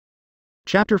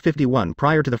Chapter 51.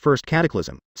 Prior to the first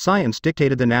cataclysm, science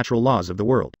dictated the natural laws of the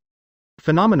world.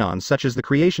 Phenomenons such as the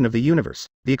creation of the universe,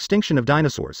 the extinction of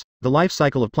dinosaurs, the life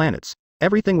cycle of planets,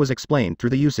 everything was explained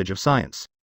through the usage of science.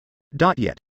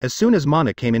 Yet, as soon as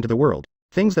mana came into the world,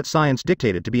 things that science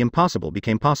dictated to be impossible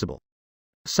became possible.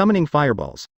 Summoning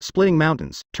fireballs, splitting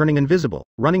mountains, turning invisible,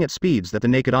 running at speeds that the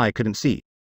naked eye couldn't see.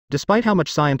 Despite how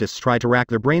much scientists tried to rack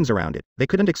their brains around it, they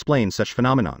couldn't explain such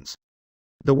phenomenons.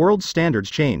 The world's standards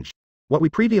changed. What we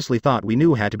previously thought we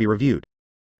knew had to be reviewed.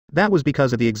 That was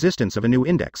because of the existence of a new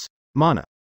index, mana.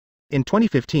 In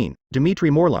 2015, Dmitry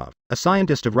Morlov, a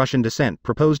scientist of Russian descent,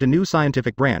 proposed a new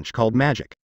scientific branch called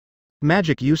magic.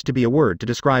 Magic used to be a word to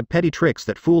describe petty tricks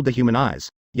that fooled the human eyes,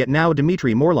 yet now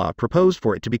Dmitry Morlov proposed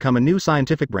for it to become a new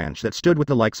scientific branch that stood with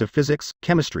the likes of physics,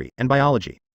 chemistry, and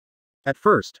biology. At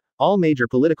first, all major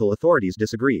political authorities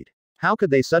disagreed. How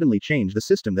could they suddenly change the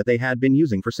system that they had been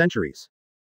using for centuries?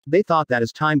 They thought that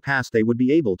as time passed they would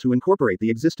be able to incorporate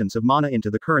the existence of mana into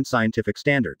the current scientific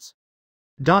standards.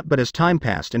 But as time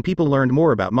passed and people learned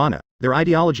more about mana, their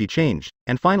ideology changed,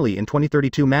 and finally in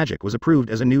 2032 magic was approved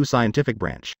as a new scientific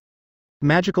branch.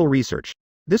 Magical research.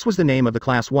 This was the name of the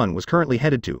class one was currently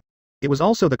headed to. It was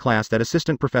also the class that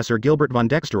Assistant Professor Gilbert von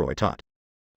Dexteroy taught.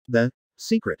 The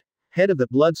secret head of the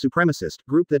blood supremacist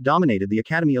group that dominated the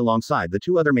academy alongside the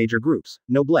two other major groups,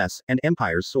 Noblesse and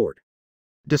Empire's Sword.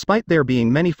 Despite there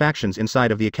being many factions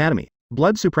inside of the academy,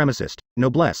 Blood Supremacist,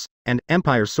 Noblesse, and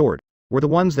Empire's Sword were the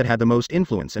ones that had the most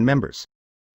influence and members.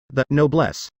 The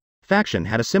Noblesse faction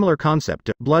had a similar concept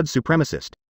to Blood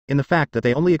Supremacist, in the fact that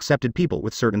they only accepted people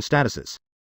with certain statuses.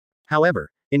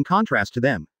 However, in contrast to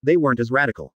them, they weren't as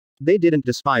radical. They didn't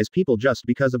despise people just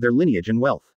because of their lineage and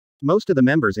wealth. Most of the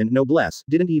members in Noblesse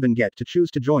didn't even get to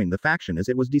choose to join the faction as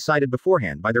it was decided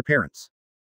beforehand by their parents.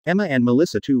 Emma and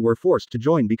Melissa too were forced to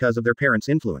join because of their parents'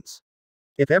 influence.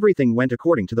 If everything went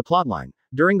according to the plotline,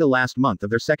 during the last month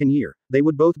of their second year, they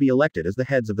would both be elected as the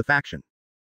heads of the faction.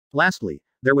 Lastly,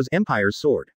 there was Empire's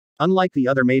Sword. Unlike the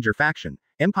other major faction,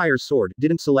 Empire's Sword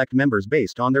didn't select members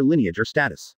based on their lineage or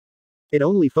status. It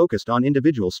only focused on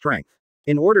individual strength.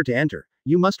 In order to enter,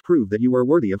 you must prove that you were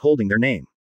worthy of holding their name.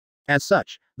 As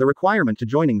such, the requirement to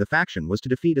joining the faction was to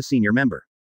defeat a senior member.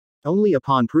 Only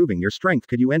upon proving your strength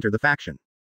could you enter the faction.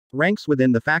 Ranks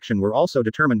within the faction were also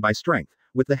determined by strength,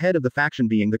 with the head of the faction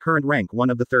being the current rank 1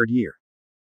 of the third year.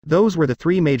 Those were the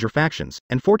three major factions,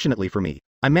 and fortunately for me,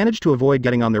 I managed to avoid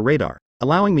getting on their radar,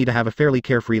 allowing me to have a fairly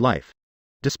carefree life.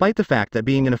 Despite the fact that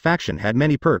being in a faction had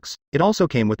many perks, it also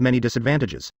came with many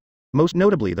disadvantages. Most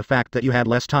notably the fact that you had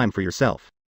less time for yourself.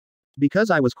 Because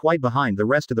I was quite behind the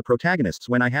rest of the protagonists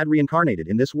when I had reincarnated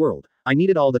in this world, I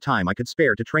needed all the time I could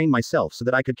spare to train myself so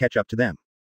that I could catch up to them.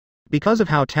 Because of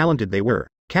how talented they were,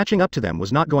 catching up to them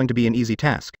was not going to be an easy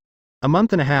task. A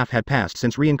month and a half had passed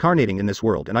since reincarnating in this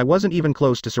world and I wasn't even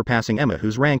close to surpassing Emma,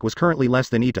 whose rank was currently less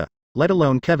than Eta, let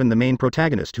alone Kevin, the main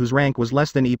protagonist, whose rank was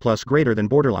less than E plus greater than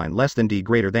borderline less than D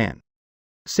greater than.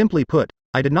 Simply put,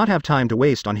 I did not have time to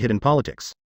waste on hidden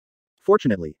politics.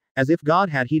 Fortunately, as if God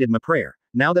had heeded my prayer,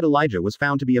 now that Elijah was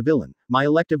found to be a villain, my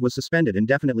elective was suspended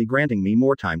indefinitely, granting me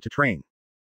more time to train.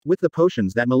 With the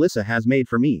potions that Melissa has made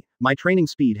for me, my training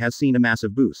speed has seen a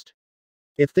massive boost.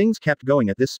 If things kept going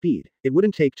at this speed, it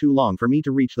wouldn't take too long for me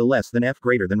to reach the less than F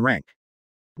greater than rank.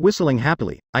 Whistling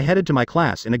happily, I headed to my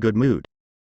class in a good mood.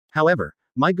 However,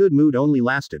 my good mood only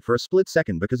lasted for a split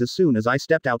second, because as soon as I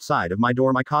stepped outside of my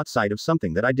dorm I caught sight of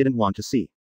something that I didn't want to see.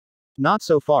 Not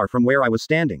so far from where I was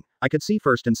standing, I could see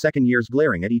first and second years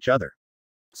glaring at each other.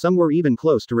 Some were even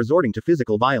close to resorting to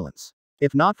physical violence.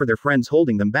 If not for their friends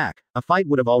holding them back, a fight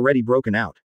would have already broken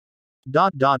out.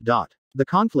 The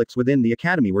conflicts within the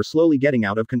academy were slowly getting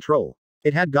out of control.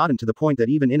 It had gotten to the point that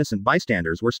even innocent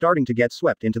bystanders were starting to get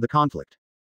swept into the conflict.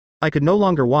 I could no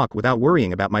longer walk without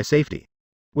worrying about my safety.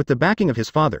 With the backing of his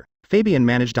father, Fabian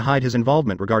managed to hide his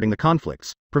involvement regarding the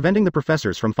conflicts, preventing the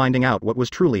professors from finding out what was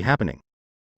truly happening.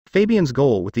 Fabian's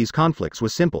goal with these conflicts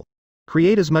was simple: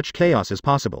 create as much chaos as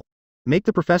possible. Make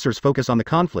the professors focus on the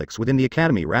conflicts within the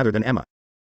academy rather than Emma.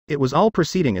 It was all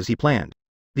proceeding as he planned.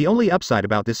 The only upside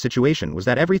about this situation was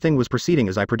that everything was proceeding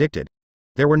as I predicted.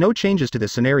 There were no changes to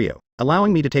this scenario,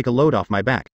 allowing me to take a load off my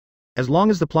back. As long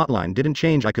as the plotline didn't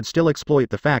change, I could still exploit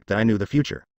the fact that I knew the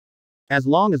future. As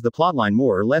long as the plotline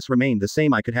more or less remained the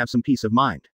same, I could have some peace of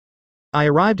mind. I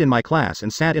arrived in my class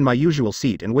and sat in my usual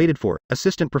seat and waited for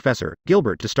Assistant Professor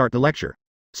Gilbert to start the lecture.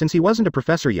 Since he wasn't a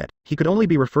professor yet, he could only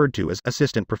be referred to as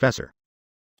Assistant Professor.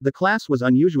 The class was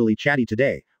unusually chatty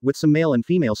today, with some male and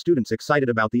female students excited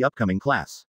about the upcoming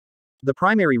class. The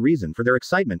primary reason for their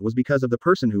excitement was because of the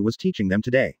person who was teaching them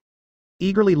today.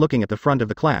 Eagerly looking at the front of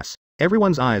the class,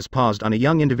 everyone's eyes paused on a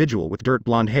young individual with dirt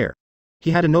blonde hair. He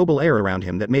had a noble air around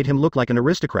him that made him look like an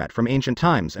aristocrat from ancient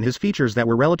times, and his features that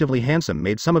were relatively handsome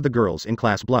made some of the girls in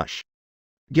class blush.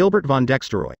 Gilbert von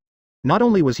Dexteroy. Not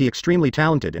only was he extremely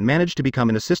talented and managed to become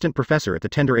an assistant professor at the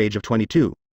tender age of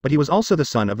 22, but he was also the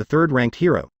son of the third-ranked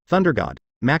hero, Thunder God,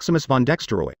 Maximus von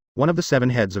Dexteroy, one of the 7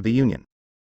 heads of the Union.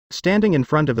 Standing in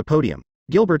front of the podium,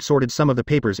 Gilbert sorted some of the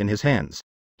papers in his hands.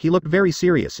 He looked very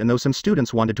serious, and though some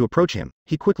students wanted to approach him,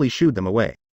 he quickly shooed them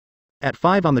away. At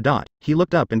 5 on the dot, he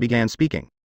looked up and began speaking.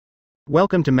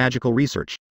 Welcome to Magical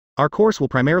Research. Our course will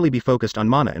primarily be focused on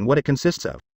mana and what it consists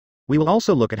of. We will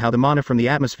also look at how the mana from the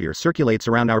atmosphere circulates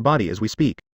around our body as we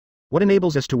speak, what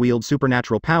enables us to wield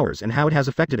supernatural powers, and how it has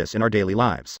affected us in our daily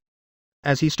lives.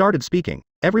 As he started speaking,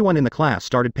 everyone in the class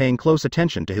started paying close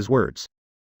attention to his words.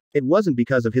 It wasn't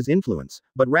because of his influence,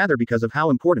 but rather because of how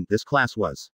important this class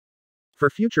was. For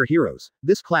future heroes,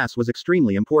 this class was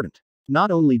extremely important.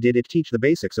 Not only did it teach the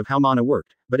basics of how mana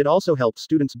worked, but it also helped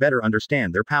students better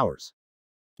understand their powers.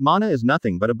 Mana is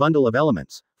nothing but a bundle of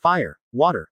elements: fire,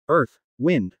 water, earth,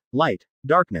 wind, light,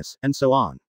 darkness, and so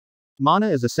on. Mana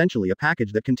is essentially a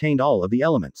package that contained all of the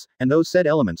elements, and those said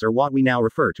elements are what we now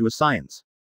refer to as science.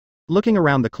 Looking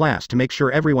around the class to make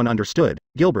sure everyone understood,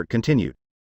 Gilbert continued.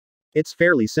 It's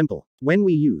fairly simple. When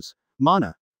we use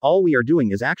mana, all we are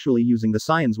doing is actually using the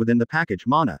science within the package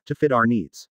mana to fit our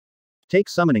needs. Take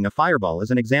summoning a fireball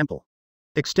as an example.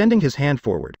 Extending his hand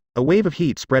forward, a wave of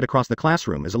heat spread across the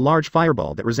classroom as a large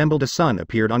fireball that resembled a sun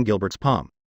appeared on Gilbert's palm.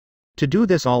 To do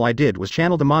this, all I did was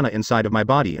channel the mana inside of my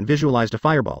body and visualized a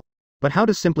fireball. But how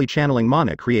does simply channeling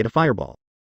mana create a fireball?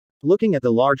 Looking at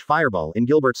the large fireball in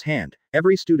Gilbert's hand,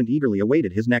 every student eagerly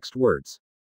awaited his next words.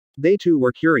 They too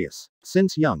were curious.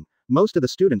 Since young, most of the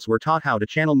students were taught how to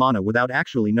channel mana without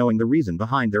actually knowing the reason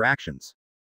behind their actions.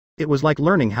 It was like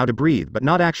learning how to breathe but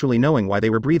not actually knowing why they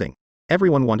were breathing.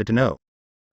 Everyone wanted to know.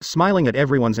 Smiling at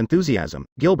everyone's enthusiasm,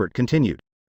 Gilbert continued.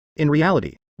 In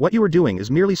reality, what you are doing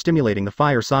is merely stimulating the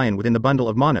fire sign within the bundle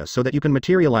of mana so that you can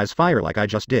materialize fire like I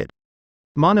just did.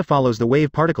 Mana follows the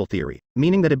wave-particle theory,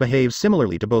 meaning that it behaves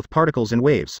similarly to both particles and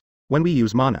waves, when we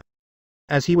use mana.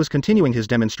 As he was continuing his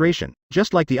demonstration,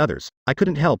 just like the others, I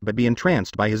couldn't help but be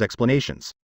entranced by his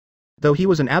explanations. Though he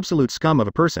was an absolute scum of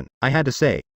a person, I had to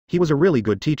say, he was a really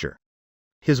good teacher.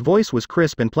 His voice was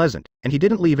crisp and pleasant, and he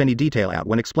didn't leave any detail out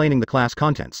when explaining the class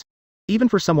contents. Even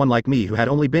for someone like me who had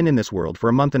only been in this world for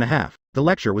a month and a half, the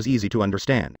lecture was easy to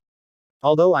understand.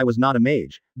 Although I was not a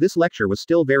mage, this lecture was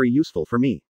still very useful for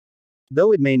me.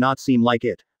 Though it may not seem like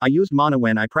it, I used mana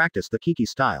when I practiced the Kiki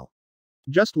style.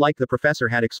 Just like the professor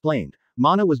had explained,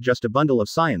 mana was just a bundle of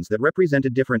scions that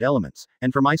represented different elements,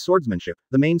 and for my swordsmanship,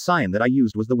 the main scion that I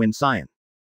used was the wind scion.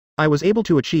 I was able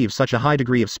to achieve such a high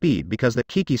degree of speed because the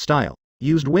Kiki style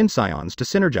used wind scions to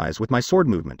synergize with my sword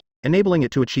movement, enabling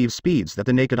it to achieve speeds that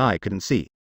the naked eye couldn't see.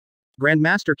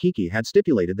 Grandmaster Kiki had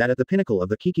stipulated that at the pinnacle of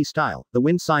the Kiki style, the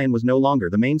wind scion was no longer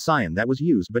the main scion that was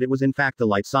used, but it was in fact the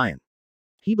light scion.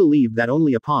 He believed that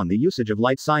only upon the usage of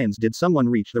light scions did someone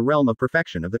reach the realm of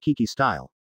perfection of the Kiki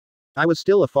style. I was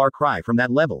still a far cry from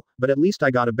that level, but at least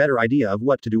I got a better idea of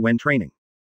what to do when training.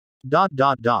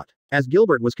 As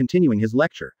Gilbert was continuing his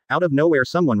lecture, out of nowhere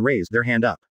someone raised their hand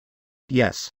up.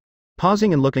 Yes.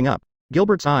 Pausing and looking up,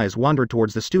 Gilbert's eyes wandered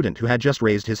towards the student who had just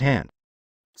raised his hand.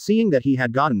 Seeing that he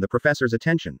had gotten the professor's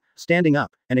attention, standing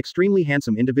up, an extremely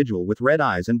handsome individual with red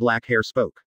eyes and black hair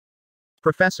spoke.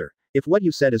 Professor, if what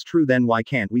you said is true, then why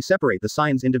can't we separate the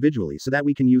scions individually so that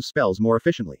we can use spells more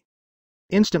efficiently?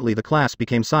 Instantly the class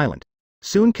became silent.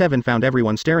 Soon Kevin found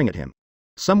everyone staring at him.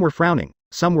 Some were frowning,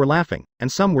 some were laughing,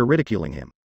 and some were ridiculing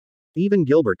him. Even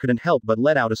Gilbert couldn't help but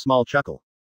let out a small chuckle.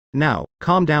 Now,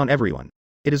 calm down everyone.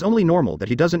 It is only normal that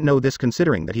he doesn't know this,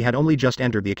 considering that he had only just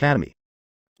entered the academy.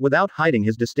 Without hiding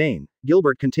his disdain,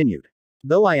 Gilbert continued.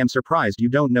 Though I am surprised you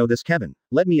don't know this, Kevin,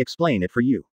 let me explain it for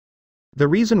you. The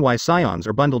reason why scions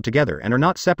are bundled together and are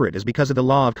not separate is because of the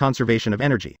law of conservation of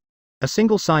energy. A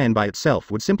single scion by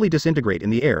itself would simply disintegrate in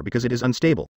the air because it is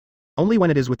unstable. Only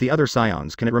when it is with the other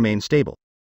scions can it remain stable.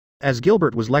 As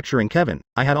Gilbert was lecturing Kevin,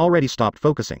 I had already stopped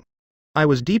focusing. I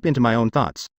was deep into my own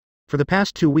thoughts. For the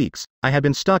past 2 weeks, I had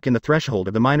been stuck in the threshold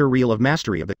of the minor reel of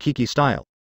mastery of the Kiki style.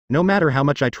 No matter how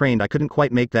much I trained, I couldn't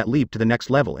quite make that leap to the next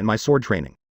level in my sword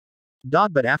training.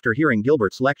 But after hearing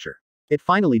Gilbert's lecture, it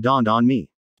finally dawned on me.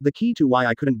 The key to why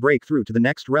I couldn't break through to the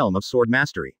next realm of sword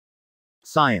mastery.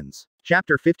 Science.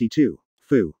 Chapter 52.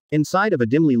 Phew. Inside of a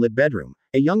dimly lit bedroom,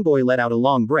 a young boy let out a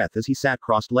long breath as he sat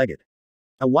crossed-legged.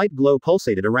 A white glow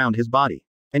pulsated around his body,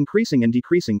 increasing and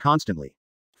decreasing constantly.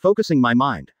 Focusing my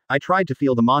mind, I tried to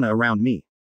feel the mana around me.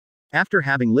 After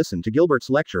having listened to Gilbert's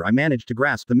lecture, I managed to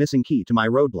grasp the missing key to my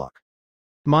roadblock.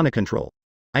 Mana control.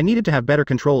 I needed to have better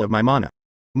control of my mana.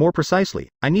 More precisely,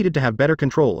 I needed to have better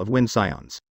control of wind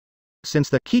scions. Since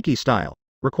the Kiki style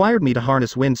required me to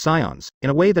harness wind scions in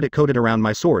a way that it coated around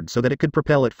my sword so that it could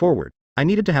propel it forward, I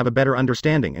needed to have a better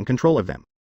understanding and control of them.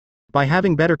 By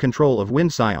having better control of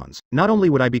wind scions, not only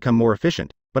would I become more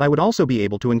efficient, but I would also be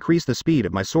able to increase the speed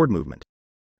of my sword movement.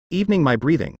 Evening my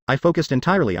breathing, I focused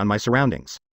entirely on my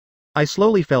surroundings. I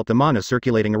slowly felt the mana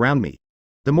circulating around me.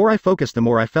 The more I focused, the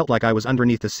more I felt like I was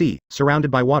underneath the sea, surrounded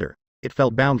by water. It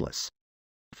felt boundless.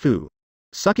 Phew.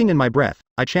 Sucking in my breath,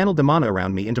 I channeled the mana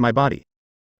around me into my body.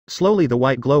 Slowly the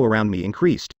white glow around me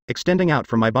increased, extending out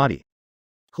from my body.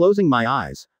 Closing my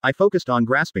eyes, I focused on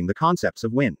grasping the concepts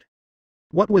of wind.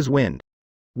 What was wind?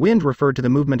 Wind referred to the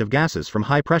movement of gases from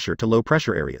high pressure to low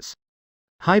pressure areas.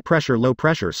 High pressure, low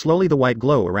pressure. Slowly the white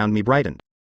glow around me brightened.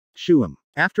 Shoo.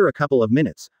 After a couple of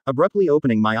minutes, abruptly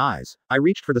opening my eyes, I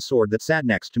reached for the sword that sat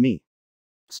next to me.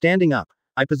 Standing up,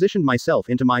 I positioned myself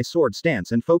into my sword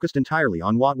stance and focused entirely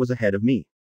on what was ahead of me.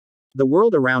 The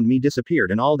world around me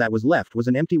disappeared and all that was left was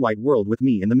an empty white world with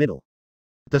me in the middle.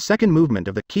 The second movement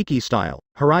of the Kiki style,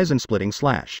 horizon splitting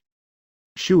slash.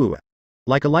 Shoo.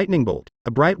 Like a lightning bolt,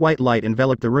 a bright white light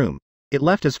enveloped the room. It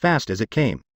left as fast as it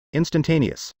came.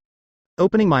 Instantaneous.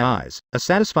 Opening my eyes, a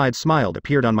satisfied smile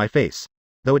appeared on my face.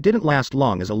 Though it didn't last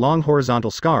long as a long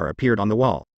horizontal scar appeared on the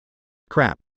wall.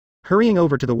 Crap. Hurrying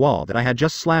over to the wall that I had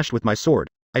just slashed with my sword,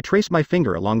 I traced my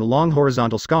finger along the long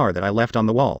horizontal scar that I left on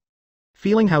the wall.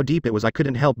 Feeling how deep it was, I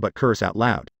couldn't help but curse out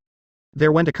loud.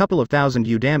 There went a couple of thousand,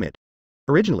 you damn it.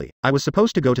 Originally, I was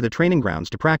supposed to go to the training grounds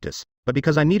to practice, but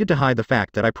because I needed to hide the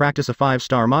fact that I practice a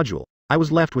 5-star module, I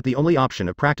was left with the only option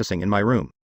of practicing in my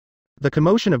room. The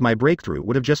commotion of my breakthrough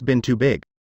would have just been too big.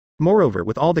 Moreover,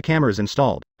 with all the cameras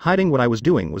installed, hiding what I was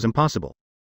doing was impossible.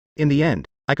 In the end,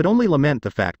 I could only lament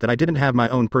the fact that I didn't have my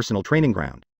own personal training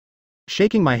ground.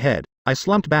 Shaking my head, I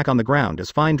slumped back on the ground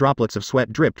as fine droplets of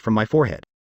sweat dripped from my forehead.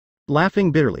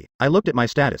 Laughing bitterly, I looked at my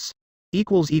status.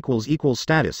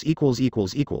 Status.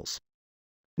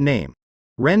 Name.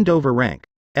 Rendover rank.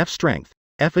 F strength.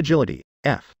 F agility.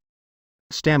 F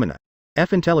stamina.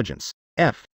 F intelligence.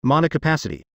 F mana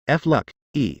capacity. F luck.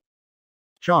 E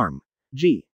charm.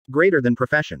 G. Greater than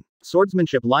profession.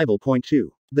 Swordsmanship level. Point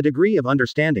 2. The degree of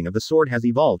understanding of the sword has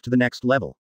evolved to the next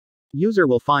level. User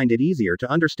will find it easier to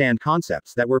understand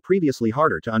concepts that were previously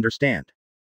harder to understand.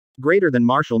 Greater than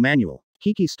martial manual.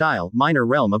 Kiki style, minor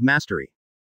realm of mastery.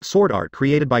 Sword art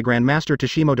created by Grandmaster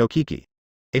Tashimoto Kiki.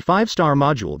 A 5-star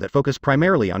module that focused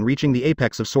primarily on reaching the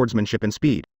apex of swordsmanship and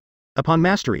speed. Upon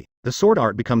mastery, the sword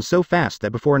art becomes so fast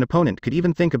that before an opponent could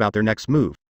even think about their next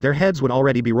move, their heads would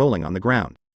already be rolling on the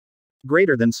ground.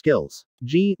 Greater than skills.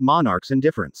 G. Monarch's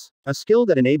indifference. A skill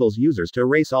that enables users to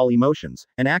erase all emotions,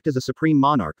 and act as a supreme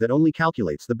monarch that only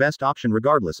calculates the best option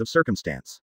regardless of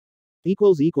circumstance.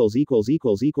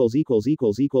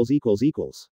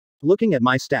 Looking at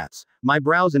my stats, my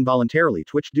brows involuntarily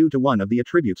twitched due to one of the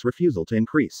attributes' refusal to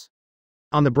increase.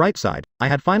 On the bright side, I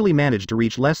had finally managed to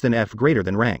reach less than F greater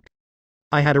than rank.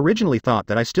 I had originally thought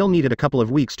that I still needed a couple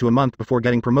of weeks to a month before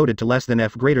getting promoted to less than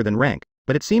F greater than rank,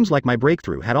 but it seems like my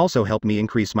breakthrough had also helped me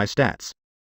increase my stats.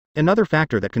 Another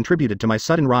factor that contributed to my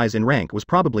sudden rise in rank was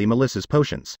probably Melissa's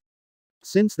potions.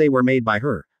 Since they were made by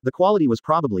her, the quality was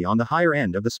probably on the higher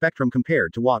end of the spectrum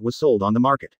compared to what was sold on the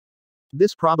market.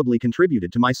 This probably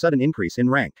contributed to my sudden increase in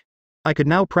rank. I could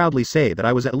now proudly say that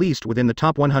I was at least within the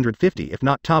top 150 if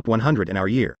not top 100 in our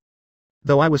year.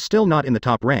 Though I was still not in the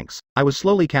top ranks, I was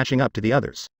slowly catching up to the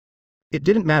others. It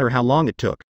didn't matter how long it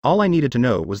took, all I needed to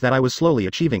know was that I was slowly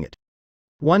achieving it.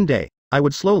 One day, I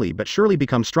would slowly but surely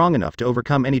become strong enough to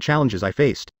overcome any challenges I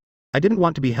faced. I didn't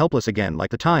want to be helpless again like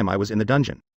the time I was in the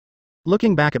dungeon.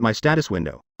 Looking back at my status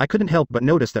window, I couldn't help but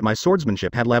notice that my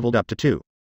swordsmanship had leveled up to 2.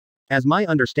 As my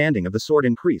understanding of the sword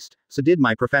increased, so did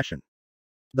my profession.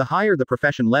 The higher the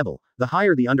profession level, the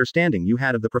higher the understanding you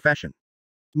had of the profession.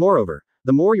 Moreover,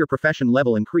 the more your profession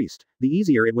level increased, the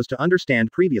easier it was to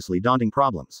understand previously daunting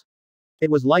problems.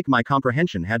 It was like my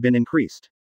comprehension had been increased.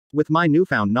 With my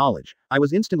newfound knowledge, I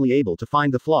was instantly able to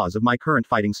find the flaws of my current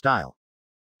fighting style.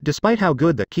 Despite how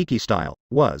good the Kiki style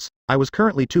was, I was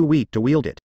currently too weak to wield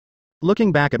it.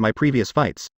 Looking back at my previous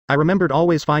fights, I remembered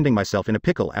always finding myself in a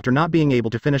pickle after not being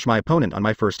able to finish my opponent on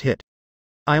my first hit.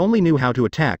 I only knew how to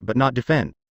attack but not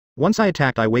defend. Once I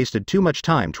attacked, I wasted too much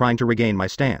time trying to regain my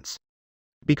stance.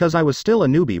 Because I was still a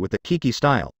newbie with the Kiki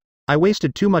style, I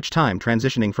wasted too much time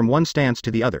transitioning from one stance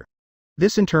to the other.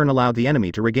 This in turn allowed the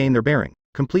enemy to regain their bearing,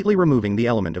 completely removing the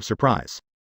element of surprise.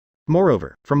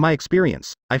 Moreover, from my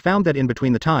experience, I found that in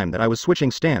between the time that I was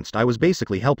switching stance, I was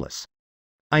basically helpless.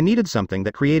 I needed something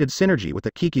that created synergy with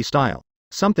the Kiki style,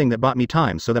 something that bought me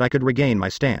time so that I could regain my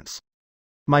stance.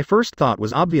 My first thought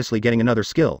was obviously getting another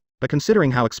skill, but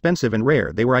considering how expensive and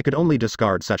rare they were, I could only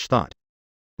discard such thought.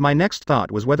 My next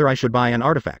thought was whether I should buy an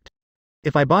artifact.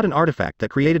 If I bought an artifact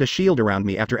that created a shield around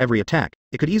me after every attack,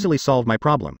 it could easily solve my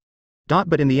problem.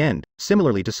 But in the end,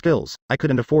 similarly to skills, I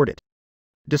couldn't afford it.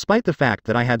 Despite the fact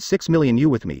that I had 6 million U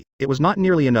with me, it was not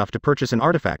nearly enough to purchase an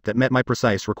artifact that met my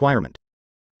precise requirement.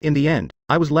 In the end,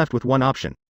 I was left with one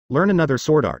option: learn another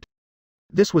sword art.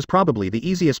 This was probably the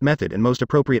easiest method and most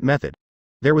appropriate method.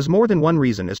 There was more than one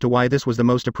reason as to why this was the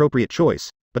most appropriate choice,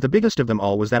 but the biggest of them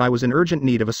all was that I was in urgent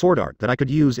need of a sword art that I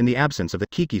could use in the absence of the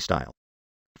Kiki style.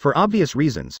 For obvious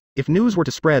reasons, if news were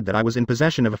to spread that I was in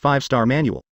possession of a 5-star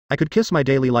manual, I could kiss my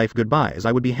daily life goodbye, as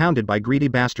I would be hounded by greedy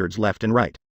bastards left and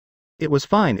right. It was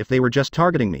fine if they were just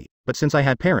targeting me, but since I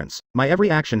had parents, my every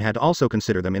action had to also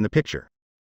consider them in the picture.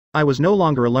 I was no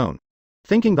longer alone.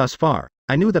 Thinking thus far,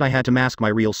 I knew that I had to mask my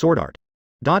real sword art.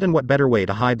 And what better way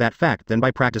to hide that fact than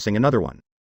by practicing another one?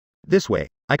 This way,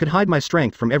 I could hide my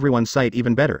strength from everyone's sight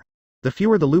even better. The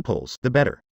fewer the loopholes, the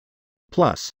better.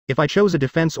 Plus, if I chose a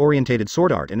defense-orientated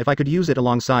sword art and if I could use it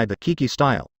alongside the Kiki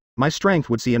style, my strength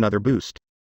would see another boost.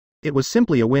 It was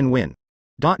simply a win-win.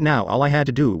 Now all I had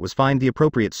to do was find the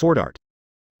appropriate sword art.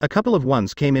 A couple of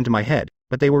ones came into my head,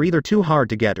 but they were either too hard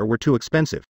to get or were too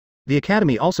expensive. The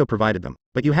Academy also provided them,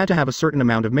 but you had to have a certain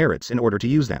amount of merits in order to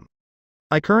use them.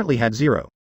 I currently had 0.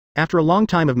 After a long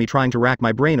time of me trying to rack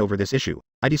my brain over this issue,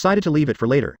 I decided to leave it for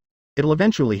later. It'll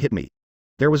eventually hit me.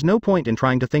 There was no point in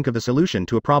trying to think of the solution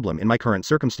to a problem in my current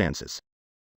circumstances.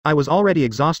 I was already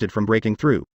exhausted from breaking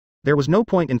through. There was no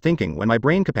point in thinking when my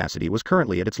brain capacity was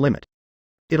currently at its limit.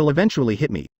 It'll eventually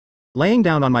hit me. Laying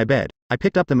down on my bed, I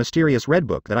picked up the mysterious red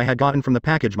book that I had gotten from the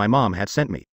package my mom had sent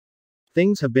me.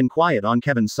 Things have been quiet on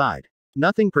Kevin's side.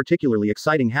 Nothing particularly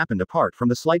exciting happened apart from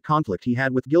the slight conflict he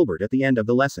had with Gilbert at the end of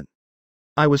the lesson.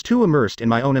 I was too immersed in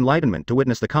my own enlightenment to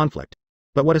witness the conflict.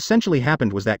 But what essentially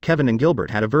happened was that Kevin and Gilbert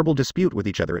had a verbal dispute with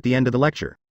each other at the end of the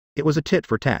lecture. It was a tit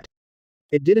for tat.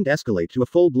 It didn't escalate to a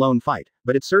full-blown fight,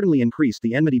 but it certainly increased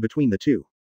the enmity between the two.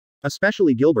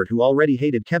 Especially Gilbert, who already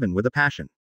hated Kevin with a passion.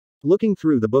 Looking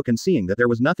through the book and seeing that there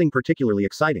was nothing particularly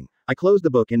exciting, I closed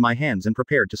the book in my hands and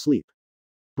prepared to sleep.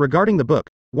 Regarding the book,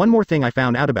 one more thing I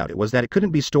found out about it was that it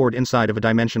couldn't be stored inside of a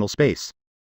dimensional space.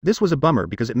 This was a bummer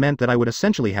because it meant that I would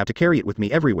essentially have to carry it with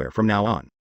me everywhere from now on.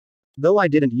 Though I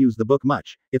didn't use the book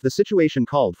much, if the situation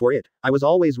called for it, I was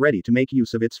always ready to make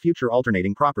use of its future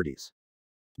alternating properties.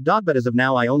 But as of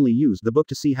now, I only used the book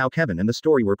to see how Kevin and the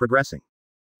story were progressing.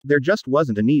 There just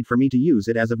wasn't a need for me to use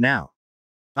it as of now.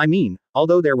 I mean,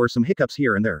 although there were some hiccups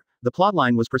here and there, the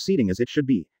plotline was proceeding as it should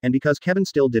be, and because Kevin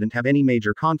still didn't have any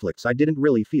major conflicts, I didn't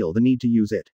really feel the need to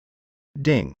use it.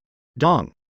 Ding.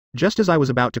 Dong. Just as I was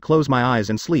about to close my eyes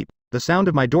and sleep, the sound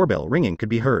of my doorbell ringing could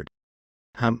be heard.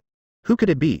 Who could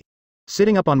it be?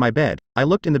 Sitting up on my bed, I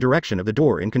looked in the direction of the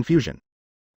door in confusion.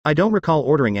 I don't recall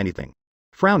ordering anything.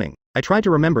 Frowning, I tried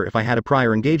to remember if I had a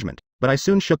prior engagement, but I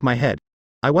soon shook my head.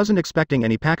 I wasn't expecting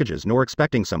any packages nor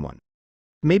expecting someone.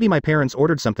 Maybe my parents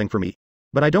ordered something for me,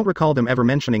 but I don't recall them ever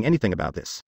mentioning anything about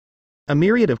this. A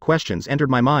myriad of questions entered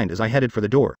my mind as I headed for the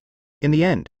door. In the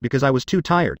end, because I was too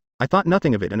tired, I thought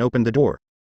nothing of it and opened the door.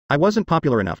 I wasn't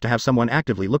popular enough to have someone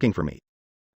actively looking for me.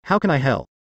 How can I help?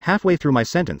 Halfway through my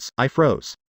sentence, I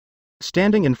froze.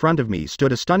 Standing in front of me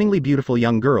stood a stunningly beautiful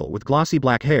young girl with glossy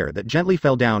black hair that gently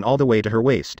fell down all the way to her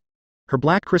waist. Her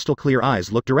black crystal clear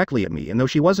eyes looked directly at me, and though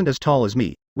she wasn't as tall as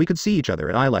me, we could see each other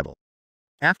at eye level.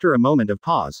 After a moment of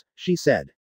pause, she said,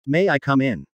 "May I come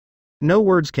in?" No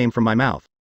words came from my mouth.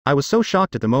 I was so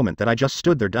shocked at the moment that I just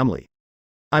stood there dumbly.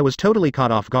 I was totally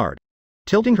caught off guard.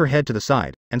 Tilting her head to the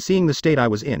side, and seeing the state I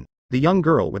was in, the young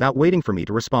girl, without waiting for me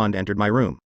to respond, entered my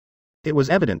room. It was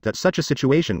evident that such a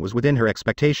situation was within her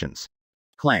expectations.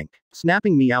 Clank.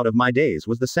 Snapping me out of my daze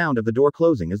was the sound of the door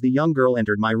closing as the young girl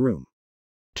entered my room.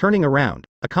 Turning around,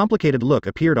 a complicated look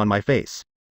appeared on my face.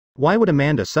 Why would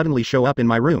Amanda suddenly show up in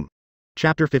my room?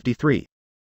 Chapter 53.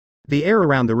 The air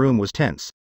around the room was tense.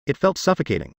 It felt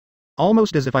suffocating.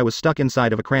 Almost as if I was stuck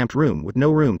inside of a cramped room with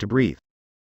no room to breathe.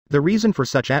 The reason for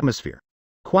such atmosphere?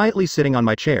 Quietly sitting on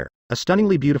my chair, a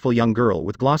stunningly beautiful young girl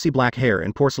with glossy black hair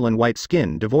and porcelain white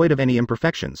skin devoid of any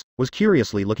imperfections, was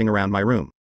curiously looking around my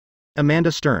room.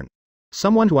 Amanda Stern.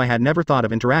 Someone who I had never thought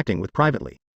of interacting with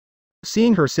privately.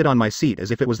 Seeing her sit on my seat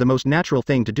as if it was the most natural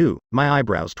thing to do, my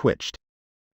eyebrows twitched.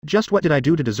 Just what did I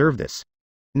do to deserve this?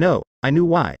 No, I knew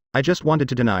why. I just wanted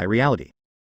to deny reality.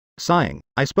 Sighing,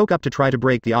 I spoke up to try to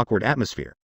break the awkward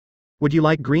atmosphere. Would you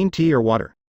like green tea or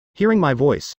water? Hearing my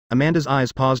voice, Amanda's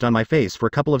eyes paused on my face for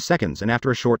a couple of seconds, and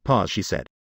after a short pause she said,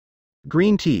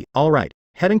 "Green tea, all right."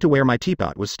 Heading to where my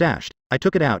teapot was stashed, I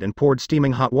took it out and poured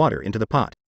steaming hot water into the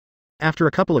pot. After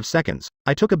a couple of seconds,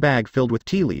 I took a bag filled with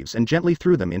tea leaves and gently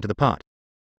threw them into the pot.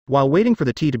 While waiting for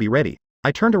the tea to be ready,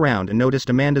 I turned around and noticed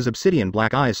Amanda's obsidian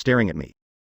black eyes staring at me.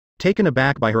 Taken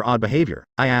aback by her odd behavior,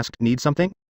 I asked, "Need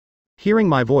something?" Hearing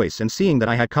my voice and seeing that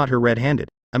I had caught her red-handed,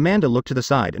 Amanda looked to the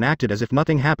side and acted as if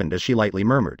nothing happened as she lightly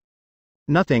murmured,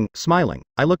 "Nothing." Smiling,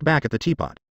 I looked back at the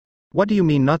teapot. "What do you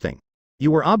mean nothing? You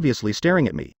were obviously staring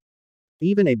at me."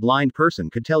 Even a blind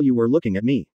person could tell you were looking at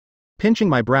me. Pinching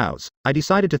my brows, I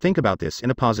decided to think about this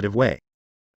in a positive way.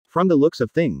 From the looks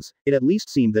of things, it at least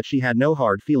seemed that she had no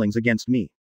hard feelings against me.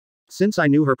 Since I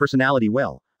knew her personality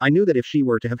well, I knew that if she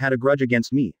were to have had a grudge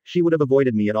against me, she would have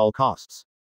avoided me at all costs,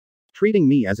 treating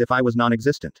me as if I was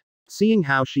non-existent. Seeing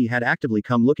how she had actively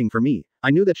come looking for me,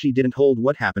 I knew that she didn't hold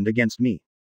what happened against me.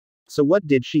 So what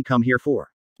did she come here for?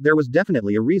 There was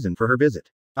definitely a reason for her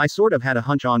visit. I sort of had a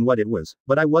hunch on what it was,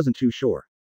 but I wasn't too sure.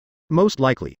 Most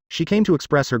likely, she came to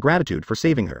express her gratitude for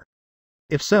saving her.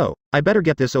 If so, I better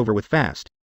get this over with fast.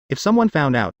 If someone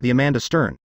found out the Amanda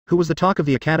Stern, who was the talk of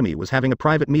the academy, was having a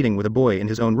private meeting with a boy in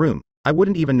his own room, I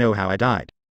wouldn't even know how I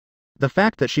died. The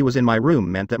fact that she was in my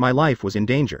room meant that my life was in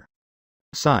danger.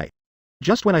 Sigh.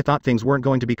 Just when I thought things weren't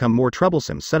going to become more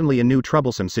troublesome, suddenly a new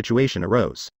troublesome situation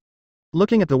arose.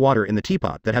 Looking at the water in the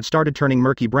teapot that had started turning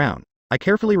murky brown, I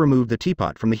carefully removed the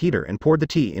teapot from the heater and poured the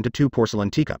tea into 2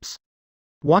 porcelain teacups.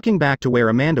 Walking back to where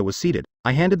Amanda was seated,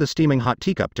 I handed the steaming hot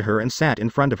teacup to her and sat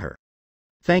in front of her.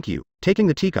 "Thank you." Taking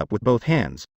the teacup with both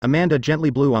hands, Amanda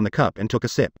gently blew on the cup and took a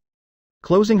sip.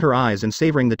 Closing her eyes and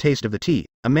savoring the taste of the tea,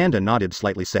 Amanda nodded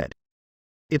slightly, said,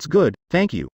 "It's good,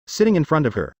 thank you." Sitting in front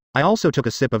of her, I also took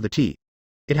a sip of the tea.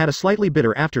 It had a slightly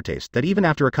bitter aftertaste that even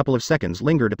after a couple of seconds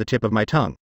lingered at the tip of my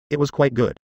tongue. It was quite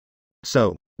good.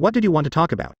 "So, what did you want to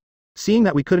talk about?" Seeing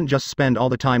that we couldn't just spend all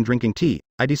the time drinking tea,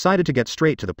 I decided to get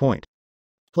straight to the point.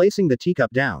 Placing the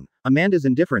teacup down, Amanda's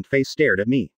indifferent face stared at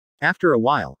me. After a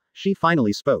while, she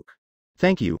finally spoke.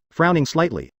 "Thank you." Frowning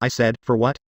slightly, I said, "For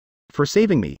what?" "For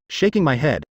saving me." Shaking my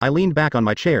head, I leaned back on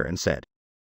my chair and said,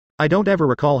 "I don't ever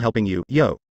recall helping you,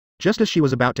 yo." Just as she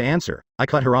was about to answer, I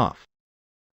cut her off.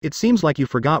 "It seems like you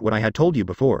forgot what I had told you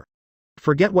before."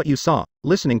 "Forget what you saw."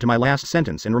 Listening to my last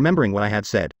sentence and remembering what I had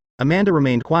said, Amanda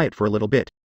remained quiet for a little bit.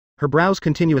 Her brows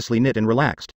continuously knit and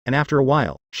relaxed, and after a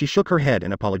while, she shook her head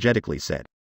and apologetically said,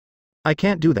 "I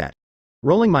can't do that."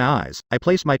 Rolling my eyes, I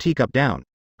placed my teacup down.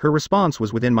 Her response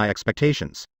was within my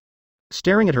expectations.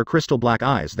 Staring at her crystal black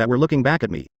eyes that were looking back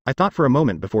at me, I thought for a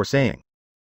moment before saying,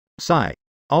 "Sigh.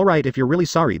 All right, if you're really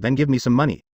sorry, then give me some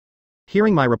money."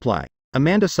 Hearing my reply,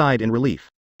 Amanda sighed in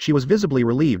relief. She was visibly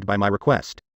relieved by my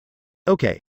request.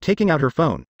 "Okay." Taking out her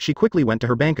phone, she quickly went to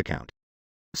her bank account.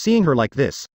 Seeing her like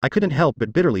this, I couldn't help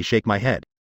but bitterly shake my head.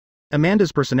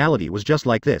 Amanda's personality was just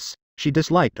like this. She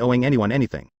disliked owing anyone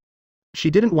anything. She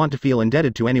didn't want to feel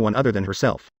indebted to anyone other than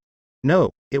herself. No,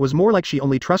 it was more like she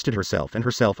only trusted herself and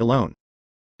herself alone.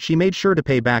 She made sure to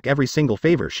pay back every single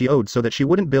favor she owed so that she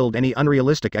wouldn't build any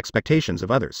unrealistic expectations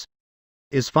of others.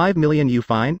 "Is 5 million you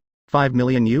fine? 5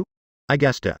 million you?" I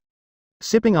guessed.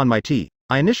 Sipping on my tea,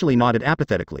 I initially nodded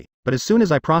apathetically, but as soon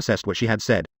as I processed what she had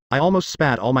said, I almost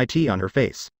spat all my tea on her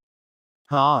face.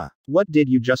 What did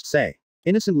you just say?"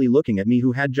 Innocently looking at me,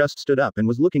 who had just stood up and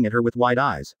was looking at her with wide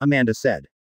eyes, Amanda said.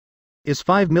 "Is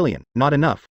 5 million not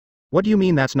enough?" "What do you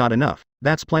mean that's not enough?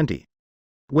 That's plenty."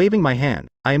 Waving my hand,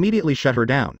 I immediately shut her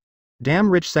down. Damn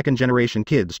rich second-generation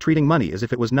kids treating money as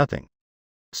if it was nothing.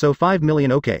 "So 5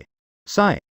 million, okay."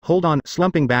 Sigh. Hold on.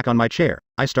 Slumping back on my chair,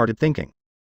 I started thinking.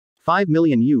 5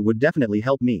 million you would definitely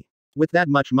help me. With that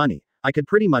much money, I could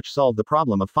pretty much solve the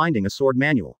problem of finding a sword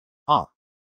manual.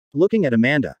 Looking at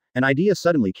Amanda, an idea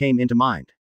suddenly came into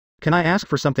mind. "Can I ask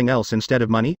for something else instead of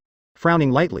money?"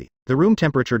 Frowning lightly, the room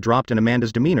temperature dropped and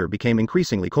Amanda's demeanor became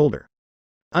increasingly colder.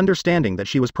 Understanding that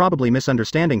she was probably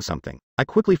misunderstanding something, I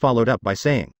quickly followed up by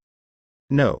saying,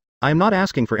 "No, I am not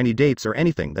asking for any dates or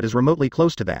anything that is remotely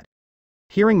close to that."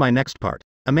 Hearing my next part,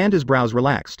 Amanda's brows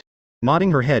relaxed.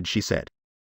 Nodding her head, she said,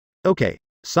 "Okay."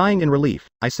 Sighing in relief,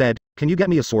 I said, "Can you get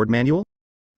me a sword manual?"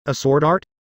 "A sword art?"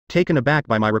 Taken aback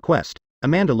by my request,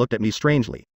 Amanda looked at me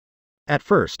strangely. At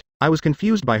first, I was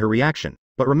confused by her reaction,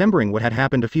 but remembering what had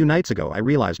happened a few nights ago, I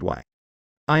realized why.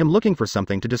 "I am looking for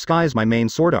something to disguise my main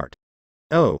sword art."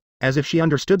 "Oh," as if she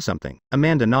understood something,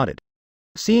 Amanda nodded.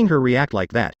 Seeing her react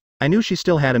like that, I knew she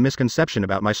still had a misconception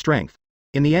about my strength.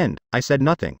 In the end, I said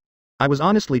nothing. I was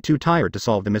honestly too tired to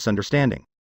solve the misunderstanding.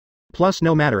 Plus,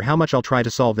 no matter how much I'll try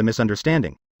to solve the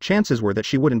misunderstanding, chances were that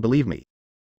she wouldn't believe me.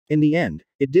 In the end,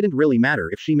 it didn't really matter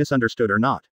if she misunderstood or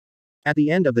not. At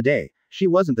the end of the day, she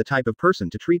wasn't the type of person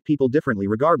to treat people differently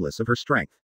regardless of her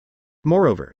strength.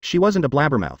 Moreover, she wasn't a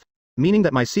blabbermouth, meaning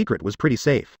that my secret was pretty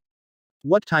safe.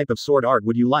 "What type of sword art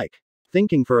would you like?"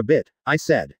 Thinking for a bit, I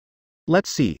said. Let's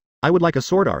see. I would like a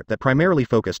sword art that primarily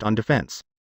focused on defense.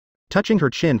 Touching her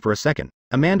chin for a second,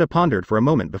 Amanda pondered for a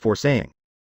moment before saying,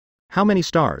 how many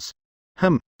stars?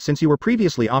 Since you were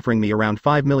previously offering me around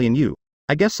 5 million U,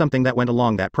 I guess something that went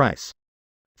along that price.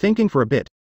 Thinking for a bit,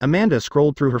 Amanda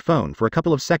scrolled through her phone for a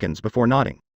couple of seconds before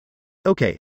nodding.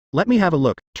 Okay, let me have a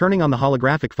look. Turning on the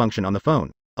holographic function on the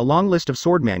phone, a long list of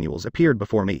sword manuals appeared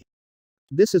before me.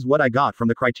 This is what I got from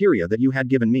the criteria that you had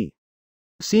given me.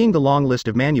 Seeing the long list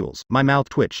of manuals, my mouth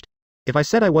twitched. If I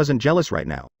said I wasn't jealous right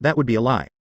now, that would be a lie. ...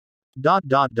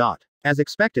 As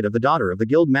expected of the daughter of the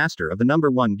guild master of the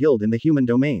 #1 guild in the human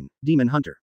domain, Demon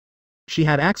Hunter. She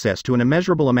had access to an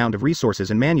immeasurable amount of resources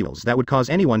and manuals that would cause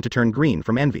anyone to turn green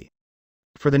from envy.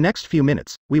 For the next few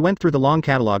minutes, we went through the long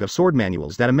catalog of sword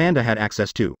manuals that Amanda had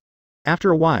access to. After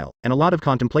a while, and a lot of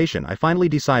contemplation, I finally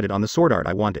decided on the sword art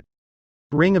I wanted.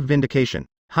 Ring of Vindication.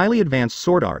 Highly advanced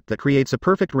sword art that creates a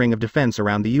perfect ring of defense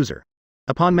around the user.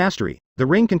 Upon mastery, the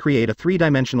ring can create a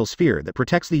 3-dimensional sphere that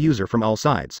protects the user from all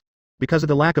sides. Because of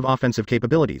the lack of offensive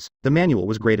capabilities, the manual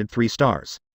was graded 3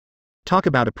 stars. Talk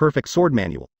about a perfect sword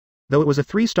manual. Though it was a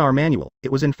 3-star manual,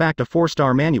 it was in fact a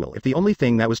 4-star manual if the only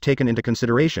thing that was taken into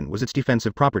consideration was its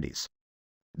defensive properties.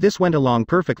 This went along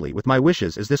perfectly with my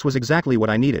wishes as this was exactly what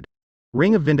I needed.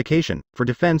 Ring of Vindication, for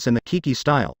defense, and the Kiki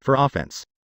style, for offense.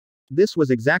 This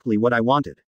was exactly what I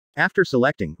wanted. After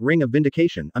selecting Ring of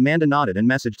Vindication, Amanda nodded and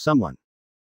messaged someone.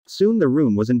 Soon the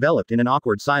room was enveloped in an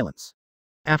awkward silence.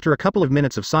 After a couple of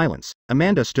minutes of silence,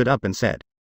 Amanda stood up and said,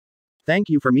 Thank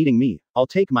you for meeting me, I'll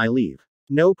take my leave.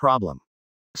 No problem.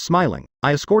 Smiling,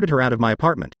 I escorted her out of my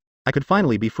apartment. I could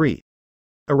finally be free.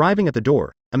 Arriving at the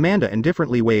door, Amanda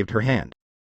indifferently waved her hand.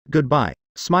 Goodbye.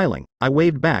 Smiling, I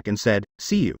waved back and said,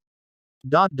 see you. ...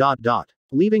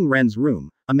 Leaving Ren's room,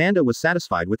 Amanda was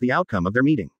satisfied with the outcome of their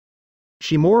meeting.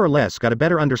 She more or less got a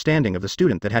better understanding of the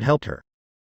student that had helped her.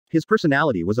 His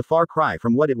personality was a far cry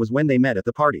from what it was when they met at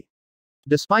the party.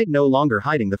 Despite no longer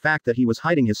hiding the fact that he was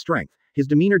hiding his strength, his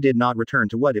demeanor did not return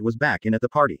to what it was back in at the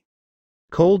party.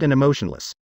 Cold and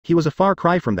emotionless. He was a far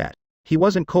cry from that. He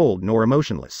wasn't cold nor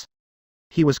emotionless.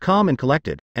 He was calm and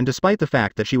collected, and despite the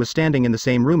fact that she was standing in the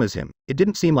same room as him, it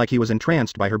didn't seem like he was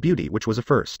entranced by her beauty, which was a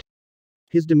first.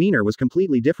 His demeanor was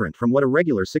completely different from what a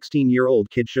regular 16-year-old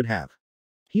kid should have.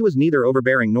 He was neither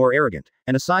overbearing nor arrogant,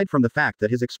 and aside from the fact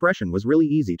that his expression was really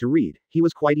easy to read, he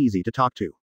was quite easy to talk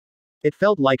to. It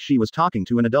felt like she was talking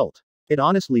to an adult. It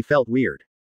honestly felt weird.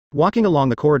 Walking along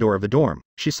the corridor of the dorm,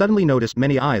 she suddenly noticed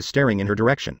many eyes staring in her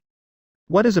direction.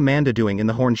 What is Amanda doing in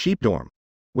the Horned Sheep dorm?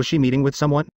 Was she meeting with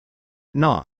someone?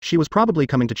 Nah, she was probably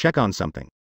coming to check on something.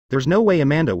 There's no way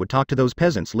Amanda would talk to those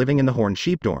peasants living in the Horned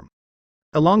Sheep dorm.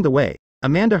 Along the way,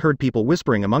 Amanda heard people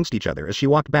whispering amongst each other as she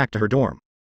walked back to her dorm.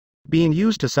 Being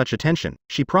used to such attention,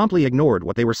 she promptly ignored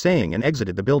what they were saying and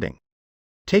exited the building.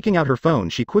 Taking out her phone,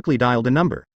 she quickly dialed a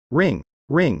number. Ring,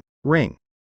 ring, ring.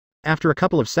 After a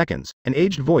couple of seconds, an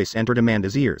aged voice entered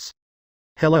Amanda's ears.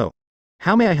 Hello.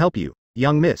 How may I help you,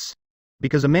 young miss?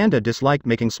 Because Amanda disliked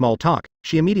making small talk,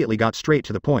 she immediately got straight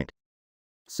to the point.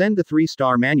 Send the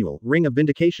 3-star manual, Ring of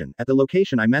Vindication, at the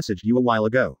location I messaged you a while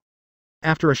ago.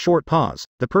 After a short pause,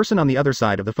 the person on the other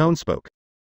side of the phone spoke.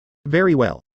 Very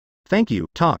well. Thank you,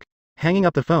 talk. Hanging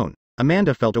up the phone,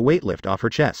 Amanda felt a weight lift off her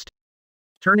chest.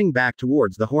 Turning back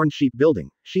towards the Horned Sheep building,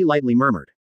 she lightly murmured.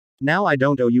 Now I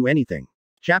don't owe you anything.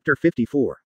 Chapter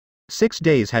 54. 6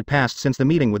 days had passed since the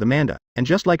meeting with Amanda, and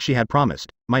just like she had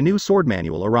promised, my new sword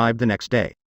manual arrived the next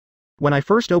day. When I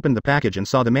first opened the package and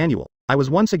saw the manual, I was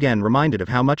once again reminded of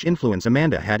how much influence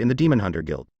Amanda had in the Demon Hunter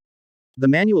Guild. The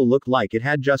manual looked like it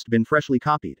had just been freshly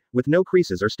copied, with no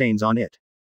creases or stains on it.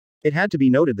 It had to be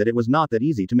noted that it was not that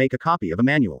easy to make a copy of a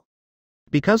manual.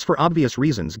 Because for obvious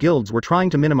reasons guilds were trying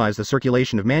to minimize the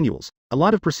circulation of manuals, a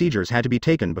lot of procedures had to be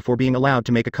taken before being allowed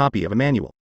to make a copy of a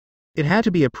manual. It had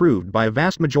to be approved by a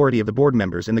vast majority of the board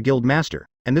members and the guild master,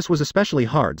 and this was especially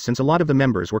hard since a lot of the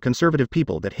members were conservative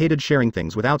people that hated sharing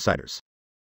things with outsiders.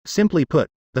 Simply put,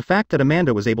 the fact that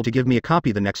Amanda was able to give me a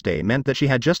copy the next day meant that she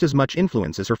had just as much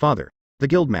influence as her father, the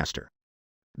guild master.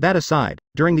 That aside,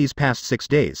 during these past 6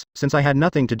 days, since I had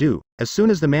nothing to do, as soon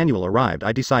as the manual arrived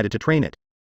I decided to train it.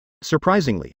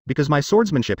 Surprisingly, because my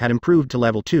swordsmanship had improved to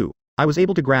level 2, I was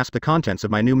able to grasp the contents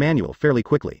of my new manual fairly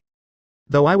quickly.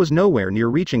 Though I was nowhere near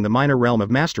reaching the minor realm of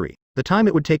mastery, the time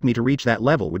it would take me to reach that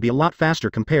level would be a lot faster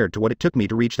compared to what it took me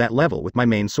to reach that level with my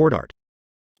main sword art.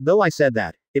 Though I said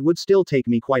that, it would still take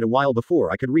me quite a while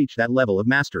before I could reach that level of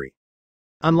mastery.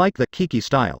 Unlike the Kiki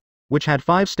style, which had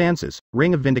 5 stances,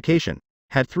 Ring of Vindication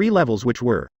had 3 levels which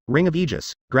were Ring of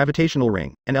Aegis, Gravitational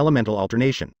Ring, and Elemental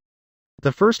Alternation.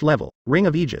 The first level, Ring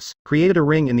of Aegis, created a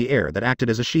ring in the air that acted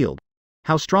as a shield.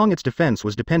 How strong its defense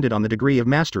was depended on the degree of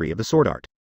mastery of the sword art.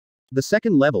 The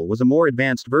second level was a more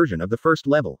advanced version of the first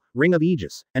level, Ring of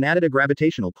Aegis, and added a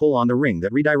gravitational pull on the ring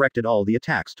that redirected all the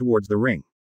attacks towards the ring.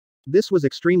 This was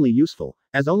extremely useful,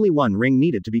 as only one ring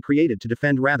needed to be created to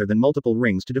defend rather than multiple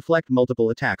rings to deflect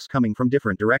multiple attacks coming from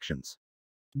different directions.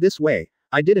 This way,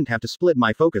 I didn't have to split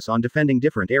my focus on defending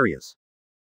different areas.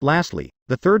 Lastly,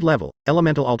 the third level,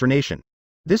 Elemental Alternation.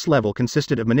 This level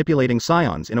consisted of manipulating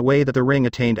scions in a way that the ring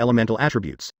attained elemental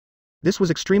attributes. This was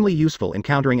extremely useful in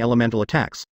countering elemental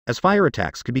attacks, as fire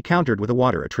attacks could be countered with a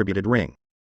water-attributed ring.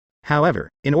 However,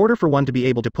 in order for one to be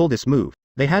able to pull this move,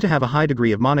 they had to have a high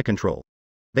degree of mana control.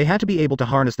 They had to be able to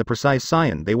harness the precise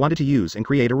scion they wanted to use and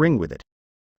create a ring with it.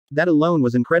 That alone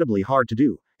was incredibly hard to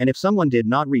do, and if someone did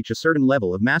not reach a certain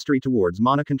level of mastery towards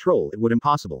mana control, it would be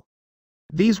impossible.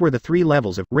 These were the 3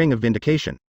 levels of Ring of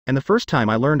Vindication, and the first time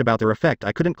I learned about their effect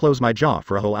I couldn't close my jaw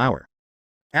for a whole hour.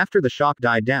 After the shock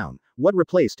died down, what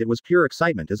replaced it was pure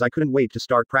excitement as I couldn't wait to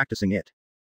start practicing it.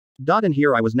 And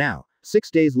here I was now,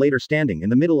 6 days later standing in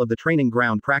the middle of the training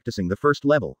ground practicing the first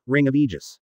level, Ring of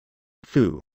Aegis.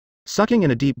 Phew. Sucking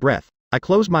in a deep breath, I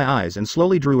closed my eyes and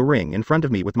slowly drew a ring in front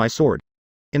of me with my sword.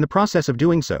 In the process of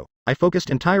doing so, I focused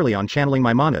entirely on channeling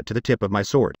my mana to the tip of my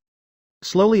sword.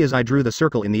 Slowly as I drew the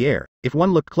circle in the air, if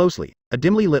one looked closely, a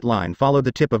dimly lit line followed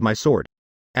the tip of my sword.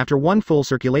 After one full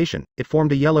circulation, it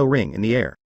formed a yellow ring in the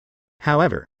air.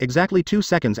 However, exactly 2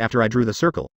 seconds after I drew the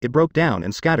circle, it broke down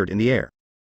and scattered in the air.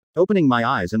 Opening my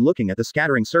eyes and looking at the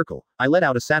scattering circle, I let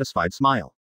out a satisfied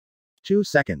smile. 2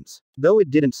 seconds. Though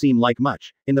it didn't seem like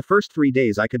much, in the first 3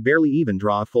 days I could barely even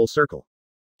draw a full circle.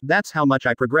 That's how much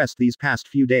I progressed these past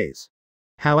few days.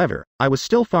 However, I was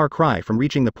still far cry from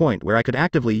reaching the point where I could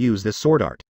actively use this sword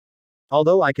art.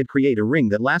 Although I could create a ring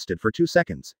that lasted for 2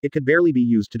 seconds, it could barely be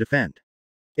used to defend.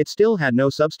 It still had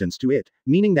no substance to it,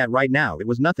 meaning that right now it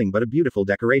was nothing but a beautiful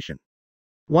decoration.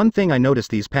 One thing I noticed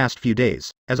these past few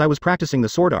days, as I was practicing the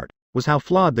sword art, was how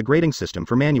flawed the grading system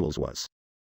for manuals was.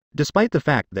 Despite the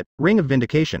fact that Ring of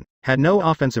Vindication had no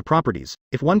offensive properties,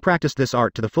 if one practiced this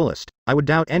art to the fullest, I would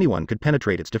doubt anyone could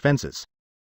penetrate its defenses.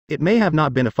 It may have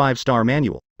not been a 5-star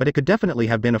manual, but it could definitely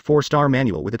have been a 4-star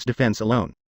manual with its defense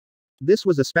alone. This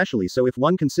was especially so if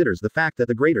one considers the fact that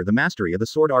the greater the mastery of the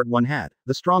sword art one had,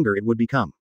 the stronger it would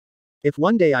become. If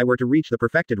one day I were to reach the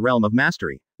perfected realm of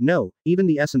mastery, no, even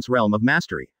the essence realm of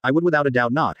mastery, I would without a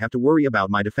doubt not have to worry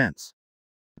about my defense.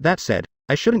 That said,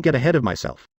 I shouldn't get ahead of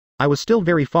myself. I was still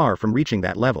very far from reaching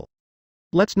that level.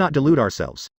 Let's not delude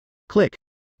ourselves. Click.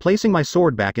 Placing my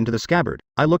sword back into the scabbard,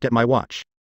 I looked at my watch.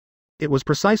 It was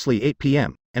precisely 8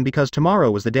 p.m., and because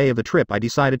tomorrow was the day of the trip I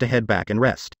decided to head back and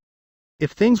rest.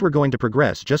 If things were going to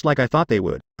progress just like I thought they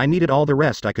would, I needed all the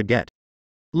rest I could get.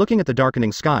 Looking at the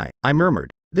darkening sky, I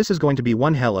murmured, this is going to be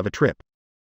one hell of a trip.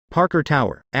 Parker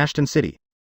Tower, Ashton City.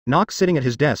 Knox sitting at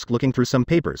his desk looking through some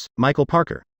papers, Michael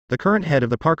Parker, the current head of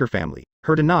the Parker family,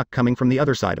 heard a knock coming from the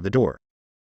other side of the door.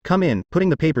 Come in. Putting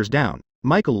the papers down,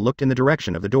 Michael looked in the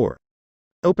direction of the door.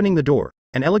 Opening the door,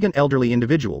 an elegant elderly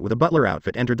individual with a butler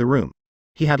outfit entered the room.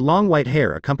 He had long white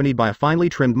hair accompanied by a finely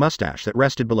trimmed mustache that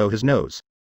rested below his nose.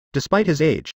 Despite his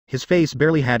age, his face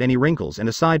barely had any wrinkles, and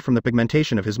aside from the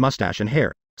pigmentation of his mustache and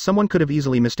hair, someone could have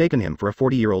easily mistaken him for a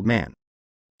 40-year-old man.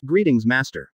 Greetings,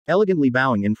 master. Elegantly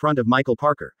bowing in front of Michael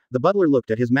Parker, the butler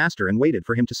looked at his master and waited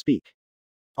for him to speak.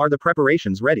 Are the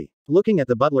preparations ready? Looking at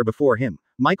the butler before him,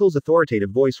 Michael's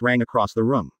authoritative voice rang across the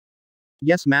room.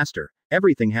 Yes, master,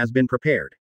 everything has been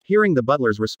prepared. Hearing the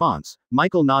butler's response,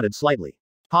 Michael nodded slightly.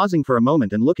 Pausing for a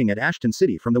moment and looking at Ashton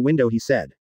City from the window, he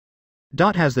said,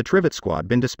 Has the Trivet squad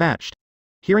been dispatched?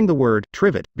 Hearing the word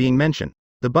Trivet being mentioned,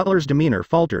 the butler's demeanor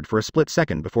faltered for a split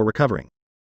second before recovering.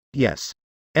 Yes.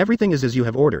 Everything is as you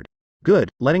have ordered. Good.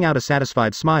 Letting out a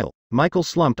satisfied smile, Michael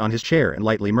slumped on his chair and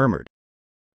lightly murmured.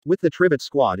 With the Trivet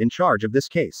squad in charge of this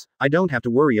case, I don't have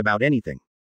to worry about anything.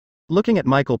 Looking at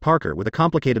Michael Parker with a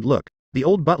complicated look, the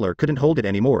old butler couldn't hold it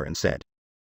anymore and said,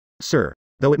 Sir,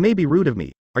 though it may be rude of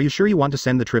me, are you sure you want to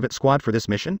send the Trivet squad for this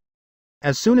mission?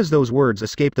 As soon as those words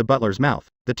escaped the butler's mouth,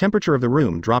 the temperature of the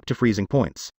room dropped to freezing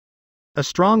points. A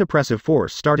strong oppressive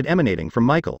force started emanating from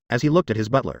Michael as he looked at his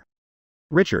butler.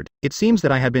 Richard, it seems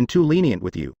that I had been too lenient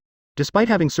with you. Despite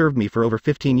having served me for over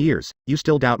 15 years, you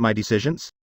still doubt my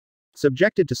decisions?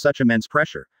 Subjected to such immense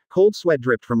pressure, cold sweat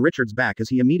dripped from Richard's back as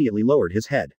he immediately lowered his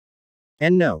head.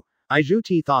 And no,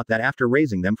 Ajuti thought that after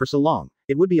raising them for so long,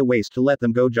 it would be a waste to let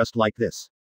them go just like this.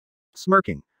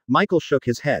 Smirking, Michael shook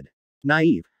his head.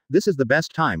 Naive, this is the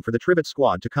best time for the Trivet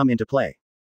squad to come into play.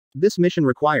 This mission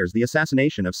requires the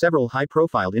assassination of several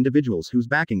high-profile individuals whose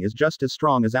backing is just as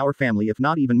strong as our family, if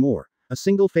not even more. A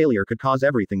single failure could cause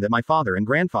everything that my father and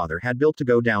grandfather had built to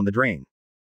go down the drain.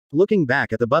 Looking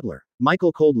back at the butler,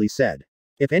 Michael coldly said,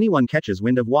 "If anyone catches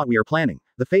wind of what we are planning,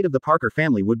 the fate of the Parker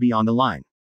family would be on the line.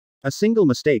 A single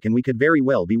mistake and we could very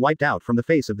well be wiped out from the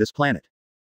face of this planet.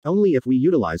 Only if we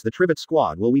utilize the Trivet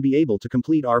Squad will we be able to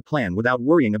complete our plan without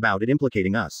worrying about it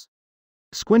implicating us."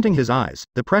 Squinting his eyes,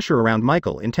 the pressure around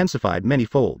Michael intensified many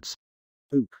folds.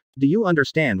 "Ook. Do you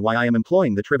understand why I am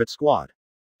employing the Trivet Squad?"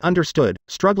 Understood,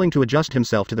 struggling to adjust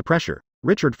himself to the pressure,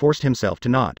 Richard forced himself to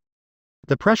nod.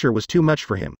 The pressure was too much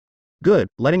for him. Good,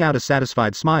 letting out a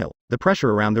satisfied smile, the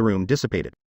pressure around the room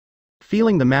dissipated.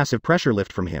 Feeling the massive pressure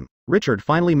lift from him, Richard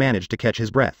finally managed to catch his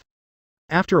breath.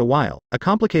 After a while, a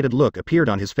complicated look appeared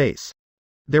on his face.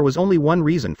 There was only one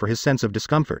reason for his sense of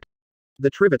discomfort. The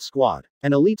Trivet Squad,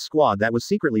 an elite squad that was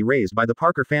secretly raised by the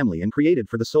Parker family and created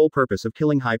for the sole purpose of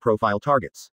killing high-profile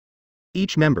targets.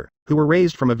 Each member, who were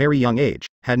raised from a very young age,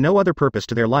 had no other purpose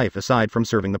to their life aside from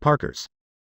serving the Parkers.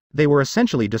 They were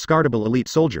essentially discardable elite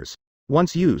soldiers.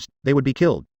 Once used, they would be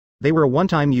killed. They were a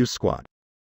one-time use squad.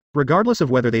 Regardless of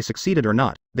whether they succeeded or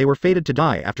not, they were fated to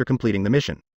die after completing the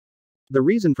mission. The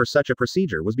reason for such a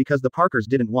procedure was because the Parkers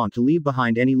didn't want to leave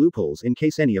behind any loopholes in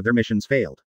case any of their missions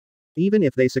failed. Even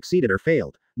if they succeeded or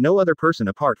failed, no other person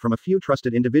apart from a few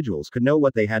trusted individuals could know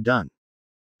what they had done.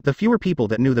 The fewer people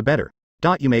that knew the better.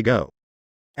 You may go.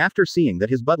 After seeing that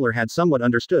his butler had somewhat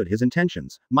understood his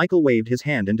intentions, Michael waved his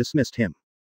hand and dismissed him.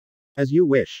 "As you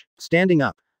wish." Standing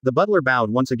up, the butler bowed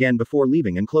once again before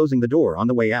leaving and closing the door on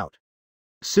the way out.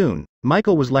 Soon,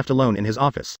 Michael was left alone in his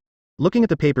office. Looking at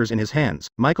the papers in his hands,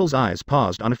 Michael's eyes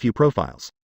paused on a few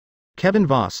profiles. Kevin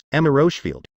Voss, Emma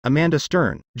Rochefield, Amanda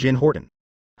Stern, Jin Horton,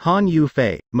 Han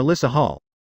Yu-Fei, Melissa Hall.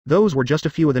 Those were just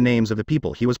a few of the names of the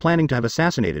people he was planning to have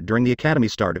assassinated during the Academy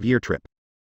start of year trip.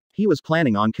 He was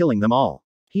planning on killing them all.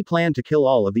 He planned to kill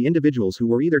all of the individuals who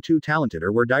were either too talented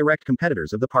or were direct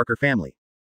competitors of the Parker family.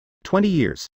 20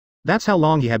 years. That's how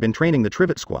long he had been training the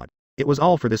Trivet Squad. It was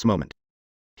all for this moment.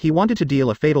 He wanted to deal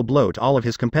a fatal blow to all of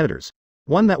his competitors,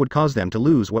 one that would cause them to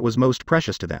lose what was most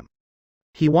precious to them.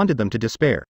 He wanted them to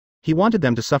despair. He wanted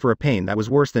them to suffer a pain that was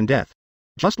worse than death,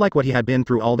 just like what he had been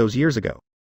through all those years ago.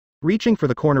 Reaching for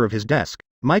the corner of his desk,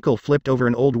 Michael flipped over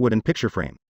an old wooden picture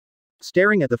frame.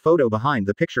 Staring at the photo behind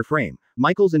the picture frame,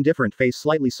 Michael's indifferent face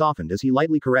slightly softened as he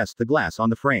lightly caressed the glass on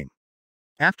the frame.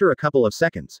 After a couple of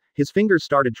seconds, his fingers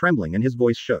started trembling and his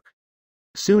voice shook.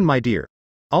 "Soon, my dear.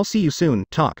 I'll see you soon,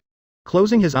 talk."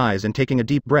 Closing his eyes and taking a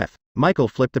deep breath, Michael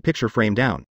flipped the picture frame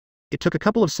down. It took a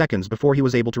couple of seconds before he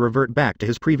was able to revert back to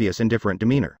his previous indifferent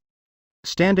demeanor.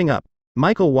 Standing up,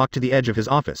 Michael walked to the edge of his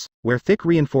office, where thick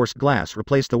reinforced glass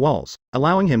replaced the walls,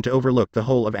 allowing him to overlook the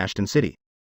whole of Ashton City.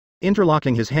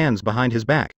 Interlocking his hands behind his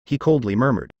back, he coldly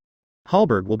murmured,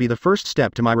 "Hallberg will be the first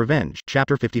step to my revenge."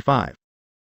 Chapter 55.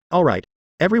 "All right.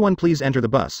 Everyone please enter the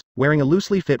bus." Wearing a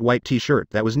loosely fit white t-shirt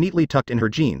that was neatly tucked in her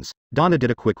jeans, Donna did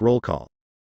a quick roll call.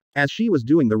 As she was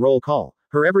doing the roll call,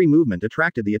 her every movement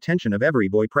attracted the attention of every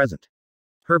boy present.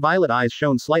 Her violet eyes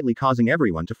shone slightly, causing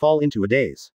everyone to fall into a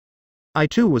daze. I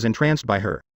too was entranced by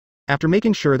her. After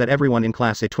making sure that everyone in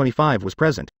Class A25 was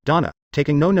present, Donna,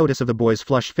 taking no notice of the boys'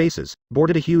 flushed faces,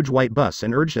 boarded a huge white bus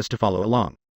and urged us to follow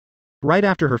along. Right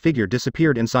after her figure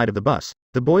disappeared inside of the bus,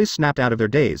 the boys snapped out of their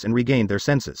daze and regained their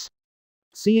senses.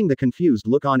 Seeing the confused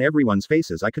look on everyone's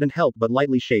faces, I couldn't help but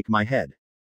lightly shake my head.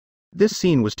 This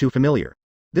scene was too familiar.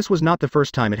 This was not the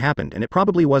first time it happened, and it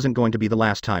probably wasn't going to be the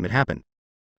last time it happened.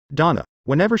 Donna,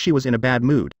 whenever she was in a bad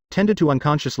mood, tended to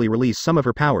unconsciously release some of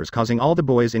her powers, causing all the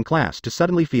boys in class to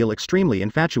suddenly feel extremely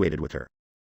infatuated with her.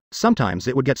 Sometimes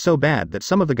it would get so bad that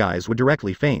some of the guys would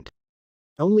directly faint.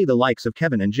 Only the likes of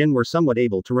Kevin and Jin were somewhat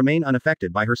able to remain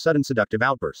unaffected by her sudden seductive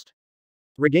outburst.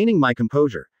 Regaining my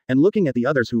composure, and looking at the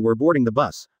others who were boarding the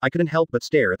bus, I couldn't help but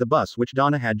stare at the bus which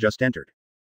Donna had just entered.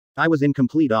 I was in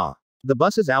complete awe. The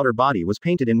bus's outer body was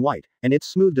painted in white, and its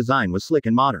smooth design was slick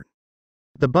and modern.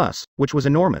 The bus, which was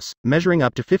enormous, measuring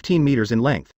up to 15 meters in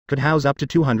length, could house up to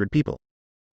 200 people.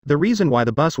 The reason why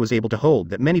the bus was able to hold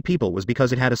that many people was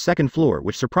because it had a second floor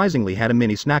which surprisingly had a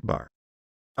mini snack bar.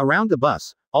 Around the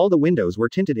bus, all the windows were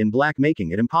tinted in black,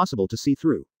 making it impossible to see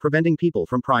through, preventing people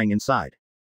from prying inside.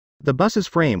 The bus's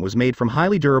frame was made from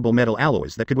highly durable metal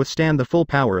alloys that could withstand the full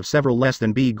power of several less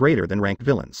than B greater than ranked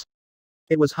villains.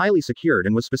 It was highly secured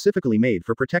and was specifically made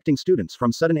for protecting students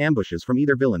from sudden ambushes from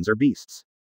either villains or beasts.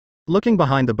 Looking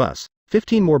behind the bus,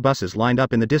 15 more buses lined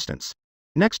up in the distance.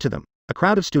 Next to them, a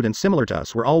crowd of students similar to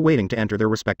us were all waiting to enter their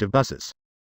respective buses.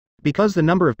 Because the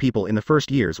number of people in the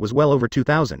first years was well over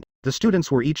 2,000, the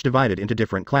students were each divided into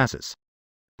different classes.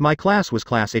 My class was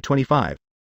Class A25.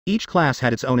 Each class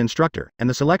had its own instructor, and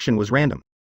the selection was random.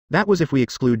 That was if we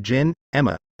exclude Jin,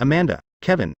 Emma, Amanda,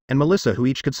 Kevin, and Melissa, who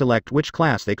each could select which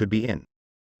class they could be in.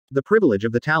 The privilege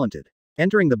of the talented.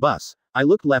 Entering the bus, I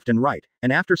looked left and right,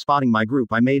 and after spotting my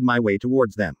group I made my way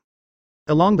towards them.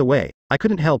 Along the way, I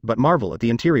couldn't help but marvel at the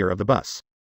interior of the bus.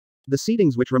 The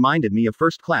seatings, which reminded me of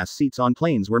first-class seats on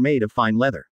planes, were made of fine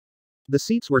leather. The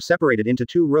seats were separated into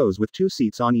 2 rows with 2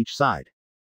 seats on each side.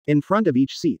 In front of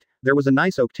each seat, there was a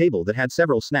nice oak table that had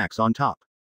several snacks on top.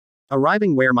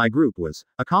 Arriving where my group was,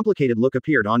 a complicated look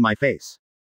appeared on my face.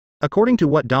 According to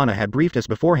what Donna had briefed us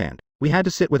beforehand, we had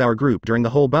to sit with our group during the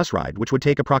whole bus ride, which would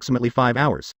take approximately 5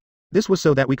 hours. This was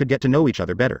so that we could get to know each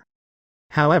other better.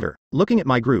 However, looking at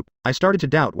my group, I started to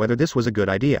doubt whether this was a good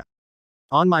idea.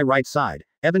 On my right side,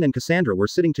 Evan and Cassandra were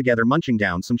sitting together munching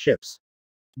down some chips.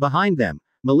 Behind them,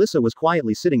 Melissa was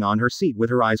quietly sitting on her seat with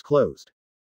her eyes closed.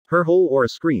 Her whole aura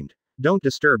screamed, "Don't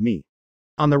disturb me."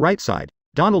 On the right side,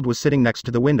 Donald was sitting next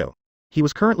to the window. He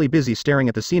was currently busy staring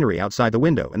at the scenery outside the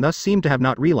window and thus seemed to have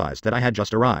not realized that I had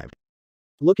just arrived.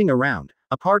 Looking around,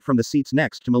 apart from the seats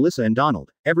next to Melissa and Donald,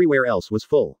 everywhere else was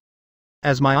full.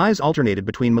 As my eyes alternated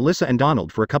between Melissa and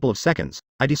Donald for a couple of seconds,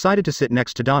 I decided to sit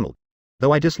next to Donald.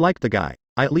 Though I disliked the guy,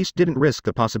 I at least didn't risk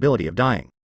the possibility of dying.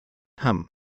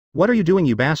 What are you doing,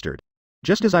 you bastard?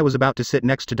 Just as I was about to sit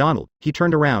next to Donald, he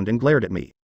turned around and glared at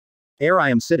me. Ere I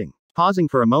am sitting. Pausing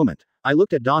for a moment, I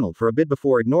looked at Donald for a bit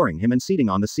before ignoring him and seating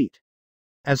on the seat.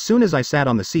 As soon as I sat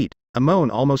on the seat, a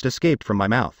moan almost escaped from my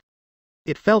mouth.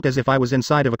 It felt as if I was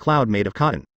inside of a cloud made of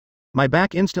cotton. My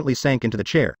back instantly sank into the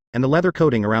chair, and the leather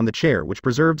coating around the chair, which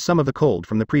preserved some of the cold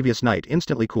from the previous night,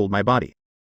 instantly cooled my body.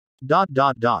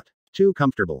 Too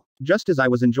comfortable. Just as I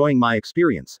was enjoying my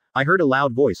experience, I heard a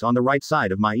loud voice on the right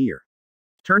side of my ear.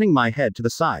 Turning my head to the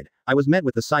side, I was met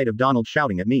with the sight of Donald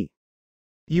shouting at me.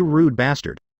 You rude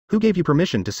bastard. Who gave you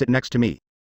permission to sit next to me?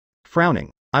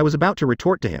 Frowning, I was about to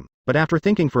retort to him, but after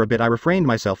thinking for a bit I refrained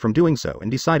myself from doing so and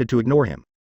decided to ignore him.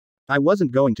 I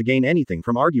wasn't going to gain anything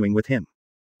from arguing with him.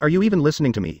 Are you even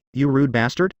listening to me, you rude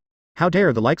bastard? How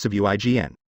dare the likes of you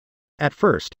IGN? At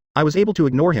first, I was able to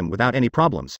ignore him without any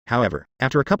problems. However,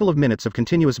 after a couple of minutes of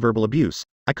continuous verbal abuse,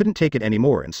 I couldn't take it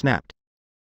anymore and snapped.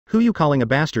 Who you calling a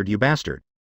bastard, you bastard?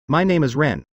 My name is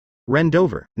Ren. Ren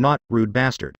Dover, not rude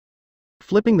bastard.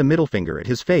 Flipping the middle finger at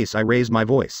his face, I raised my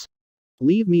voice.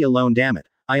 Leave me alone, damn it.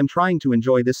 I am trying to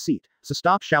enjoy this seat, so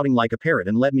stop shouting like a parrot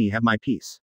and let me have my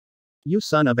peace. You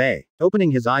son of a. Opening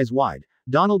his eyes wide,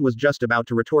 Donald was just about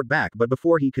to retort back, but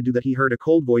before he could do that he heard a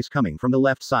cold voice coming from the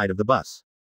left side of the bus.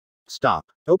 Stop.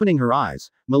 Opening her eyes,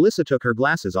 Melissa took her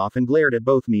glasses off and glared at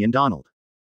both me and Donald.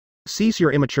 Cease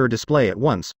your immature display at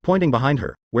once, pointing behind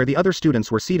her, where the other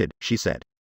students were seated, she said.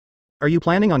 Are you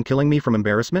planning on killing me from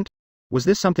embarrassment? Was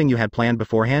this something you had planned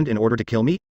beforehand in order to kill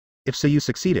me? If so, you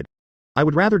succeeded. I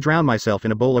would rather drown myself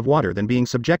in a bowl of water than being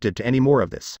subjected to any more of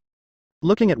this.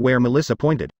 Looking at where Melissa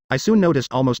pointed, I soon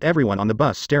noticed almost everyone on the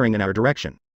bus staring in our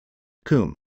direction.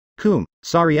 Coom.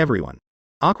 Sorry everyone.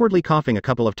 Awkwardly coughing a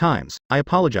couple of times, I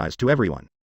apologized to everyone.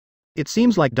 It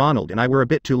seems like Donald and I were a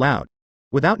bit too loud.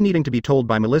 Without needing to be told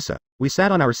by Melissa, we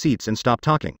sat on our seats and stopped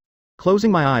talking.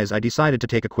 Closing my eyes, I decided to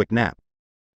take a quick nap.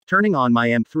 Turning on my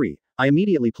M3, I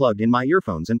immediately plugged in my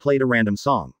earphones and played a random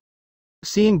song.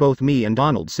 Seeing both me and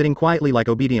Donald sitting quietly like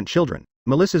obedient children,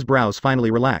 Melissa's brows finally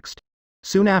relaxed.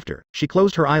 Soon after, she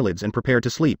closed her eyelids and prepared to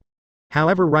sleep.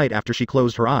 However, right after she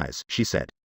closed her eyes, she said,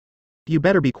 You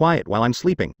better be quiet while I'm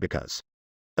sleeping, because...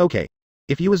 Okay.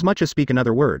 If you as much as speak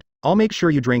another word, I'll make sure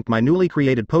you drink my newly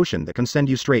created potion that can send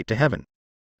you straight to heaven.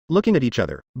 Looking at each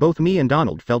other, both me and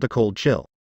Donald felt a cold chill.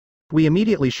 We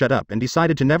immediately shut up and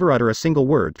decided to never utter a single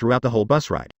word throughout the whole bus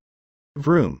ride.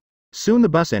 Vroom. Soon the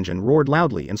bus engine roared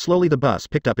loudly and slowly the bus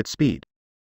picked up its speed.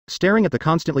 Staring at the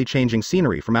constantly changing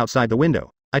scenery from outside the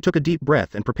window, I took a deep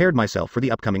breath and prepared myself for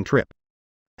the upcoming trip.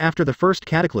 After the first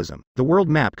cataclysm, the world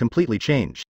map completely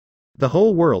changed. The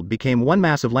whole world became one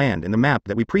mass of land in the map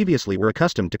that we previously were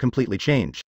accustomed to completely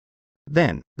change.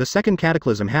 Then, the second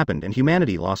cataclysm happened and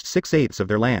humanity lost 6/8 of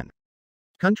their land.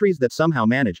 Countries that somehow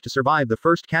managed to survive the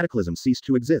first cataclysm ceased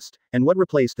to exist, and what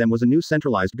replaced them was a new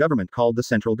centralized government called the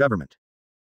central government.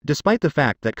 Despite the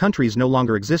fact that countries no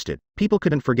longer existed, people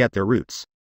couldn't forget their roots.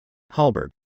 Hallberg.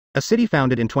 A city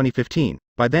founded in 2015,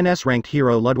 by then S-ranked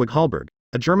hero Ludwig Hallberg,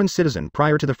 a German citizen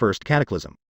prior to the first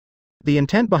cataclysm. The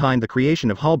intent behind the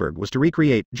creation of Hallberg was to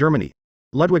recreate Germany.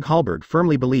 Ludwig Hallberg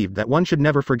firmly believed that one should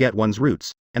never forget one's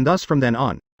roots, and thus from then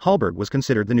on, Hallberg was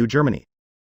considered the new Germany.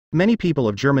 Many people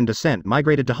of German descent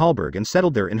migrated to Hallberg and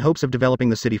settled there in hopes of developing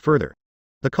the city further.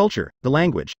 The culture, the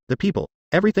language, the people,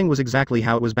 everything was exactly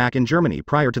how it was back in Germany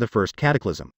prior to the first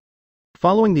cataclysm.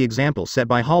 Following the example set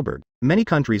by Hallberg, many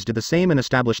countries did the same and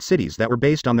established cities that were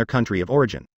based on their country of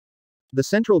origin. The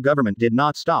central government did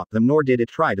not stop them, nor did it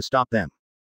try to stop them.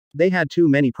 They had too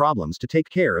many problems to take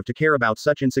care of to care about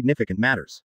such insignificant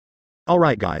matters.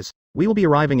 Alright guys, We will be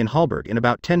arriving in Hallberg in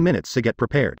about 10 minutes, so get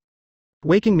prepared.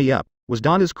 Waking me up was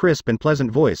Donna's crisp and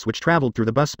pleasant voice which traveled through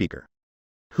the bus speaker.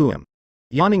 Who am?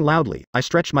 Yawning loudly, I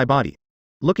stretched my body.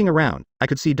 Looking around, I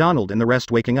could see Donald and the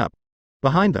rest waking up.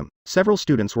 Behind them, several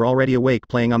students were already awake,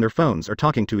 playing on their phones or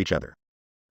talking to each other.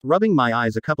 Rubbing my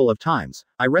eyes a couple of times,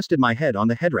 I rested my head on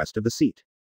the headrest of the seat.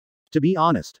 To be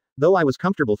honest, though I was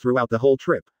comfortable throughout the whole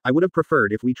trip, I would have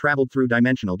preferred if we traveled through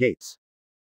dimensional gates.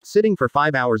 Sitting for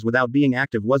 5 hours without being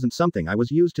active wasn't something I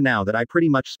was used to now that I pretty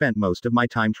much spent most of my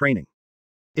time training.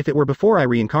 If it were before I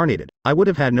reincarnated, I would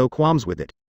have had no qualms with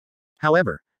it.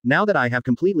 However, now that I have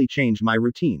completely changed my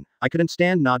routine, I couldn't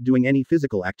stand not doing any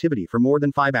physical activity for more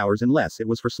than 5 hours unless it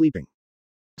was for sleeping.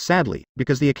 Sadly,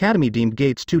 because the Academy deemed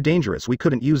gates too dangerous, we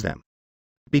couldn't use them.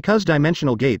 Because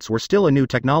dimensional gates were still a new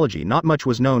technology, not much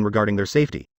was known regarding their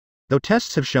safety. Though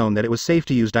tests have shown that it was safe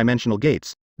to use dimensional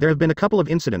gates, there have been a couple of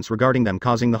incidents regarding them,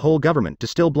 causing the whole government to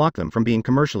still block them from being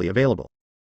commercially available.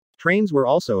 Trains were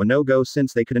also a no-go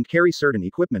since they couldn't carry certain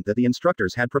equipment that the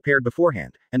instructors had prepared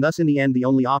beforehand, and thus in the end the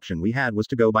only option we had was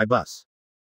to go by bus.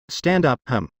 Stand up,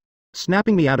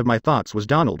 Snapping me out of my thoughts was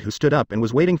Donald, who stood up and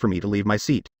was waiting for me to leave my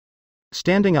seat.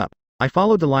 Standing up, I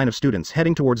followed the line of students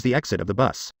heading towards the exit of the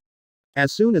bus.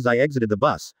 As soon as I exited the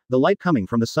bus, the light coming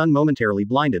from the sun momentarily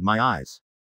blinded my eyes.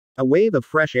 A wave of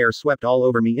fresh air swept all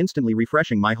over me, instantly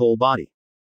refreshing my whole body.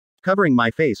 Covering my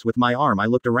face with my arm, I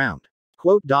looked around.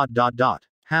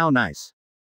 How nice.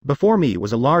 Before me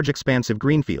was a large expansive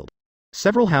green field.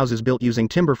 Several houses built using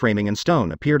timber framing and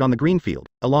stone appeared on the green field,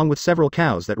 along with several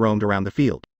cows that roamed around the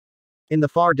field. In the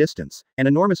far distance, an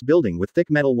enormous building with thick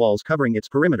metal walls covering its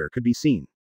perimeter could be seen.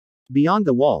 Beyond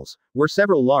the walls were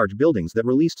several large buildings that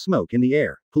released smoke in the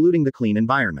air, polluting the clean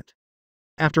environment.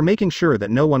 After making sure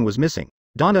that no one was missing,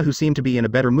 Donna, who seemed to be in a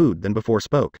better mood than before,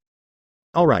 spoke.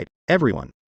 Alright,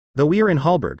 everyone. Though we are in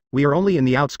Hallberg, we are only in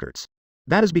the outskirts.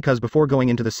 That is because before going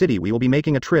into the city we will be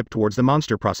making a trip towards the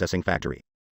monster processing factory.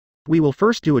 We will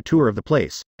first do a tour of the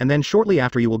place, and then shortly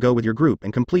after you will go with your group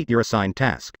and complete your assigned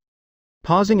task.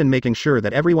 Pausing and making sure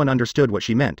that everyone understood what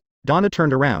she meant, Donna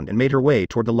turned around and made her way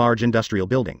toward the large industrial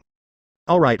building.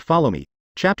 Alright, follow me.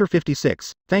 Chapter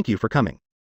 56, Thank you for coming.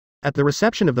 At the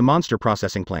reception of the monster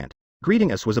processing plant,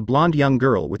 greeting us was a blonde young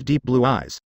girl with deep blue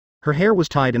eyes. Her hair was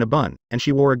tied in a bun, and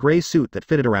she wore a gray suit that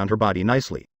fitted around her body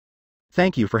nicely.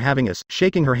 Thank you for having us.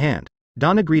 Shaking her hand,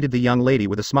 Donna greeted the young lady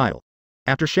with a smile.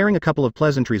 After sharing a couple of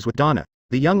pleasantries with Donna,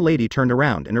 the young lady turned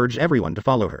around and urged everyone to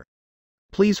follow her.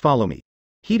 Please follow me.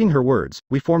 Heeding her words,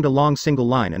 we formed a long single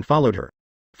line and followed her.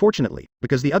 Fortunately,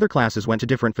 because the other classes went to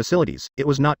different facilities, it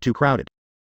was not too crowded.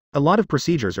 A lot of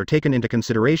procedures are taken into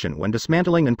consideration when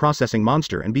dismantling and processing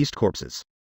monster and beast corpses.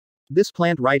 This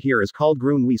plant right here is called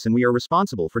Grunwies, and we are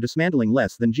responsible for dismantling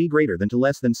less than G greater than to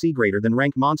less than C greater than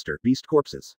rank monster beast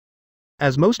corpses.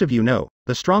 As most of you know,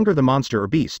 the stronger the monster or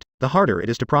beast, the harder it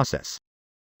is to process.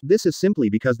 This is simply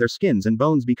because their skins and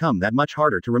bones become that much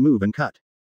harder to remove and cut.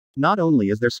 Not only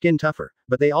is their skin tougher,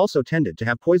 but they also tended to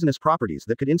have poisonous properties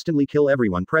that could instantly kill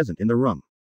everyone present in the room.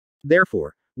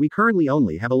 Therefore, we currently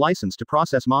only have a license to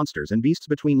process monsters and beasts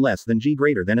between less than G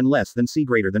greater than and less than C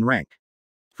greater than rank.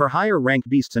 For higher rank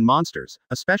beasts and monsters,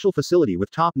 a special facility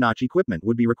with top-notch equipment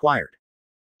would be required.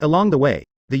 Along the way,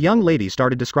 the young lady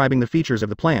started describing the features of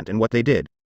the plant and what they did.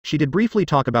 She did briefly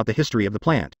talk about the history of the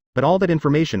plant, but all that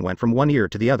information went from one ear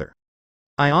to the other.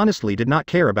 I honestly did not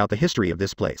care about the history of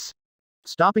this place.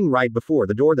 Stopping right before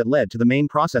the door that led to the main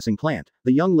processing plant,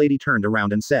 the young lady turned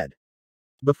around and said,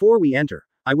 "Before we enter,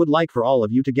 I would like for all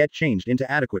of you to get changed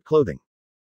into adequate clothing."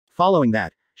 Following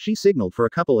that, she signaled for a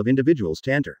couple of individuals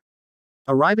to enter.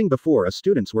 Arriving before us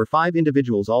students were 5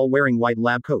 individuals, all wearing white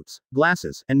lab coats,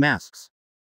 glasses, and masks.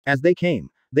 As they came,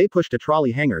 they pushed a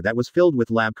trolley hanger that was filled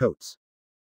with lab coats.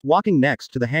 Walking next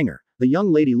to the hanger, the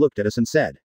young lady looked at us and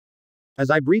said, "As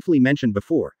I briefly mentioned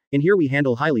before, in here we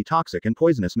handle highly toxic and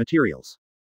poisonous materials.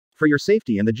 For your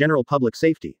safety and the general public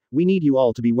safety, we need you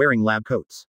all to be wearing lab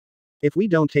coats. If we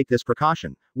don't take this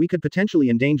precaution, we could potentially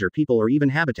endanger people or even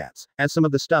habitats, as some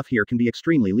of the stuff here can be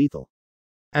extremely lethal."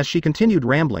 As she continued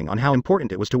rambling on how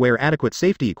important it was to wear adequate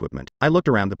safety equipment, I looked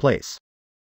around the place.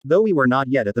 Though we were not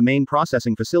yet at the main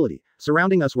processing facility,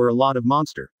 surrounding us were a lot of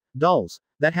monster dolls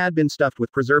that had been stuffed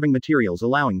with preserving materials,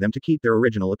 allowing them to keep their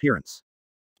original appearance.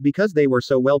 Because they were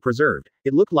so well preserved,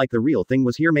 it looked like the real thing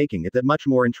was here, making it that much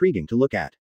more intriguing to look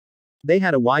at. They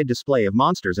had a wide display of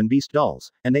monsters and beast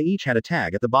dolls, and they each had a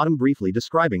tag at the bottom briefly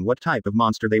describing what type of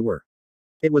monster they were.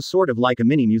 It was sort of like a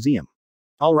mini museum.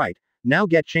 Alright, now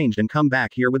get changed and come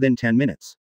back here within 10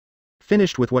 minutes.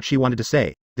 Finished with what she wanted to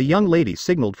say, the young lady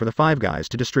signaled for the 5 guys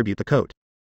to distribute the coat.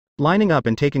 Lining up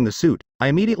and taking the suit, I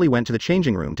immediately went to the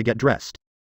changing room to get dressed.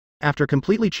 After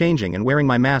completely changing and wearing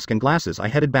my mask and glasses, I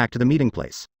headed back to the meeting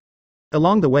place.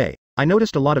 Along the way, I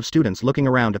noticed a lot of students looking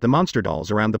around at the monster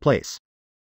dolls around the place.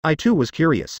 I too was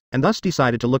curious, and thus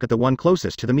decided to look at the one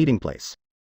closest to the meeting place.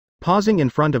 Pausing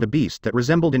in front of a beast that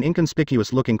resembled an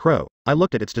inconspicuous-looking crow, I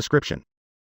looked at its description.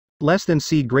 Less than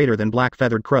seed greater than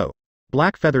black-feathered crow.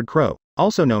 Black-feathered crow,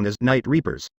 also known as night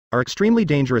reapers, are extremely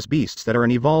dangerous beasts that are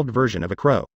an evolved version of a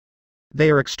crow. They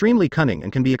are extremely cunning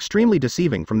and can be extremely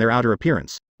deceiving from their outer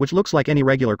appearance, which looks like any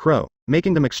regular crow,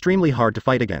 making them extremely hard to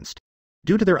fight against.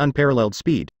 Due to their unparalleled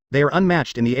speed, they are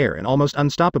unmatched in the air and almost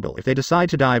unstoppable if they decide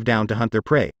to dive down to hunt their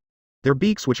prey. Their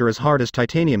beaks, which are as hard as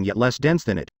titanium yet less dense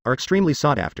than it, are extremely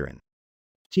sought after in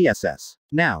TSS.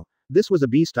 Now, this was a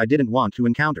beast I didn't want to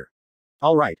encounter.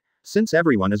 Alright, since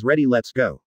everyone is ready, let's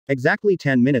go. Exactly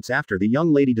 10 minutes after the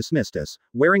young lady dismissed us,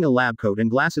 wearing a lab coat and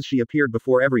glasses, she appeared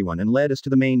before everyone and led us to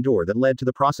the main door that led to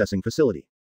the processing facility.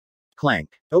 Clank.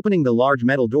 Opening the large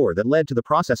metal door that led to the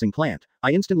processing plant,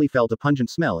 I instantly felt a pungent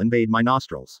smell invade my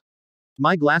nostrils.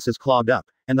 My glasses clogged up,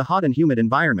 and the hot and humid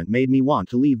environment made me want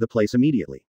to leave the place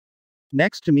immediately.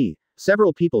 Next to me,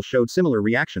 several people showed similar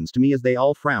reactions to me as they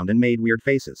all frowned and made weird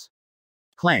faces.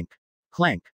 Clank.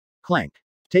 Clank. Clank.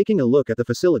 Taking a look at the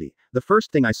facility, the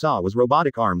first thing I saw was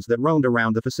robotic arms that roamed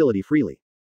around the facility freely.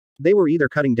 They were either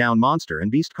cutting down monster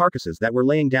and beast carcasses that were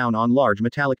laying down on large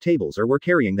metallic tables or were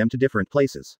carrying them to different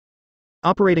places.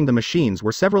 Operating the machines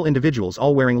were several individuals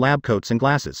all wearing lab coats and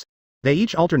glasses. They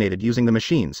each alternated using the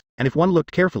machines, and if one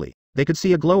looked carefully, they could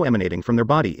see a glow emanating from their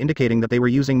body indicating that they were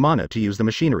using mana to use the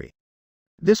machinery.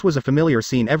 This was a familiar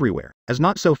scene everywhere, as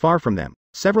not so far from them,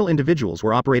 several individuals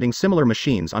were operating similar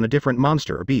machines on a different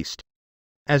monster or beast.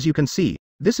 As you can see,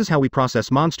 this is how we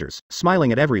process monsters.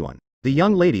 Smiling at everyone, the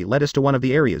young lady led us to one of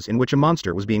the areas in which a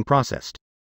monster was being processed.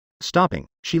 Stopping,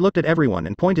 she looked at everyone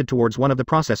and pointed towards one of the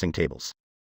processing tables.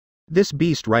 This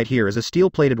beast right here is a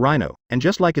steel-plated rhino, and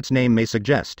just like its name may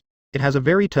suggest, it has a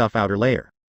very tough outer layer.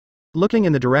 Looking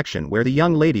in the direction where the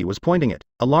young lady was pointing it,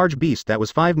 a large beast that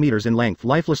was 5 meters in length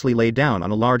lifelessly lay down on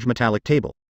a large metallic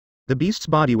table. The beast's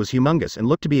body was humongous and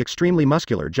looked to be extremely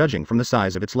muscular judging from the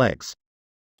size of its legs.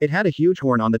 It had a huge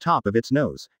horn on the top of its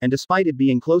nose, and despite it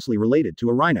being closely related to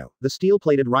a rhino, the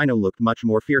steel-plated rhino looked much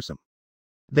more fearsome.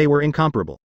 They were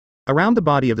incomparable. Around the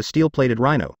body of the steel-plated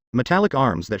rhino, metallic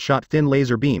arms that shot thin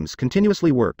laser beams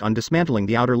continuously worked on dismantling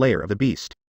the outer layer of the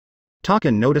beast.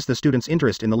 Taken noticed the students'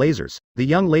 interest in the lasers. The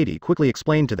young lady quickly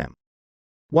explained to them.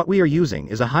 What we are using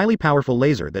is a highly powerful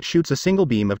laser that shoots a single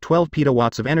beam of 12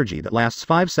 petawatts of energy that lasts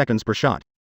 5 seconds per shot.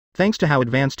 Thanks to how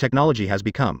advanced technology has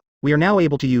become, we are now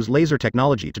able to use laser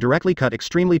technology to directly cut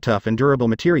extremely tough and durable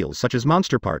materials such as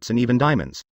monster parts and even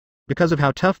diamonds. Because of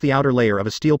how tough the outer layer of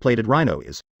a steel-plated rhino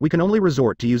is, we can only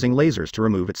resort to using lasers to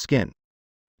remove its skin.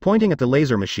 Pointing at the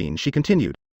laser machine, she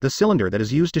continued, the cylinder that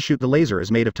is used to shoot the laser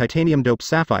is made of titanium-doped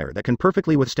sapphire that can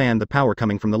perfectly withstand the power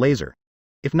coming from the laser.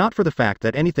 If not for the fact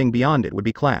that anything beyond it would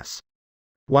be class.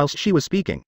 Whilst she was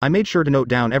speaking, I made sure to note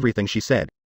down everything she said.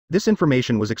 This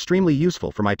information was extremely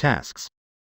useful for my tasks.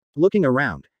 Looking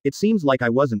around, it seems like I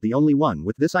wasn't the only one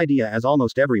with this idea, as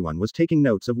almost everyone was taking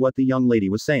notes of what the young lady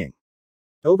was saying.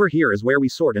 Over here is where we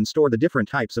sort and store the different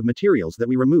types of materials that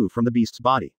we remove from the beast's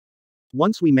body.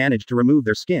 Once we manage to remove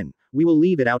their skin, we will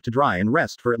leave it out to dry and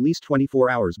rest for at least 24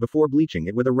 hours before bleaching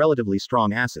it with a relatively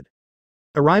strong acid.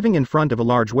 Arriving in front of a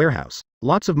large warehouse,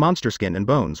 lots of monster skin and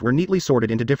bones were neatly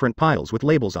sorted into different piles with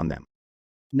labels on them.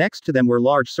 Next to them were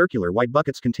large circular white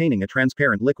buckets containing a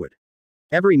transparent liquid.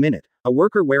 Every minute, a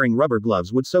worker wearing rubber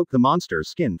gloves would soak the monster's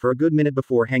skin for a good minute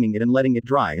before hanging it and letting it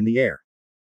dry in the air.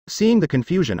 Seeing the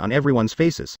confusion on everyone's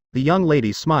faces, the young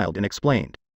lady smiled and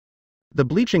explained. The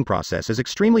bleaching process is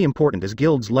extremely important as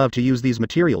guilds love to use these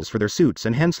materials for their suits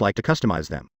and hence like to customize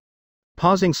them.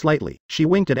 Pausing slightly, she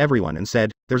winked at everyone and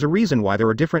said, there's a reason why there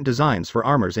are different designs for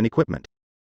armors and equipment.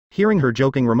 Hearing her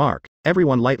joking remark,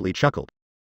 everyone lightly chuckled.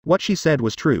 What she said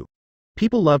was true.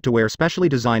 People love to wear specially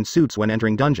designed suits when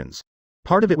entering dungeons.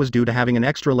 Part of it was due to having an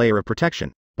extra layer of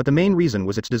protection, but the main reason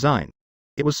was its design.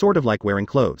 It was sort of like wearing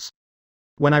clothes.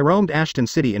 When I roamed Ashton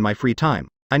City in my free time,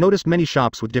 I noticed many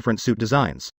shops with different suit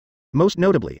designs. Most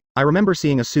notably, I remember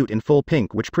seeing a suit in full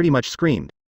pink which pretty much screamed,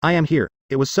 I am here.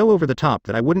 It was so over the top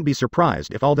that I wouldn't be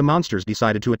surprised if all the monsters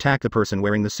decided to attack the person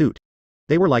wearing the suit.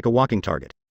 They were like a walking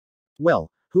target. Well,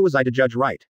 who was I to judge,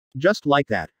 right? Just like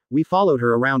that, we followed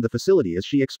her around the facility as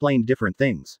she explained different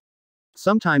things.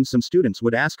 Sometimes some students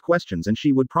would ask questions and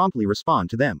she would promptly respond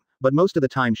to them, but most of the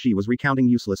time she was recounting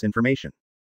useless information.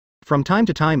 From time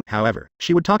to time, however,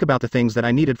 she would talk about the things that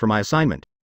I needed for my assignment.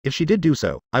 If she did do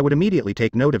so, I would immediately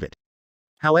take note of it.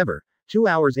 However, 2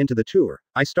 hours into the tour,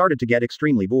 I started to get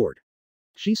extremely bored.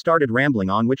 She started rambling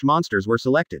on which monsters were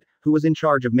selected, who was in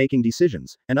charge of making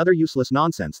decisions, and other useless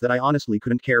nonsense that I honestly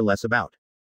couldn't care less about.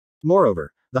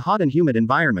 Moreover, the hot and humid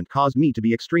environment caused me to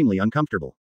be extremely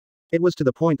uncomfortable. It was to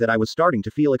the point that I was starting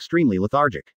to feel extremely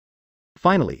lethargic.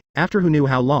 Finally, after who knew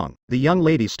how long, the young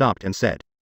lady stopped and said,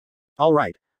 "All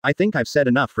right, I think I've said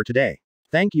enough for today.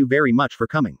 Thank you very much for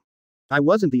coming." I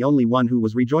wasn't the only one who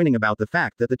was rejoining about the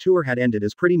fact that the tour had ended,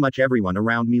 as pretty much everyone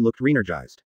around me looked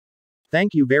re-energized.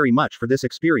 "Thank you very much for this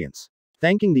experience."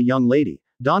 Thanking the young lady,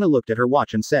 Donna looked at her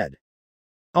watch and said,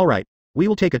 "All right, we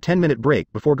will take a 10-minute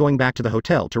break before going back to the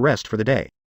hotel to rest for the day."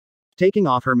 Taking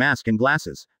off her mask and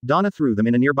glasses, Donna threw them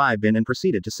in a nearby bin and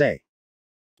proceeded to say,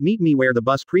 "Meet me where the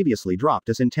bus previously dropped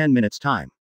us in 10 minutes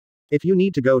time. If you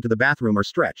need to go to the bathroom or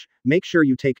stretch, make sure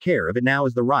you take care of it now,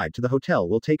 as the ride to the hotel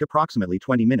will take approximately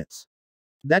 20 minutes.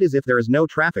 That is if there is no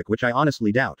traffic, which I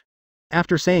honestly doubt."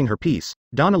 After saying her piece,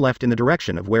 Donna left in the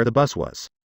direction of where the bus was.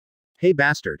 "Hey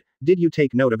bastard, did you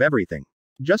take note of everything?"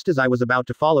 Just as I was about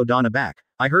to follow Donna back,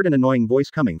 I heard an annoying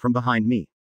voice coming from behind me.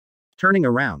 Turning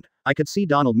around, I could see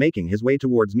Donald making his way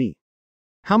towards me.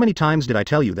 "How many times did I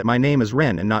tell you that my name is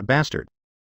Ren and not Bastard?"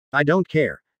 "I don't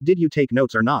care, did you take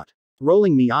notes or not?"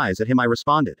 Rolling me eyes at him, I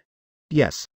responded.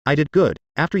 "Yes, I did. Good.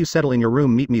 After you settle in your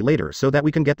room, meet me later so that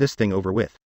we can get this thing over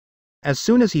with." As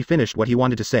soon as he finished what he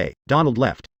wanted to say, Donald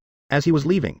left. As he was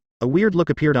leaving, a weird look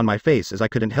appeared on my face as I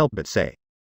couldn't help but say,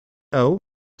 "Oh?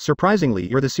 Surprisingly,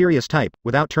 you're the serious type."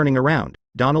 Without turning around,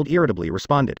 Donald irritably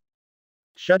responded,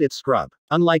 "Shut it, scrub.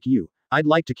 Unlike you, I'd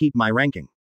like to keep my ranking."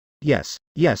 Yes,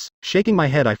 yes." Shaking my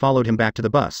head, I followed him back to the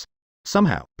bus.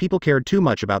 Somehow, people cared too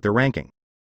much about their ranking.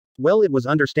 Well, it was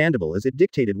understandable, as it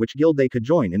dictated which guild they could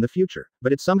join in the future,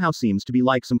 but it somehow seems to be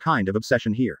like some kind of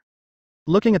obsession here.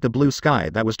 Looking at the blue sky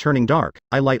that was turning dark,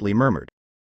 I lightly murmured,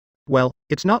 "Well,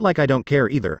 it's not like I don't care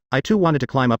either. I too wanted to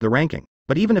climb up the ranking,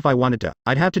 but even if I wanted to,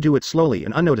 I'd have to do it slowly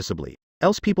and unnoticeably,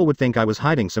 else people would think I was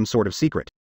hiding some sort of secret."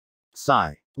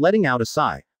 Sigh. Letting out a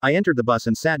sigh, I entered the bus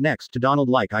and sat next to Donald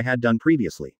like I had done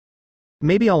previously.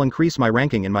 Maybe I'll increase my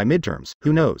ranking in my midterms,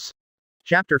 who knows?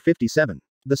 Chapter 57.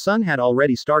 The sun had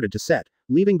already started to set,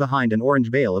 leaving behind an orange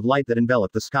veil of light that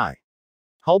enveloped the sky.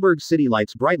 Hallberg's city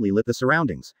lights brightly lit the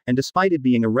surroundings, and despite it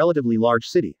being a relatively large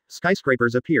city,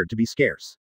 skyscrapers appeared to be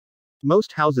scarce.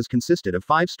 Most houses consisted of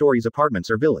 5 stories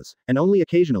apartments or villas, and only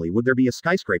occasionally would there be a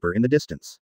skyscraper in the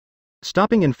distance.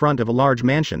 Stopping in front of a large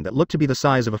mansion that looked to be the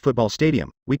size of a football stadium,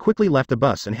 we quickly left the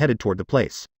bus and headed toward the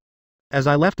place. As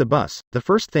I left the bus, the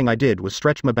first thing I did was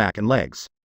stretch my back and legs.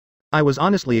 I was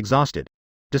honestly exhausted.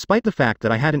 Despite the fact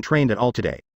that I hadn't trained at all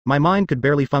today, my mind could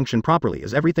barely function properly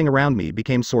as everything around me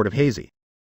became sort of hazy.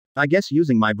 I guess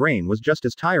using my brain was just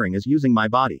as tiring as using my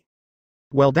body.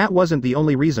 Well, that wasn't the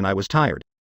only reason I was tired.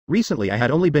 Recently I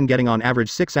had only been getting on average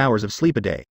 6 hours of sleep a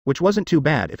day, which wasn't too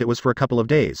bad if it was for a couple of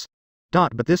days.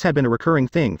 But this had been a recurring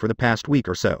thing for the past week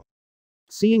or so.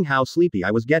 Seeing how sleepy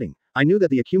I was getting, I knew that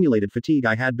the accumulated fatigue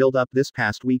I had built up this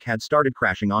past week had started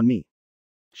crashing on me.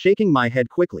 Shaking my head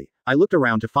quickly, I looked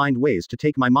around to find ways to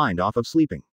take my mind off of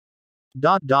sleeping.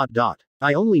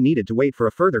 I only needed to wait for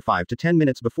a further 5 to 10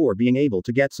 minutes before being able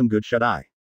to get some good shut-eye.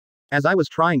 As I was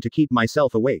trying to keep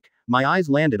myself awake, my eyes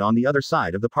landed on the other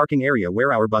side of the parking area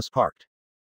where our bus parked.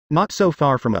 Not so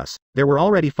far from us, there were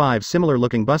already 5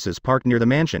 similar-looking buses parked near the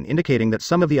mansion, indicating that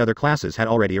some of the other classes had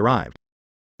already arrived.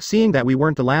 Seeing that we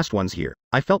weren't the last ones here,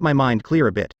 I felt my mind clear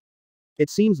a bit. It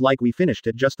seems like we finished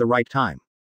at just the right time.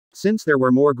 Since there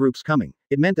were more groups coming,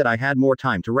 it meant that I had more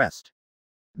time to rest.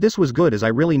 This was good, as I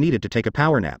really needed to take a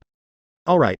power nap.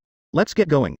 Alright, let's get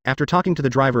going. After talking to the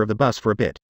driver of the bus for a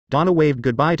bit, Donna waved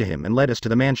goodbye to him and led us to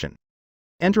the mansion.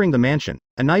 Entering the mansion,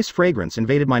 a nice fragrance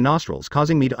invaded my nostrils,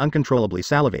 causing me to uncontrollably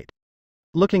salivate.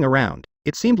 Looking around,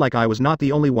 it seemed like I was not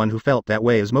the only one who felt that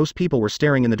way, as most people were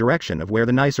staring in the direction of where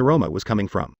the nice aroma was coming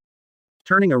from.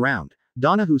 Turning around,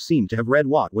 Donna, who seemed to have read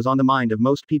what was on the mind of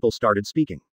most people, started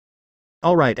speaking.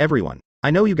 "Alright everyone,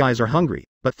 I know you guys are hungry,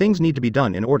 but things need to be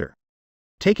done in order."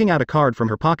 Taking out a card from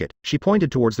her pocket, she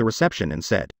pointed towards the reception and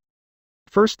said,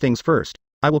 "First things first,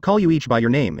 I will call you each by your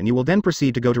name and you will then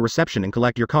proceed to go to reception and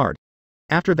collect your card.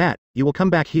 After that, you will come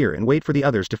back here and wait for the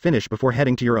others to finish before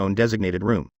heading to your own designated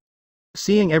room."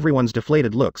 Seeing everyone's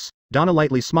deflated looks, Donna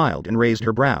lightly smiled and raised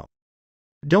her brow.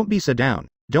 "Don't be so down.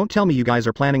 Don't tell me you guys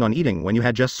are planning on eating when you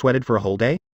had just sweated for a whole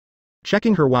day?"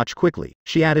 Checking her watch quickly,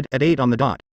 she added, "At 8 on the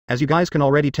dot. As you guys can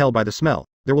already tell by the smell,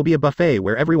 there will be a buffet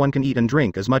where everyone can eat and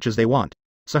drink as much as they want.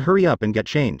 So hurry up and get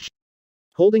changed."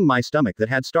 Holding my stomach that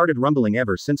had started rumbling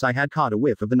ever since I had caught a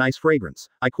whiff of the nice fragrance,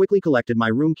 I quickly collected my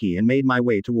room key and made my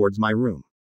way towards my room.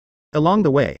 Along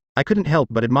the way, I couldn't help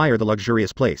but admire the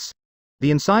luxurious place.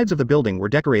 The insides of the building were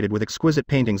decorated with exquisite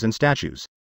paintings and statues.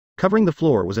 Covering the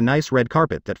floor was a nice red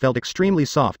carpet that felt extremely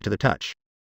soft to the touch.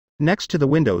 Next to the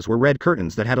windows were red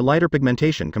curtains that had a lighter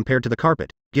pigmentation compared to the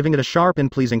carpet, giving it a sharp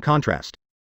and pleasing contrast.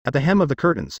 At the hem of the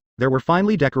curtains, there were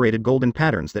finely decorated golden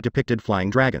patterns that depicted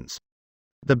flying dragons.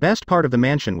 The best part of the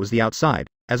mansion was the outside,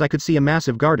 as I could see a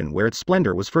massive garden where its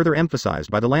splendor was further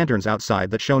emphasized by the lanterns outside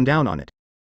that shone down on it.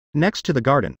 Next to the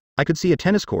garden, I could see a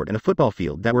tennis court and a football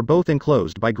field that were both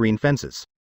enclosed by green fences.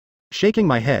 Shaking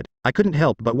my head, I couldn't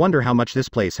help but wonder how much this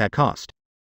place had cost.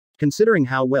 Considering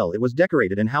how well it was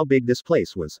decorated and how big this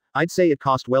place was, I'd say it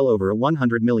cost well over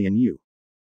 100 million U.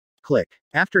 Click.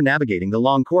 After navigating the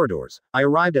long corridors, I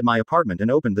arrived at my apartment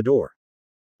and opened the door.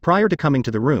 Prior to coming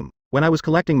to the room, when I was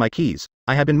collecting my keys,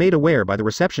 I had been made aware by the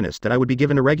receptionist that I would be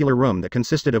given a regular room that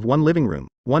consisted of one living room,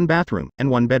 one bathroom, and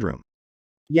one bedroom.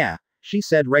 Yeah, she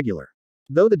said regular.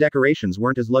 Though the decorations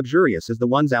weren't as luxurious as the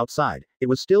ones outside, it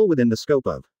was still within the scope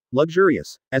of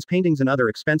luxurious, as paintings and other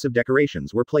expensive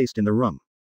decorations were placed in the room.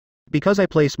 Because I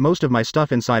placed most of my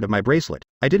stuff inside of my bracelet,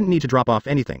 I didn't need to drop off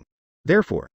anything.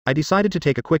 Therefore, I decided to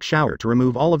take a quick shower to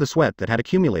remove all of the sweat that had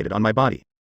accumulated on my body.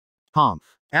 Humph.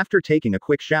 After taking a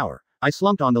quick shower, I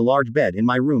slumped on the large bed in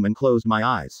my room and closed my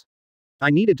eyes. I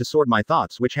needed to sort my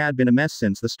thoughts, which had been a mess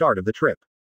since the start of the trip.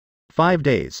 5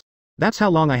 days. That's how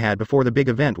long I had before the big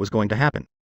event was going to happen.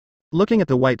 Looking at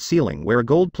the white ceiling where a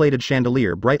gold-plated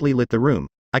chandelier brightly lit the room,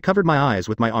 I covered my eyes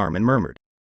with my arm and murmured.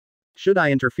 Should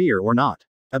I interfere or not?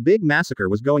 A big massacre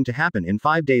was going to happen in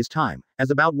 5 days' time,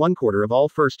 as about 1/4 of all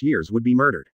first years would be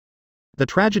murdered. The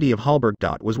tragedy of Hallberg.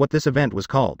 Was what this event was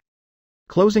called.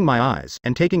 Closing my eyes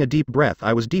and taking a deep breath,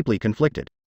 I was deeply conflicted.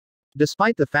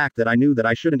 Despite the fact that I knew that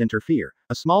I shouldn't interfere,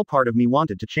 a small part of me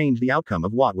wanted to change the outcome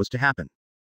of what was to happen.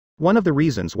 One of the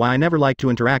reasons why I never liked to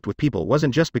interact with people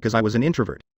wasn't just because I was an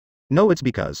introvert. No, it's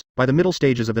because, by the middle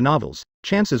stages of the novels,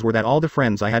 chances were that all the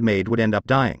friends I had made would end up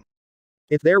dying.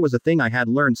 If there was a thing I had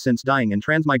learned since dying and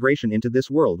transmigration into this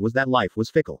world was that life was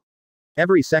fickle.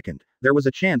 Every second, there was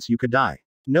a chance you could die.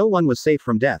 No one was safe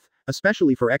from death,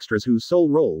 especially for extras whose sole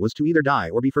role was to either die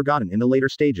or be forgotten in the later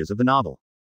stages of the novel.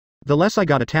 The less I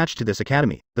got attached to this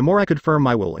academy, the more I could firm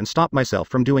my will and stop myself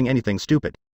from doing anything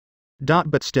stupid.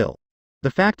 But still,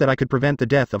 the fact that I could prevent the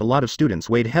death of a lot of students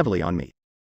weighed heavily on me.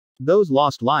 Those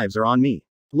lost lives are on me.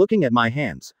 Looking at my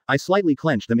hands, I slightly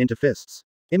clenched them into fists.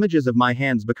 Images of my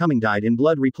hands becoming dyed in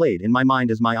blood replayed in my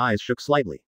mind as my eyes shook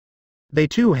slightly. They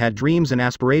too had dreams and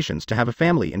aspirations to have a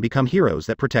family and become heroes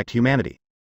that protect humanity.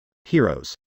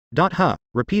 Heroes.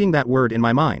 Repeating that word in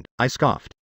my mind, I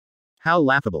scoffed. How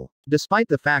laughable. Despite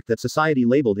the fact that society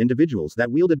labeled individuals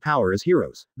that wielded power as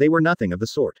heroes, they were nothing of the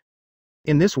sort.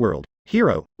 In this world,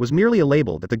 hero was merely a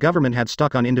label that the government had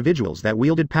stuck on individuals that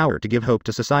wielded power to give hope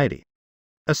to society.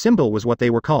 A symbol was what they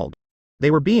were called. They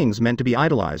were beings meant to be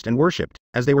idolized and worshipped,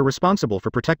 as they were responsible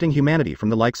for protecting humanity from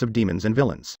the likes of demons and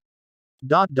villains.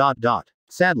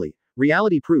 Sadly,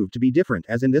 reality proved to be different,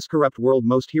 as in this corrupt world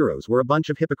most heroes were a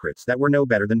bunch of hypocrites that were no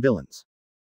better than villains.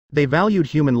 They valued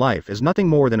human life as nothing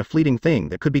more than a fleeting thing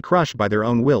that could be crushed by their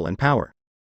own will and power.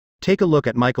 Take a look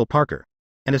at Michael Parker.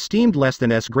 An esteemed less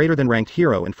than S greater than ranked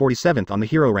hero and 47th on the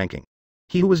hero ranking.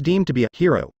 He who was deemed to be a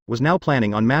hero, was now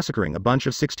planning on massacring a bunch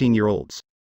of 16-year-olds.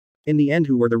 In the end,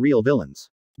 who were the real villains?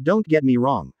 Don't get me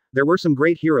wrong, there were some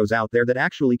great heroes out there that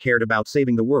actually cared about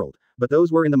saving the world, but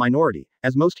those were in the minority,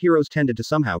 as most heroes tended to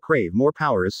somehow crave more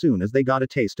power as soon as they got a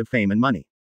taste of fame and money.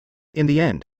 In the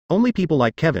end, only people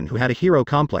like Kevin who had a hero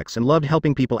complex and loved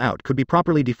helping people out could be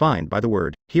properly defined by the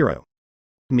word hero.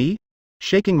 Me?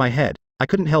 Shaking my head, I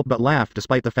couldn't help but laugh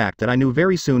despite the fact that I knew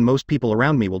very soon most people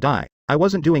around me will die. I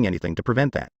wasn't doing anything to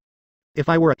prevent that. If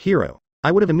I were a hero,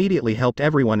 I would have immediately helped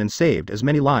everyone and saved as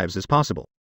many lives as possible.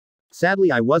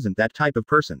 Sadly, I wasn't that type of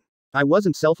person. I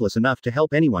wasn't selfless enough to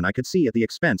help anyone I could see at the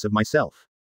expense of myself.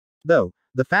 Though,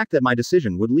 the fact that my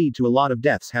decision would lead to a lot of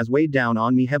deaths has weighed down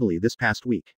on me heavily this past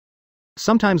week.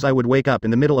 Sometimes I would wake up in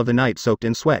the middle of the night soaked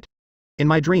in sweat. In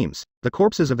my dreams, the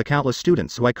corpses of the countless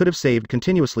students who I could have saved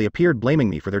continuously appeared blaming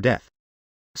me for their death.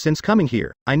 Since coming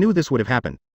here, I knew this would have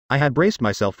happened. I had braced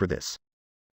myself for this.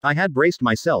 I had braced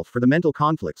myself for the mental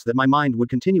conflicts that my mind would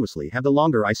continuously have the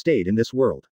longer I stayed in this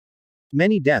world.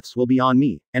 Many deaths will be on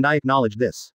me, and I acknowledge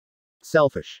this.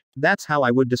 Selfish. That's how I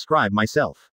would describe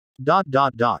myself.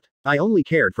 I only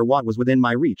cared for what was within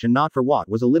my reach and not for what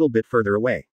was a little bit further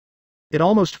away. It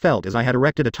almost felt as I had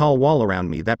erected a tall wall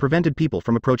around me that prevented people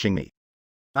from approaching me.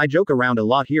 I joke around a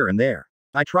lot here and there.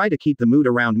 I try to keep the mood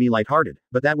around me lighthearted,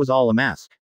 but that was all a mask.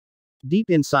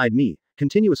 Deep inside me,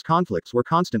 continuous conflicts were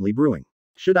constantly brewing.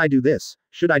 Should I do this?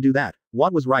 Should I do that?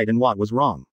 What was right and what was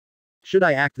wrong? Should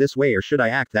I act this way or should I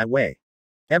act that way?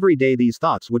 Every day these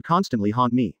thoughts would constantly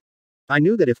haunt me. I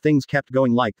knew that if things kept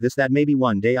going like this, that maybe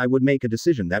one day I would make a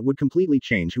decision that would completely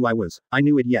change who I was. I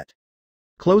knew it yet.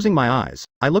 Closing my eyes,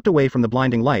 I looked away from the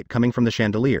blinding light coming from the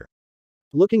chandelier.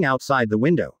 Looking outside the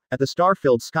window, at the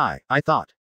star-filled sky, I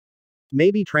thought.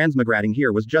 Maybe transmigrating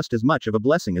here was just as much of a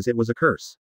blessing as it was a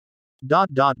curse.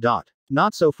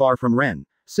 Not so far from Ren,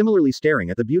 similarly staring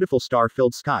at the beautiful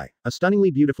star-filled sky, a stunningly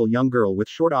beautiful young girl with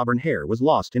short auburn hair was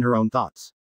lost in her own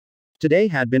thoughts. Today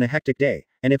had been a hectic day,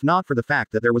 and if not for the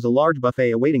fact that there was a large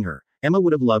buffet awaiting her, Emma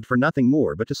would have loved for nothing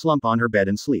more but to slump on her bed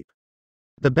and sleep.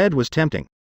 The bed was tempting.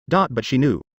 But she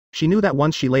knew. She knew that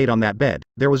once she laid on that bed,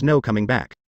 there was no coming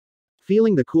back.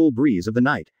 Feeling the cool breeze of the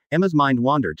night, Emma's mind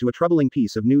wandered to a troubling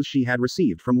piece of news she had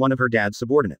received from one of her dad's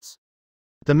subordinates.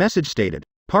 The message stated,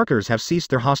 Parkers have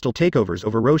ceased their hostile takeovers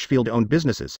over Rochefield-owned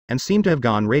businesses, and seem to have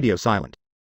gone radio silent.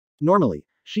 Normally,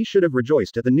 she should have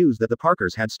rejoiced at the news that the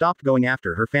Parkers had stopped going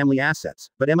after her family assets,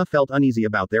 but Emma felt uneasy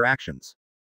about their actions.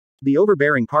 The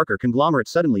overbearing Parker conglomerate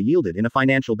suddenly yielded in a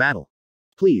financial battle.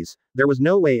 Please, there was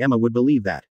no way Emma would believe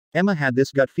that. Emma had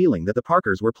this gut feeling that the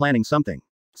Parkers were planning something.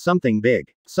 Something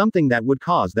big. Something that would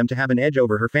cause them to have an edge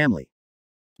over her family.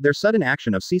 Their sudden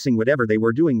action of ceasing whatever they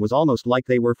were doing was almost like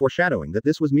they were foreshadowing that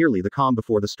this was merely the calm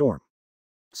before the storm.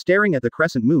 Staring at the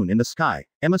crescent moon in the sky,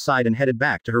 Emma sighed and headed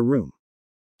back to her room.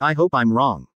 I hope I'm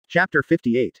wrong. Chapter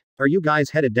 58. Are you guys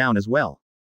headed down as well?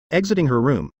 Exiting her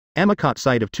room, Emma caught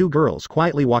sight of two girls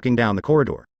quietly walking down the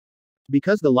corridor.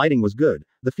 Because the lighting was good,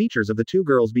 the features of the two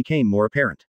girls became more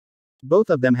apparent.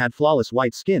 Both of them had flawless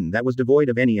white skin that was devoid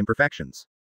of any imperfections.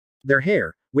 Their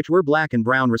hair, which were black and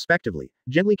brown respectively,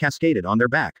 gently cascaded on their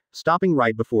back, stopping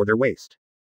right before their waist.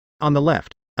 On the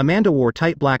left, Amanda wore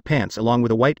tight black pants along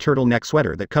with a white turtleneck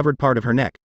sweater that covered part of her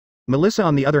neck. Melissa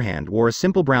on the other hand wore a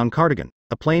simple brown cardigan,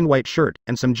 a plain white shirt,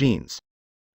 and some jeans.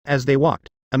 As they walked,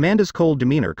 Amanda's cold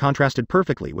demeanor contrasted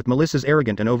perfectly with Melissa's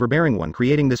arrogant and overbearing one,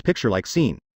 creating this picture-like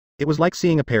scene. It was like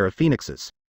seeing a pair of phoenixes.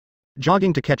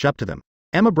 Jogging to catch up to them,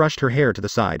 Emma brushed her hair to the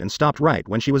side and stopped right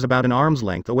when she was about an arm's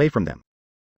length away from them.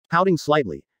 Pouting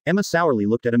slightly, Emma sourly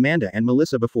looked at Amanda and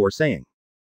Melissa before saying,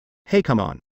 Hey, come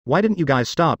on. Why didn't you guys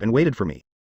stop and waited for me?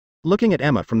 Looking at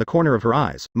Emma from the corner of her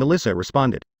eyes, Melissa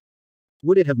responded.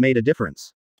 Would it have made a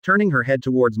difference? Turning her head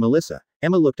towards Melissa,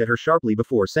 Emma looked at her sharply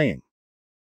before saying,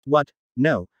 What?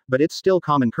 No, but it's still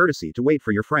common courtesy to wait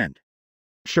for your friend.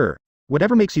 Sure.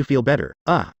 Whatever makes you feel better.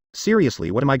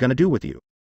 Seriously, what am I gonna do with you?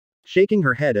 Shaking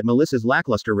her head at Melissa's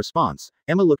lackluster response,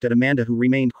 Emma looked at Amanda, who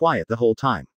remained quiet the whole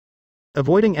time.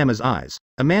 Avoiding Emma's eyes,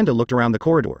 Amanda looked around the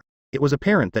corridor. It was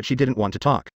apparent that she didn't want to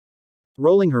talk.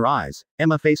 Rolling her eyes,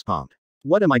 Emma facepalmed.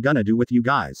 What am I gonna do with you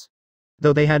guys?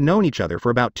 Though they had known each other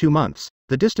for about 2 months,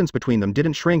 the distance between them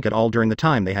didn't shrink at all during the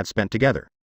time they had spent together.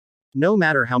 No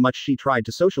matter how much she tried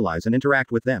to socialize and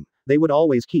interact with them, they would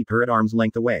always keep her at arm's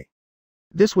length away.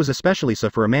 This was especially so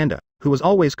for Amanda, who was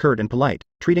always curt and polite,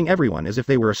 treating everyone as if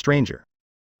they were a stranger.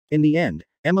 In the end,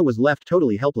 Emma was left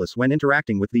totally helpless when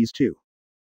interacting with these two.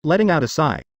 Letting out a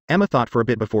sigh, Emma thought for a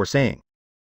bit before saying.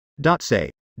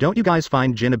 Don't you guys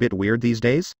find Jin a bit weird these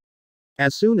days?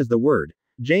 As soon as the word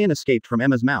Jayan escaped from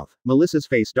Emma's mouth, Melissa's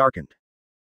face darkened.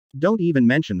 Don't even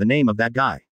mention the name of that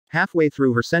guy. Halfway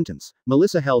through her sentence,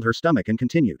 Melissa held her stomach and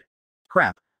continued.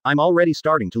 Crap, I'm already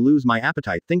starting to lose my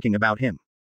appetite thinking about him.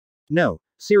 No,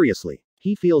 seriously,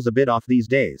 he feels a bit off these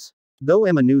days. Though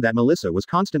Emma knew that Melissa was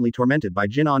constantly tormented by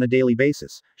Jin on a daily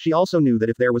basis, she also knew that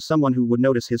if there was someone who would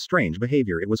notice his strange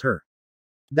behavior, it was her.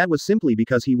 That was simply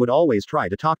because he would always try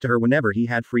to talk to her whenever he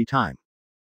had free time.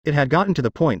 It had gotten to the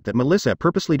point that Melissa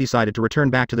purposely decided to return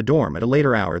back to the dorm at a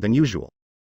later hour than usual.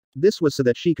 This was so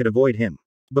that she could avoid him.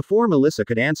 Before Melissa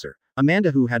could answer,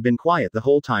 Amanda, who had been quiet the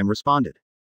whole time, responded.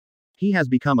 He has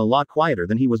become a lot quieter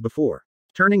than he was before.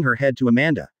 Turning her head to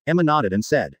Amanda, Emma nodded and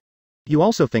said. You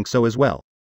also think so as well?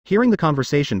 Hearing the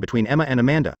conversation between Emma and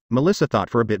Amanda, Melissa thought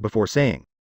for a bit before saying.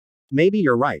 Maybe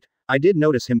you're right. I did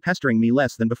notice him pestering me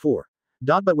less than before.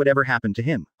 But whatever happened to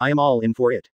him, I am all in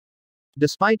for it.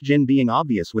 Despite Jin being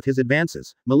obvious with his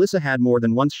advances, Melissa had more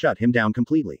than once shut him down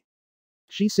completely.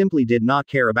 She simply did not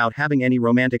care about having any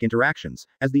romantic interactions,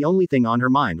 as the only thing on her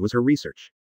mind was her research.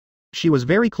 She was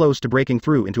very close to breaking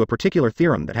through into a particular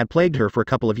theorem that had plagued her for a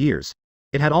couple of years.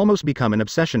 It had almost become an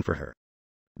obsession for her.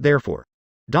 Therefore,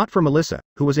 for Melissa,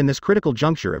 who was in this critical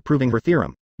juncture of proving her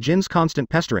theorem, Jin's constant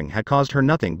pestering had caused her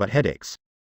nothing but headaches.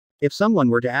 If someone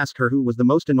were to ask her who was the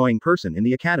most annoying person in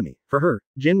the academy, for her,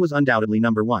 Jin was undoubtedly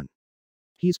number one.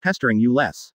 He's pestering you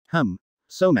less.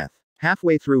 Someth.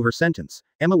 Halfway through her sentence,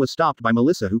 Emma was stopped by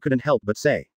Melissa, who couldn't help but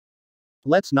say.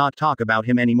 Let's not talk about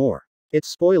him anymore. It's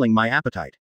spoiling my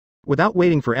appetite. Without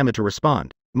waiting for Emma to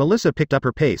respond, Melissa picked up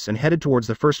her pace and headed towards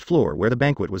the first floor where the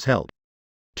banquet was held.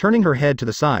 Turning her head to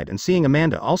the side and seeing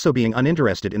Amanda also being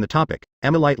uninterested in the topic,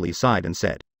 Emma lightly sighed and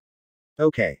said.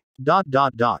 Okay.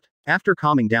 After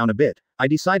calming down a bit, I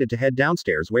decided to head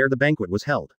downstairs where the banquet was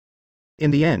held.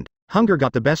 In the end, hunger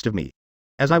got the best of me.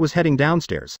 As I was heading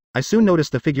downstairs, I soon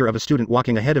noticed the figure of a student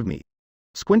walking ahead of me.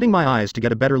 Squinting my eyes to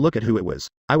get a better look at who it was,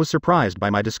 I was surprised by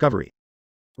my discovery.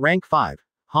 Rank 5.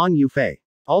 Han Yufei.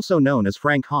 Also known as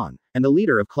Frank Han, and the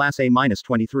leader of Class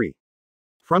A-23.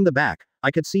 From the back, I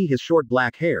could see his short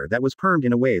black hair that was permed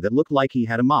in a way that looked like he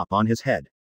had a mop on his head.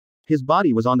 His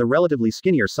body was on the relatively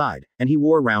skinnier side, and he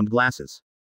wore round glasses.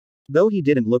 Though he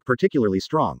didn't look particularly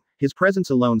strong, his presence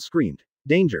alone screamed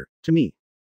danger to me.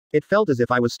 It felt as if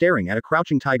I was staring at a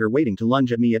crouching tiger waiting to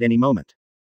lunge at me at any moment.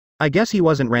 I guess he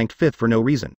wasn't ranked 5th for no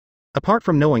reason. Apart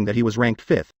from knowing that he was ranked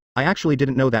 5th, I actually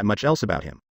didn't know that much else about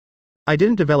him. I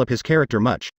didn't develop his character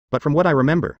much, but from what I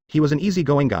remember, he was an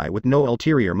easygoing guy with no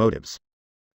ulterior motives.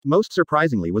 Most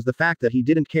surprisingly was the fact that he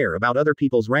didn't care about other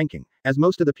people's ranking, as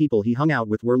most of the people he hung out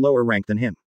with were lower ranked than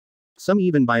him. Some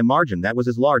even by a margin that was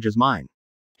as large as mine.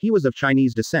 He was of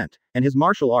Chinese descent, and his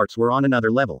martial arts were on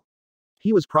another level.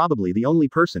 He was probably the only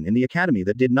person in the academy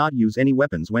that did not use any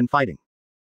weapons when fighting.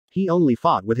 He only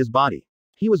fought with his body.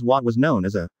 He was what was known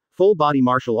as a full-body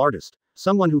martial artist,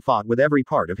 someone who fought with every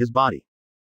part of his body.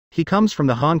 He comes from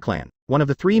the Han clan, one of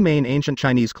the 3 main ancient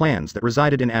Chinese clans that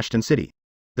resided in Ashton City.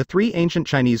 The 3 ancient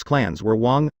Chinese clans were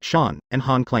Wang, Shan, and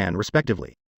Han clan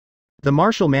respectively. The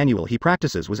martial manual he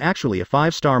practices was actually a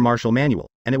 5-star martial manual,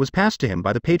 and it was passed to him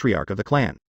by the patriarch of the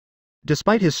clan.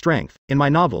 Despite his strength, in my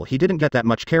novel he didn't get that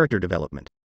much character development.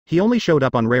 He only showed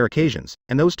up on rare occasions,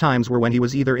 and those times were when he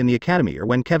was either in the academy or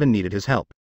when Kevin needed his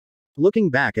help. Looking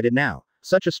back at it now,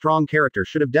 such a strong character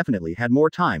should have definitely had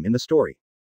more time in the story.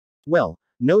 Well,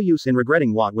 no use in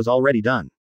regretting what was already done.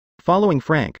 Following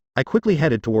Frank, I quickly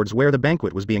headed towards where the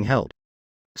banquet was being held.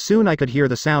 Soon I could hear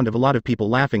the sound of a lot of people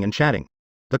laughing and chatting.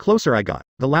 The closer I got,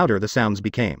 the louder the sounds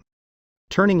became.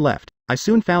 Turning left, I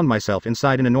soon found myself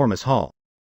inside an enormous hall.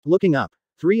 Looking up,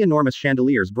 3 enormous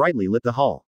chandeliers brightly lit the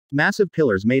hall. Massive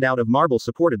pillars made out of marble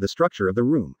supported the structure of the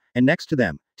room, and next to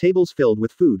them, tables filled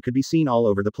with food could be seen all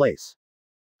over the place.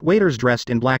 Waiters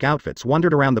dressed in black outfits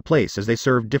wandered around the place as they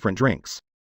served different drinks.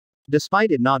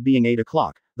 Despite it not being 8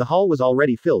 o'clock, the hall was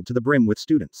already filled to the brim with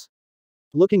students.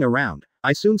 Looking around,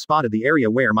 I soon spotted the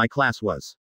area where my class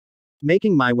was.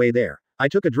 Making my way there, I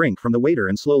took a drink from the waiter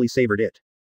and slowly savored it.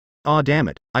 Aw damn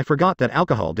it, I forgot that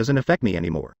alcohol doesn't affect me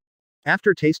anymore.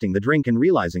 After tasting the drink and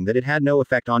realizing that it had no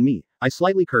effect on me, I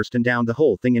slightly cursed and downed the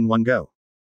whole thing in one go.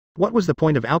 What was the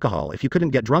point of alcohol if you couldn't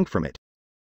get drunk from it?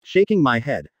 Shaking my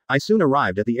head, I soon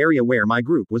arrived at the area where my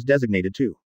group was designated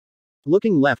to.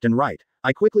 Looking left and right,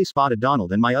 I quickly spotted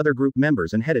Donald and my other group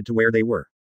members and headed to where they were.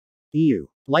 EU.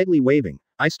 Lightly waving,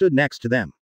 I stood next to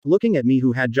them. Looking at me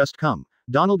who had just come,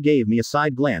 Donald gave me a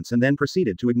side glance and then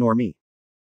proceeded to ignore me.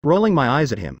 Rolling my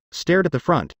eyes at him, stared at the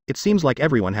front, it seems like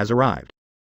everyone has arrived.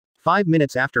 5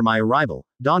 minutes after my arrival,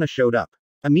 Donna showed up.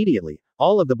 Immediately,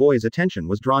 all of the boys' attention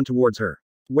was drawn towards her.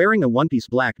 Wearing a one-piece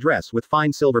black dress with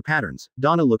fine silver patterns,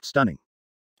 Donna looked stunning.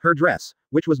 Her dress,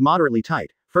 which was moderately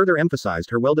tight, further emphasized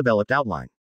her well-developed outline.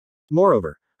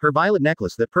 Moreover, her violet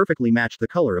necklace that perfectly matched the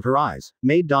color of her eyes,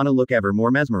 made Donna look ever more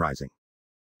mesmerizing.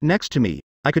 Next to me,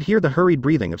 I could hear the hurried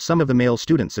breathing of some of the male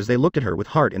students as they looked at her with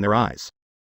heart in their eyes.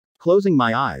 Closing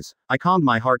my eyes, I calmed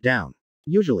my heart down.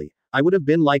 Usually, I would have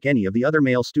been like any of the other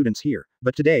male students here,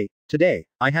 but today,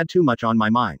 I had too much on my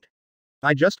mind.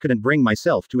 I just couldn't bring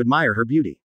myself to admire her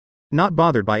beauty. Not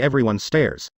bothered by everyone's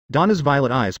stares, Donna's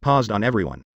violet eyes paused on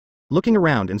everyone. Looking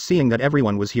around and seeing that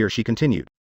everyone was here, she continued.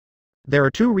 There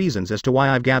are 2 reasons as to why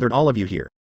I've gathered all of you here.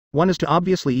 One is to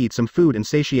obviously eat some food and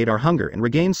satiate our hunger and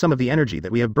regain some of the energy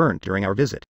that we have burnt during our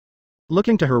visit.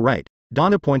 Looking to her right,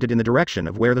 Donna pointed in the direction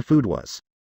of where the food was.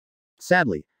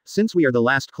 Sadly, since we are the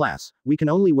last class, we can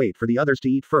only wait for the others to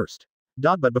eat first.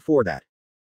 But before that.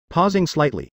 Pausing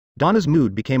slightly, Donna's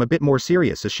mood became a bit more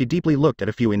serious as she deeply looked at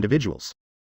a few individuals.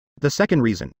 The second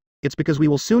reason, it's because we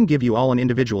will soon give you all an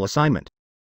individual assignment.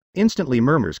 Instantly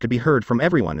murmurs could be heard from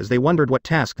everyone as they wondered what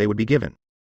task they would be given.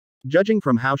 Judging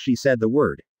from how she said the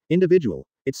word, individual,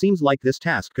 it seems like this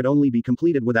task could only be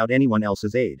completed without anyone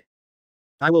else's aid.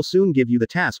 I will soon give you the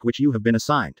task which you have been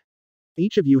assigned.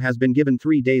 Each of you has been given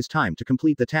 3 days' time to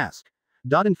complete the task.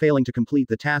 And failing to complete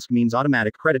the task means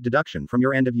automatic credit deduction from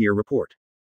your end-of-year report.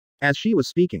 As she was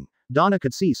speaking, Donna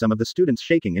could see some of the students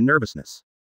shaking in nervousness.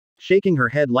 Shaking her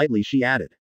head lightly, she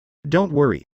added, Don't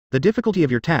worry. The difficulty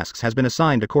of your tasks has been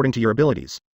assigned according to your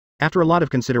abilities. After a lot of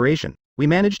consideration, we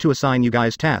managed to assign you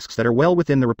guys tasks that are well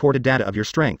within the reported data of your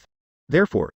strength.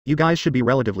 Therefore, you guys should be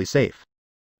relatively safe.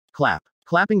 Clap.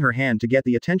 Clapping her hand to get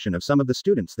the attention of some of the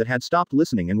students that had stopped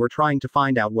listening and were trying to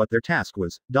find out what their task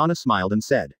was, Donna smiled and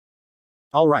said,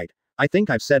 All right, I think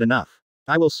I've said enough.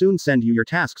 I will soon send you your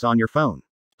tasks on your phone.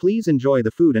 Please enjoy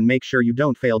the food and make sure you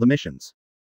don't fail the missions.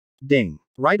 Ding.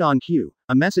 Right on cue,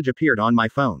 a message appeared on my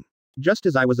phone. Just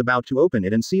as I was about to open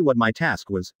it and see what my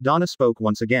task was, Donna spoke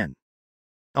once again.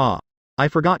 I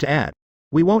forgot to add.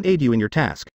 We won't aid you in your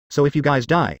task, so if you guys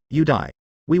die, you die.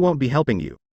 We won't be helping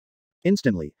you.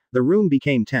 Instantly, the room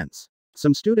became tense.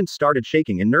 Some students started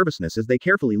shaking in nervousness as they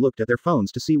carefully looked at their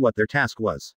phones to see what their task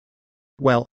was.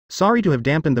 Well, sorry to have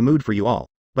dampened the mood for you all,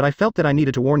 but I felt that I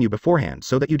needed to warn you beforehand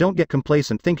so that you don't get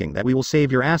complacent thinking that we will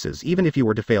save your asses even if you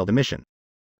were to fail the mission.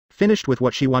 Finished with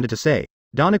what she wanted to say,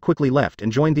 Donna quickly left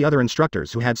and joined the other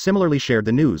instructors who had similarly shared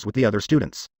the news with the other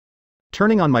students.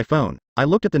 Turning on my phone, I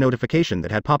looked at the notification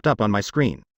that had popped up on my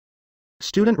screen.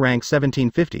 Student rank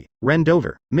 1750, Ren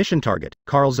Dover, mission target,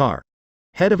 Carl Czar.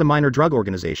 Head of a minor drug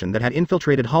organization that had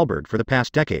infiltrated Hallberg for the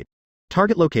past decade.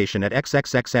 Target location at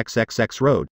XXXXXX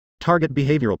Road. Target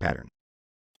behavioral pattern.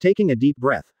 Taking a deep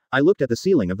breath, I looked at the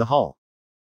ceiling of the hall.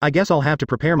 I guess I'll have to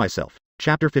prepare myself.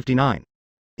 Chapter 59.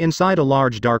 Inside a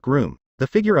large dark room, the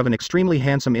figure of an extremely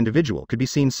handsome individual could be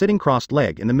seen sitting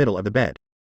crossed-legged in the middle of the bed.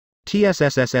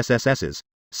 TSSSSSSs.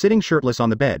 Sitting shirtless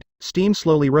on the bed, steam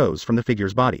slowly rose from the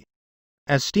figure's body.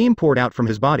 As steam poured out from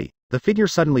his body, the figure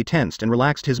suddenly tensed and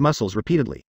relaxed his muscles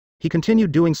repeatedly. He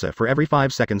continued doing so for every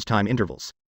 5 seconds time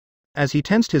intervals. As he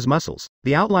tensed his muscles,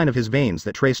 the outline of his veins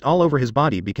that traced all over his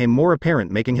body became more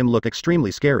apparent, making him look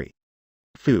extremely scary.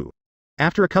 Phew.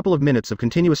 After a couple of minutes of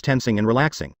continuous tensing and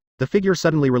relaxing, the figure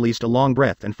suddenly released a long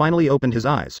breath and finally opened his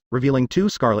eyes, revealing 2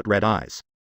 scarlet red eyes.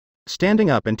 Standing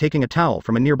up and taking a towel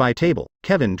from a nearby table,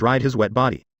 Kevin dried his wet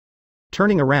body.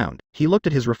 Turning around, he looked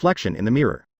at his reflection in the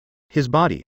mirror. His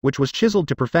body, which was chiseled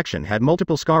to perfection, had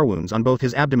multiple scar wounds on both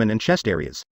his abdomen and chest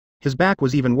areas. His back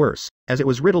was even worse, as it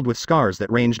was riddled with scars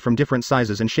that ranged from different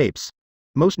sizes and shapes.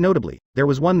 Most notably, there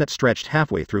was one that stretched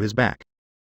halfway through his back.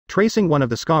 Tracing one of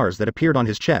the scars that appeared on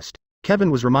his chest, Kevin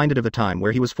was reminded of the time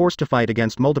where he was forced to fight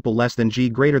against multiple less than G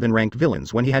greater than ranked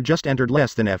villains when he had just entered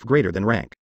less than F greater than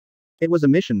rank. It was a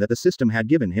mission that the system had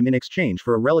given him in exchange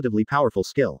for a relatively powerful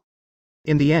skill.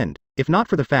 In the end, if not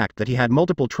for the fact that he had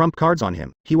multiple trump cards on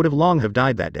him, he would have long have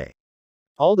died that day.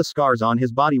 All the scars on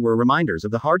his body were reminders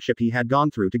of the hardship he had gone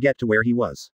through to get to where he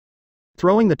was.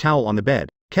 Throwing the towel on the bed,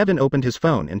 Kevin opened his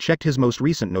phone and checked his most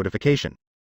recent notification.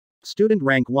 Student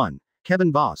rank 1,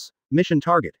 Kevin Voss, mission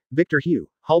target, Victor Phew,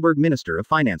 Hallberg Minister of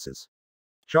Finances.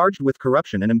 Charged with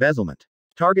corruption and embezzlement.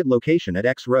 Target location at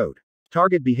X Road.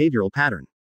 Target behavioral pattern.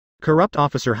 Corrupt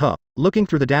Officer Huh. Looking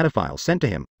through the data file sent to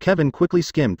him, Kevin quickly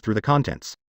skimmed through the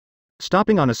contents.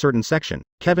 Stopping on a certain section,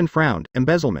 Kevin frowned: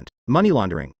 embezzlement, money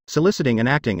laundering, soliciting and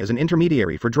acting as an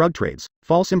intermediary for drug trades,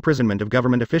 false imprisonment of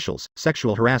government officials,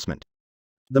 sexual harassment.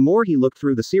 The more he looked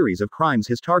through the series of crimes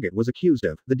his target was accused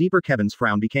of, the deeper Kevin's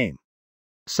frown became.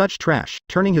 Such trash.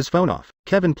 Turning his phone off,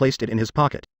 Kevin placed it in his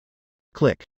pocket.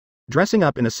 Click. Dressing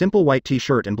up in a simple white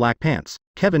t-shirt and black pants,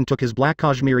 Kevin took his black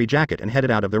cashmere jacket and headed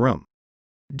out of the room.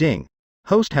 Ding.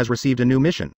 Host has received a new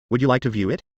mission. Would you like to view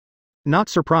it? Not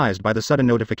surprised by the sudden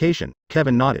notification,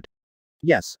 Kevin nodded.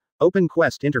 Yes. Open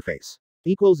quest interface.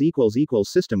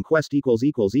 System quest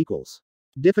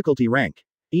Difficulty rank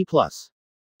E+.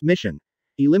 Mission.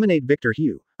 Eliminate Victor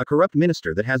Phew, a corrupt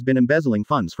minister that has been embezzling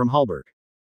funds from Hallberg.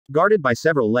 Guarded by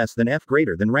several less than F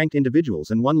greater than ranked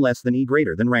individuals and one less than E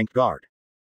greater than ranked guard.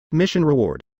 Mission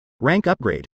reward. Rank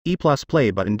upgrade, E+,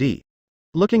 play button D.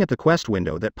 Looking at the quest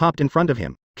window that popped in front of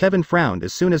him, Kevin frowned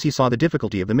as soon as he saw the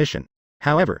difficulty of the mission.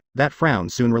 However, that frown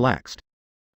soon relaxed.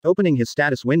 Opening his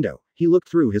status window, he looked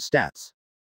through his stats.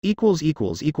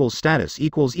 Status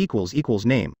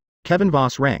name. Kevin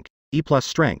Voss rank, E+,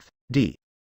 strength, D.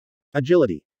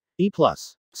 Agility, E+.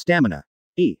 Stamina,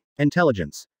 E.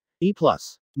 Intelligence, E+.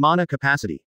 Mana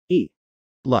capacity, E.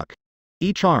 Luck,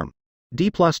 E. Charm, D+.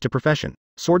 To profession,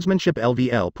 swordsmanship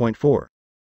LVL.4.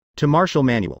 To martial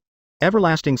manual.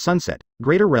 Everlasting sunset,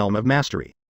 greater realm of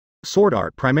mastery. Sword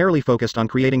art primarily focused on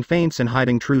creating feints and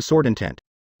hiding true sword intent.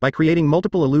 By creating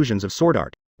multiple illusions of sword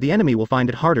art, the enemy will find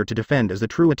it harder to defend as the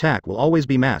true attack will always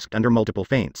be masked under multiple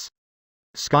feints.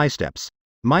 Sky steps.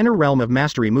 Minor realm of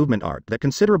mastery movement art that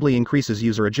considerably increases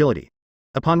user agility.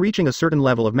 Upon reaching a certain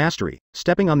level of mastery,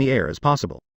 stepping on the air is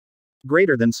possible.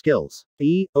 Greater than skills.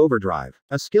 E. Overdrive.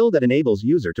 A skill that enables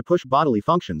user to push bodily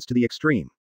functions to the extreme.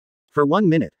 For 1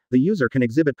 minute, the user can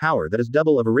exhibit power that is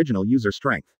double of original user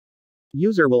strength.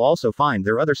 User will also find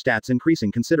their other stats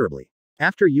increasing considerably.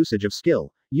 After usage of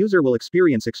skill, user will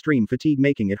experience extreme fatigue,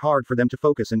 making it hard for them to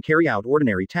focus and carry out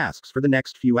ordinary tasks for the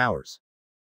next few hours.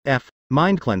 F.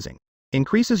 Mind cleansing.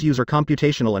 Increases user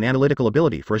computational and analytical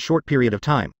ability for a short period of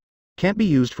time. Can't be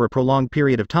used for a prolonged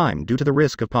period of time due to the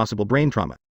risk of possible brain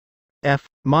trauma. F.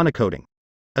 Monocoding.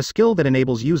 A skill that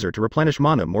enables user to replenish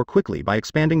mana more quickly by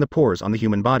expanding the pores on the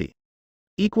human body.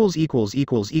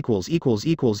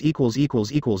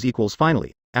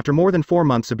 Finally, after more than 4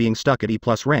 months of being stuck at E+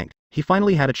 rank, he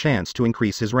finally had a chance to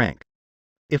increase his rank.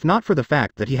 If not for the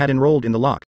fact that he had enrolled in the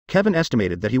lock, Kevin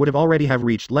estimated that he would have already have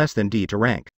reached less than D to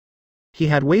rank. He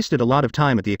had wasted a lot of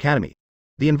time at the academy.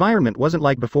 The environment wasn't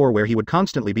like before where he would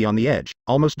constantly be on the edge,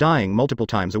 almost dying multiple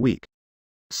times a week.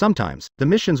 Sometimes, the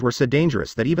missions were so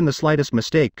dangerous that even the slightest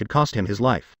mistake could cost him his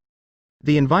life.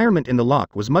 The environment in the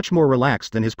lock was much more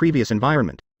relaxed than his previous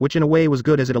environment, which in a way was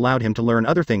good as it allowed him to learn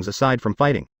other things aside from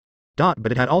fighting.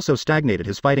 But it had also stagnated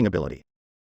his fighting ability.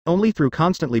 Only through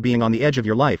constantly being on the edge of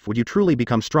your life would you truly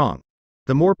become strong.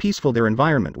 The more peaceful their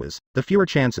environment was, the fewer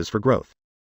chances for growth.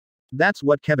 That's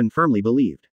what Kevin firmly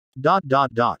believed.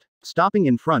 Stopping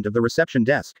in front of the reception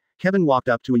desk, Kevin walked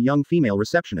up to a young female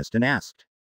receptionist and asked,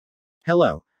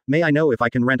 "Hello, may I know if I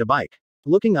can rent a bike?"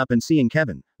 Looking up and seeing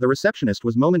Kevin, the receptionist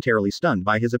was momentarily stunned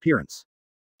by his appearance.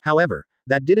 However,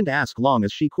 that didn't ask long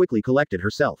as she quickly collected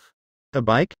herself. A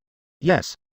bike?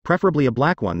 Yes, preferably a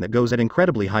black one that goes at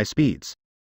incredibly high speeds.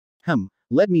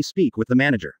 Let me speak with the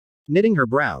manager. Knitting her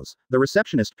brows, the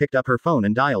receptionist picked up her phone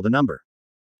and dialed a number.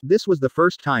 This was the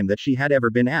first time that she had ever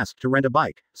been asked to rent a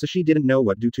bike, so she didn't know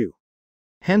what to do.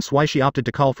 Hence why she opted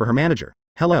to call for her manager.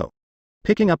 Hello.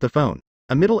 Picking up the phone,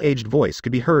 a middle-aged voice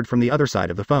could be heard from the other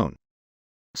side of the phone.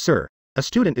 Sir, a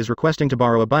student is requesting to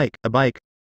borrow a bike. A bike?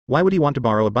 Why would he want to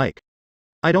borrow a bike?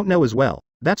 I don't know as well,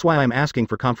 that's why I'm asking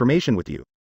for confirmation with you.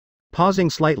 Pausing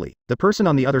slightly, the person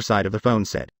on the other side of the phone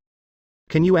said,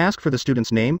 "Can you ask for the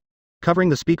student's name?" Covering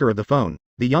the speaker of the phone,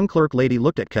 the young clerk lady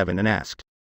looked at Kevin and asked,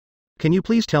 "Can you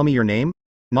please tell me your name?"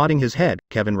 Nodding his head,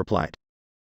 Kevin replied,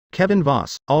 "Kevin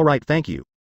Voss, all right, thank you.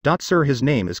 Sir, his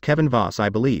name is Kevin Voss, I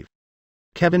believe."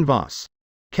 Kevin Voss.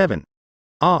 Kevin.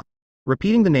 Ah.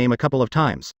 Repeating the name a couple of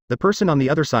times, the person on the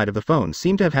other side of the phone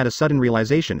seemed to have had a sudden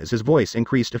realization as his voice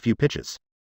increased a few pitches.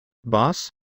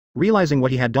 Boss? Realizing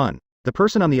what he had done, the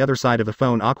person on the other side of the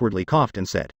phone awkwardly coughed and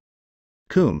said,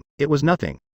 "Coom, it was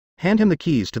nothing. Hand him the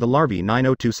keys to the Larvae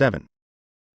 9027.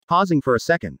 Pausing for a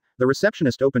second, the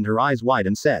receptionist opened her eyes wide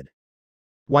and said,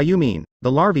 "Why, you mean,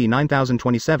 the Larvae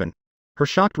 9027? Her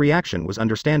shocked reaction was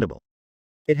understandable.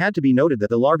 It had to be noted that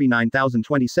the Larvae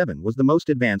 9027 was the most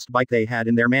advanced bike they had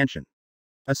in their mansion.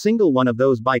 A single one of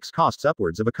those bikes costs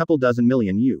upwards of a couple dozen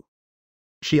million U.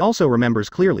 She also remembers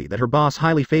clearly that her boss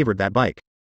highly favored that bike.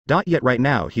 Yet right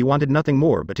now he wanted nothing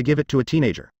more but to give it to a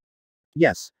teenager.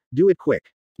 Yes, do it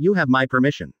quick. You have my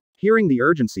permission. Hearing the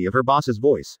urgency of her boss's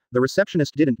voice, the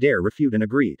receptionist didn't dare refute and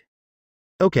agreed.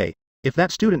 Okay, if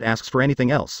that student asks for anything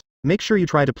else, make sure you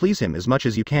try to please him as much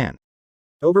as you can.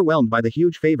 Overwhelmed by the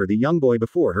huge favor the young boy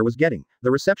before her was getting, the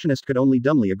receptionist could only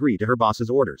dumbly agree to her boss's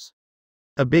orders.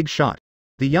 A big shot.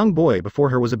 The young boy before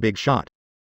her was a big shot.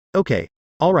 Okay,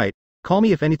 alright, call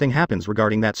me if anything happens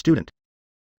regarding that student.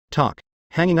 Talk.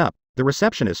 Hanging up, the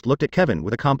receptionist looked at Kevin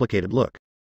with a complicated look.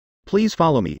 Please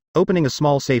follow me. Opening a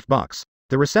small safe box,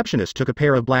 the receptionist took a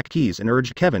pair of black keys and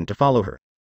urged Kevin to follow her.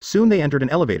 Soon they entered an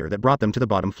elevator that brought them to the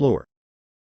bottom floor.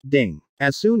 Ding.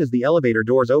 As soon as the elevator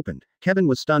doors opened, Kevin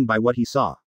was stunned by what he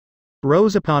saw.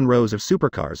 Rows upon rows of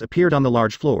supercars appeared on the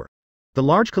large floor. The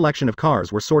large collection of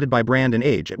cars were sorted by brand and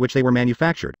age at which they were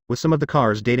manufactured, with some of the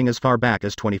cars dating as far back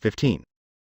as 2015.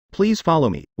 Please follow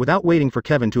me. Without waiting for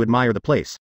Kevin to admire the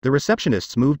place, the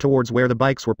receptionists moved towards where the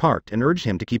bikes were parked and urged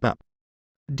him to keep up.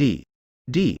 D.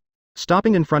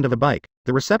 Stopping in front of a bike,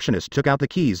 the receptionist took out the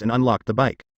keys and unlocked the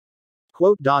bike.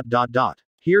 Quote.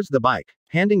 Here's the bike.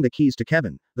 Handing the keys to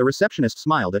Kevin, the receptionist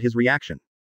smiled at his reaction.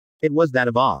 It was that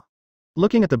of awe.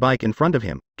 Looking at the bike in front of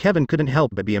him, Kevin couldn't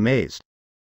help but be amazed.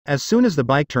 As soon as the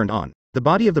bike turned on, the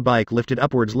body of the bike lifted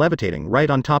upwards, levitating right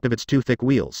on top of its two thick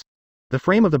wheels. The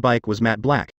frame of the bike was matte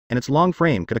black, and its long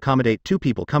frame could accommodate 2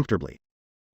 people comfortably.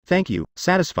 Thank you.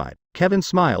 Satisfied, Kevin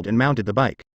smiled and mounted the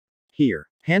bike. Here.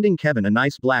 Handing Kevin a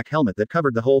nice black helmet that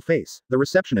covered the whole face, the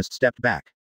receptionist stepped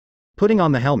back. Putting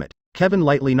on the helmet, Kevin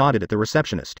lightly nodded at the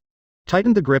receptionist.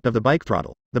 Tightened the grip of the bike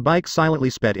throttle, the bike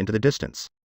silently sped into the distance.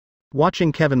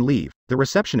 Watching Kevin leave, the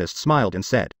receptionist smiled and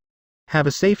said, "Have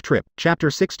a safe trip."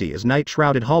 Chapter 60. As night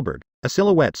shrouded Hallberg, a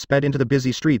silhouette sped into the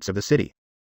busy streets of the city.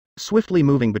 Swiftly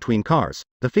moving between cars,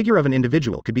 the figure of an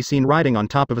individual could be seen riding on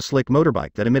top of a slick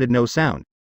motorbike that emitted no sound.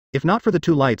 If not for the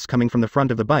 2 lights coming from the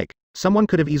front of the bike, someone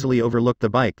could have easily overlooked the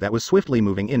bike that was swiftly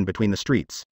moving in between the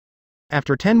streets.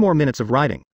 After 10 more minutes of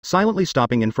riding, silently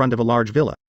stopping in front of a large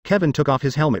villa, Kevin took off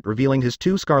his helmet, revealing his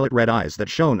 2 scarlet red eyes that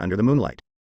shone under the moonlight.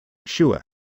 Shua.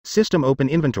 System open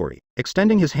inventory.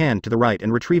 Extending his hand to the right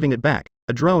and retrieving it back,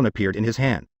 a drone appeared in his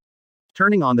hand.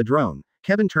 Turning on the drone,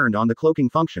 Kevin turned on the cloaking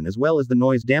function as well as the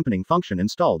noise dampening function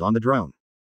installed on the drone.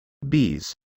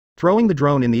 Bees. Throwing the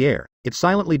drone in the air, it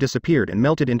silently disappeared and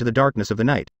melted into the darkness of the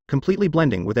night, completely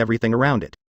blending with everything around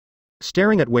it.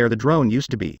 Staring at where the drone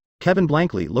used to be, Kevin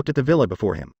blankly looked at the villa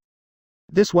before him.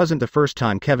 This wasn't the first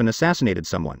time Kevin assassinated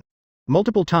someone.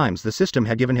 Multiple times the system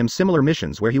had given him similar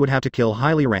missions where he would have to kill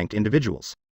highly ranked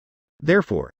individuals.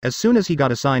 Therefore, as soon as he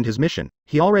got assigned his mission,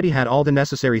 he already had all the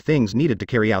necessary things needed to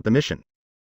carry out the mission.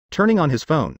 Turning on his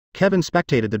phone, Kevin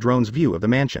spectated the drone's view of the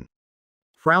mansion.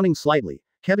 Frowning slightly,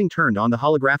 Kevin turned on the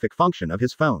holographic function of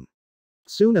his phone.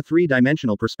 Soon a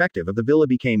three-dimensional perspective of the villa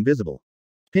became visible.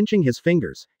 Pinching his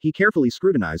fingers, he carefully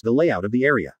scrutinized the layout of the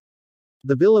area.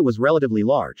 The villa was relatively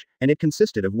large, and it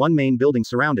consisted of one main building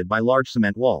surrounded by large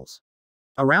cement walls.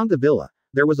 Around the villa,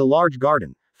 there was a large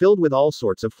garden, filled with all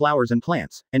sorts of flowers and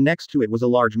plants, and next to it was a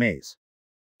large maze.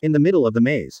 In the middle of the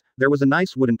maze, there was a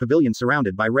nice wooden pavilion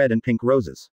surrounded by red and pink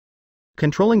roses.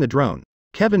 Controlling the drone,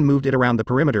 Kevin moved it around the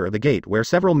perimeter of the gate where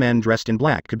several men dressed in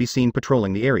black could be seen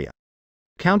patrolling the area.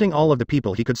 Counting all of the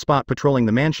people he could spot patrolling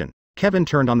the mansion, Kevin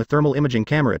turned on the thermal imaging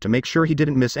camera to make sure he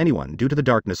didn't miss anyone due to the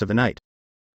darkness of the night.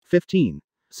 15,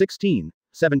 16,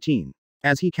 17.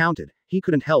 As he counted, he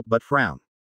couldn't help but frown.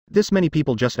 This many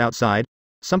people just outside?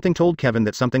 Something told Kevin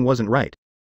that something wasn't right.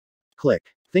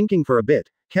 Click. Thinking for a bit,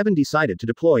 Kevin decided to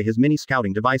deploy his mini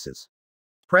scouting devices.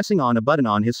 Pressing on a button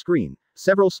on his screen,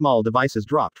 several small devices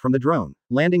dropped from the drone,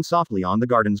 landing softly on the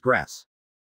garden's grass.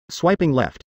 Swiping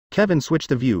left, Kevin switched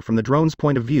the view from the drone's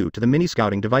point of view to the mini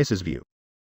scouting device's view.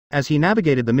 As he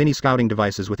navigated the mini scouting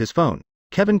devices with his phone,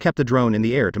 Kevin kept the drone in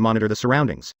the air to monitor the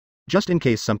surroundings, just in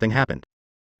case something happened.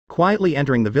 Quietly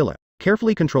entering the villa,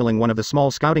 carefully controlling one of the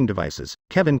small scouting devices,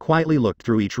 Kevin quietly looked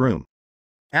through each room.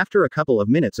 After a couple of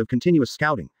minutes of continuous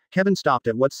scouting, Kevin stopped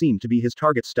at what seemed to be his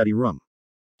target's study room.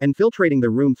 Infiltrating the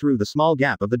room through the small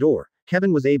gap of the door,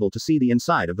 Kevin was able to see the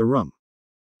inside of the room.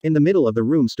 In the middle of the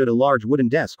room stood a large wooden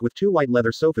desk with two white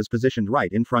leather sofas positioned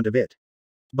right in front of it.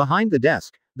 Behind the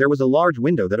desk, there was a large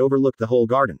window that overlooked the whole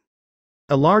garden.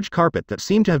 A large carpet that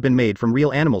seemed to have been made from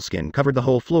real animal skin covered the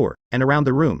whole floor, and around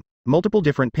the room, multiple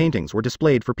different paintings were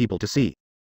displayed for people to see.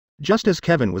 Just as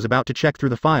Kevin was about to check through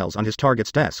the files on his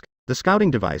target's desk, the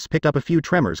scouting device picked up a few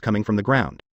tremors coming from the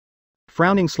ground.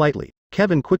 Frowning slightly,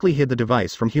 Kevin quickly hid the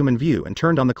device from human view and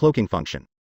turned on the cloaking function.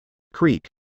 Creak.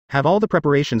 Have all the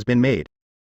preparations been made?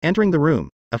 Entering the room,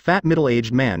 a fat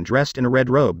middle-aged man dressed in a red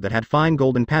robe that had fine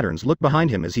golden patterns looked behind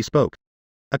him as he spoke.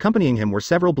 Accompanying him were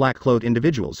several black-clothed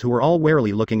individuals who were all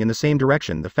warily looking in the same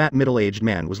direction the fat middle-aged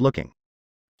man was looking.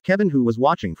 Kevin, who was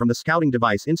watching from the scouting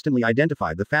device, instantly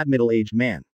identified the fat middle-aged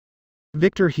man.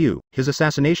 Victor Phew, his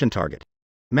assassination target.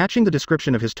 Matching the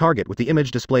description of his target with the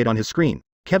image displayed on his screen,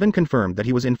 Kevin confirmed that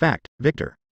he was in fact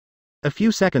Victor. A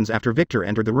few seconds after Victor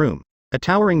entered the room, a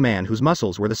towering man whose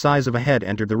muscles were the size of a head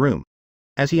entered the room.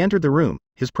 As he entered the room,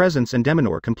 his presence and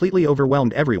demeanor completely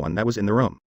overwhelmed everyone that was in the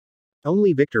room.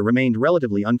 Only Victor remained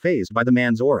relatively unfazed by the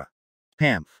man's aura.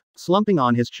 Pamph. Slumping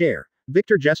on his chair,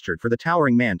 Victor gestured for the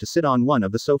towering man to sit on one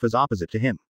of the sofas opposite to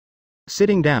him.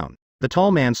 Sitting down, the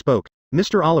tall man spoke.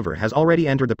 Mr. Oliver has already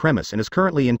entered the premise and is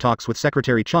currently in talks with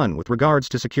Secretary Chun with regards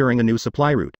to securing a new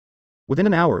supply route. Within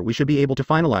an hour we should be able to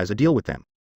finalize a deal with them.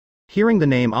 Hearing the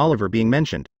name Oliver being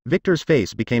mentioned, Victor's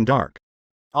face became dark.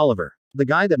 Oliver. The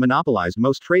guy that monopolized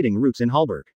most trading routes in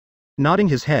Hallberg. Nodding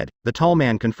his head, the tall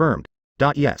man confirmed.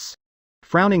 Yes.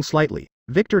 Frowning slightly,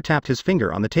 Victor tapped his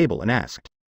finger on the table and asked.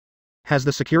 Has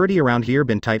the security around here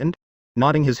been tightened?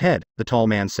 Nodding his head, the tall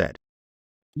man said.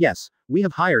 Yes, we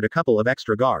have hired a couple of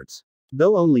extra guards.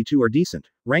 Though only two are decent,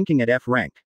 ranking at F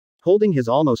rank. Holding his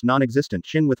almost non-existent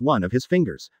chin with one of his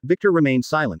fingers, Victor remained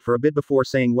silent for a bit before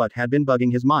saying what had been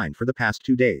bugging his mind for the past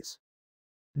 2 days.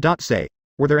 Say,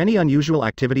 were there any unusual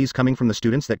activities coming from the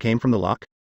students that came from the lock?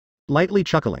 Lightly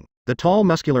chuckling, the tall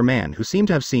muscular man who seemed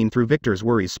to have seen through Victor's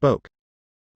worries spoke.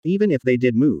 Even if they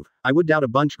did move, I would doubt a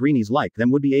bunch greenies like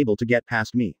them would be able to get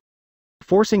past me.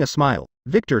 Forcing a smile,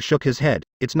 Victor shook his head.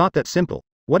 It's not that simple.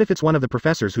 What if it's one of the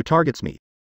professors who targets me?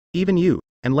 Even you,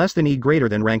 and less than E greater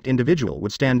than ranked individual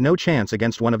would stand no chance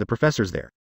against one of the professors there.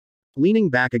 Leaning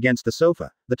back against the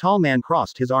sofa, the tall man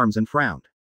crossed his arms and frowned.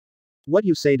 What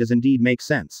you say does indeed make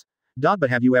sense. But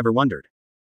have you ever wondered?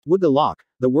 Would the lock,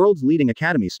 the world's leading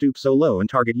academy, stoop so low and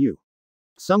target you?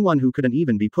 Someone who couldn't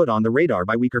even be put on the radar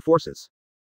by weaker forces.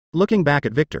 Looking back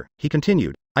at Victor, he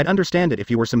continued, I'd understand it if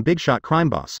you were some big-shot crime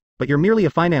boss, but you're merely a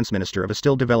finance minister of a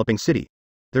still developing city.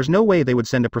 There's no way they would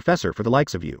send a professor for the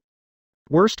likes of you.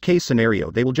 Worst case scenario,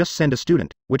 they will just send a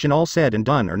student, which in all said and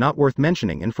done are not worth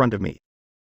mentioning in front of me.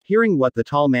 Hearing what the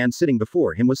tall man sitting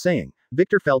before him was saying,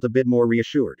 Victor felt a bit more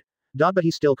reassured. But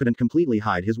he still couldn't completely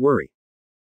hide his worry.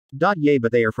 Yay,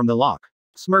 but they are from the lock.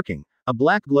 Smirking, a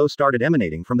black glow started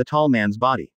emanating from the tall man's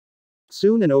body.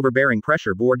 Soon an overbearing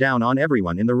pressure bore down on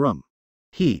everyone in the room.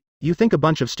 You think a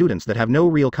bunch of students that have no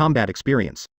real combat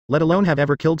experience, let alone have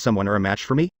ever killed someone, are a match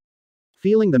for me?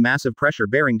 Feeling the massive pressure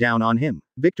bearing down on him,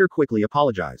 Victor quickly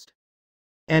apologized.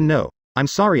 And no, I'm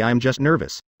sorry, I am just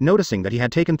nervous. Noticing that he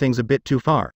had taken things a bit too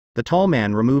far, the tall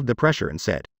man removed the pressure and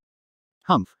said,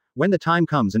 Humph, when the time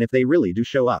comes and if they really do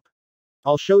show up,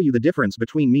 I'll show you the difference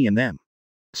between me and them.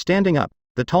 Standing up,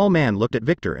 the tall man looked at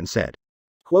Victor and said,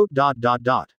 Quote.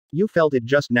 You felt it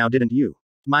just now, didn't you?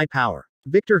 My power.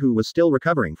 Victor, who was still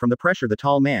recovering from the pressure the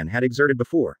tall man had exerted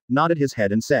before, nodded his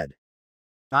head and said,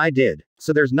 I did,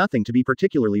 so there's nothing to be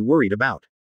particularly worried about.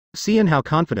 Seeing how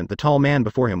confident the tall man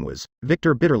before him was,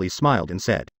 Victor bitterly smiled and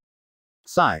said,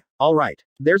 Sigh, all right,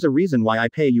 there's a reason why I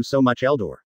pay you so much,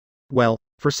 Eldor. Well,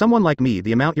 for someone like me,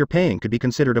 the amount you're paying could be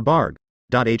considered a barg.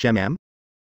 HMM?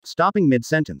 Stopping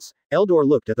mid-sentence, Eldor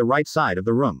looked at the right side of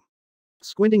the room.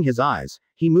 Squinting his eyes,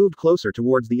 he moved closer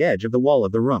towards the edge of the wall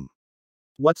of the room.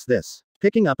 What's this?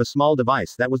 Picking up a small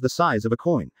device that was the size of a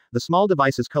coin, the small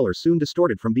device's color soon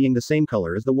distorted from being the same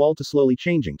color as the wall to slowly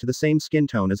changing to the same skin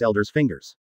tone as Eldor's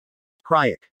fingers.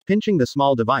 Cryik. Pinching the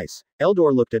small device,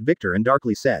 Eldor looked at Victor and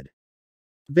darkly said,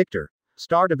 Victor.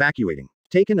 Start evacuating.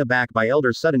 Taken aback by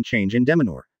Eldor's sudden change in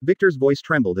Deminor, Victor's voice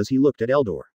trembled as he looked at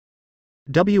Eldor.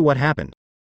 What happened?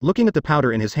 Looking at the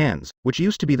powder in his hands, which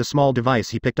used to be the small device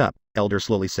he picked up, Eldor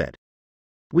slowly said,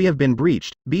 We have been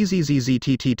breached.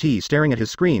 BZZZTTT. Staring at his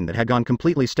screen that had gone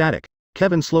completely static,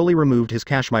 Kevin slowly removed his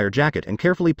cashmere jacket and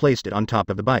carefully placed it on top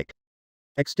of the bike.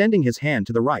 Extending his hand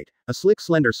to the right, a slick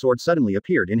slender sword suddenly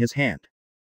appeared in his hand.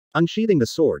 Unsheathing the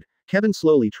sword, Kevin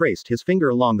slowly traced his finger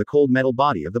along the cold metal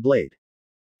body of the blade.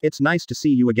 It's nice to see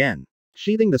you again.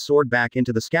 Sheathing the sword back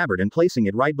into the scabbard and placing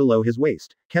it right below his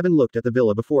waist, Kevin looked at the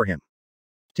villa before him.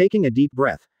 Taking a deep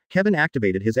breath, Kevin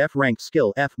activated his F-ranked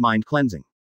skill F Mind Cleansing.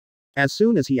 As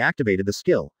soon as he activated the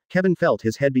skill, Kevin felt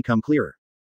his head become clearer.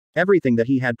 Everything that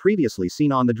he had previously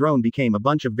seen on the drone became a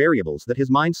bunch of variables that his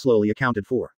mind slowly accounted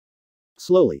for.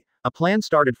 Slowly, a plan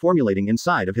started formulating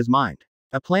inside of his mind.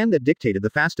 A plan that dictated the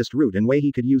fastest route and way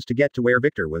he could use to get to where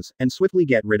Victor was, and swiftly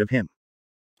get rid of him.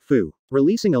 Phew.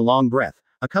 Releasing a long breath,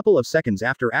 a couple of seconds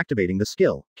after activating the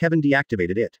skill, Kevin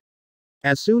deactivated it.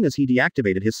 As soon as he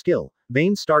deactivated his skill,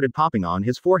 veins started popping on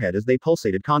his forehead as they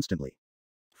pulsated constantly.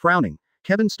 Frowning,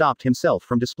 Kevin stopped himself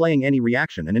from displaying any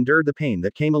reaction and endured the pain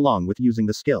that came along with using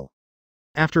the skill.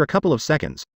 After a couple of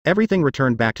seconds, everything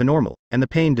returned back to normal, and the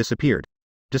pain disappeared.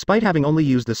 Despite having only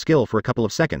used the skill for a couple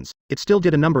of seconds, it still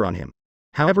did a number on him.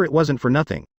 However, it wasn't for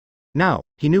nothing. Now,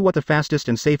 he knew what the fastest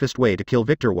and safest way to kill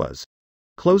Victor was.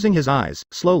 Closing his eyes,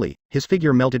 slowly, his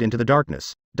figure melted into the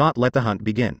darkness. Let the hunt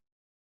begin.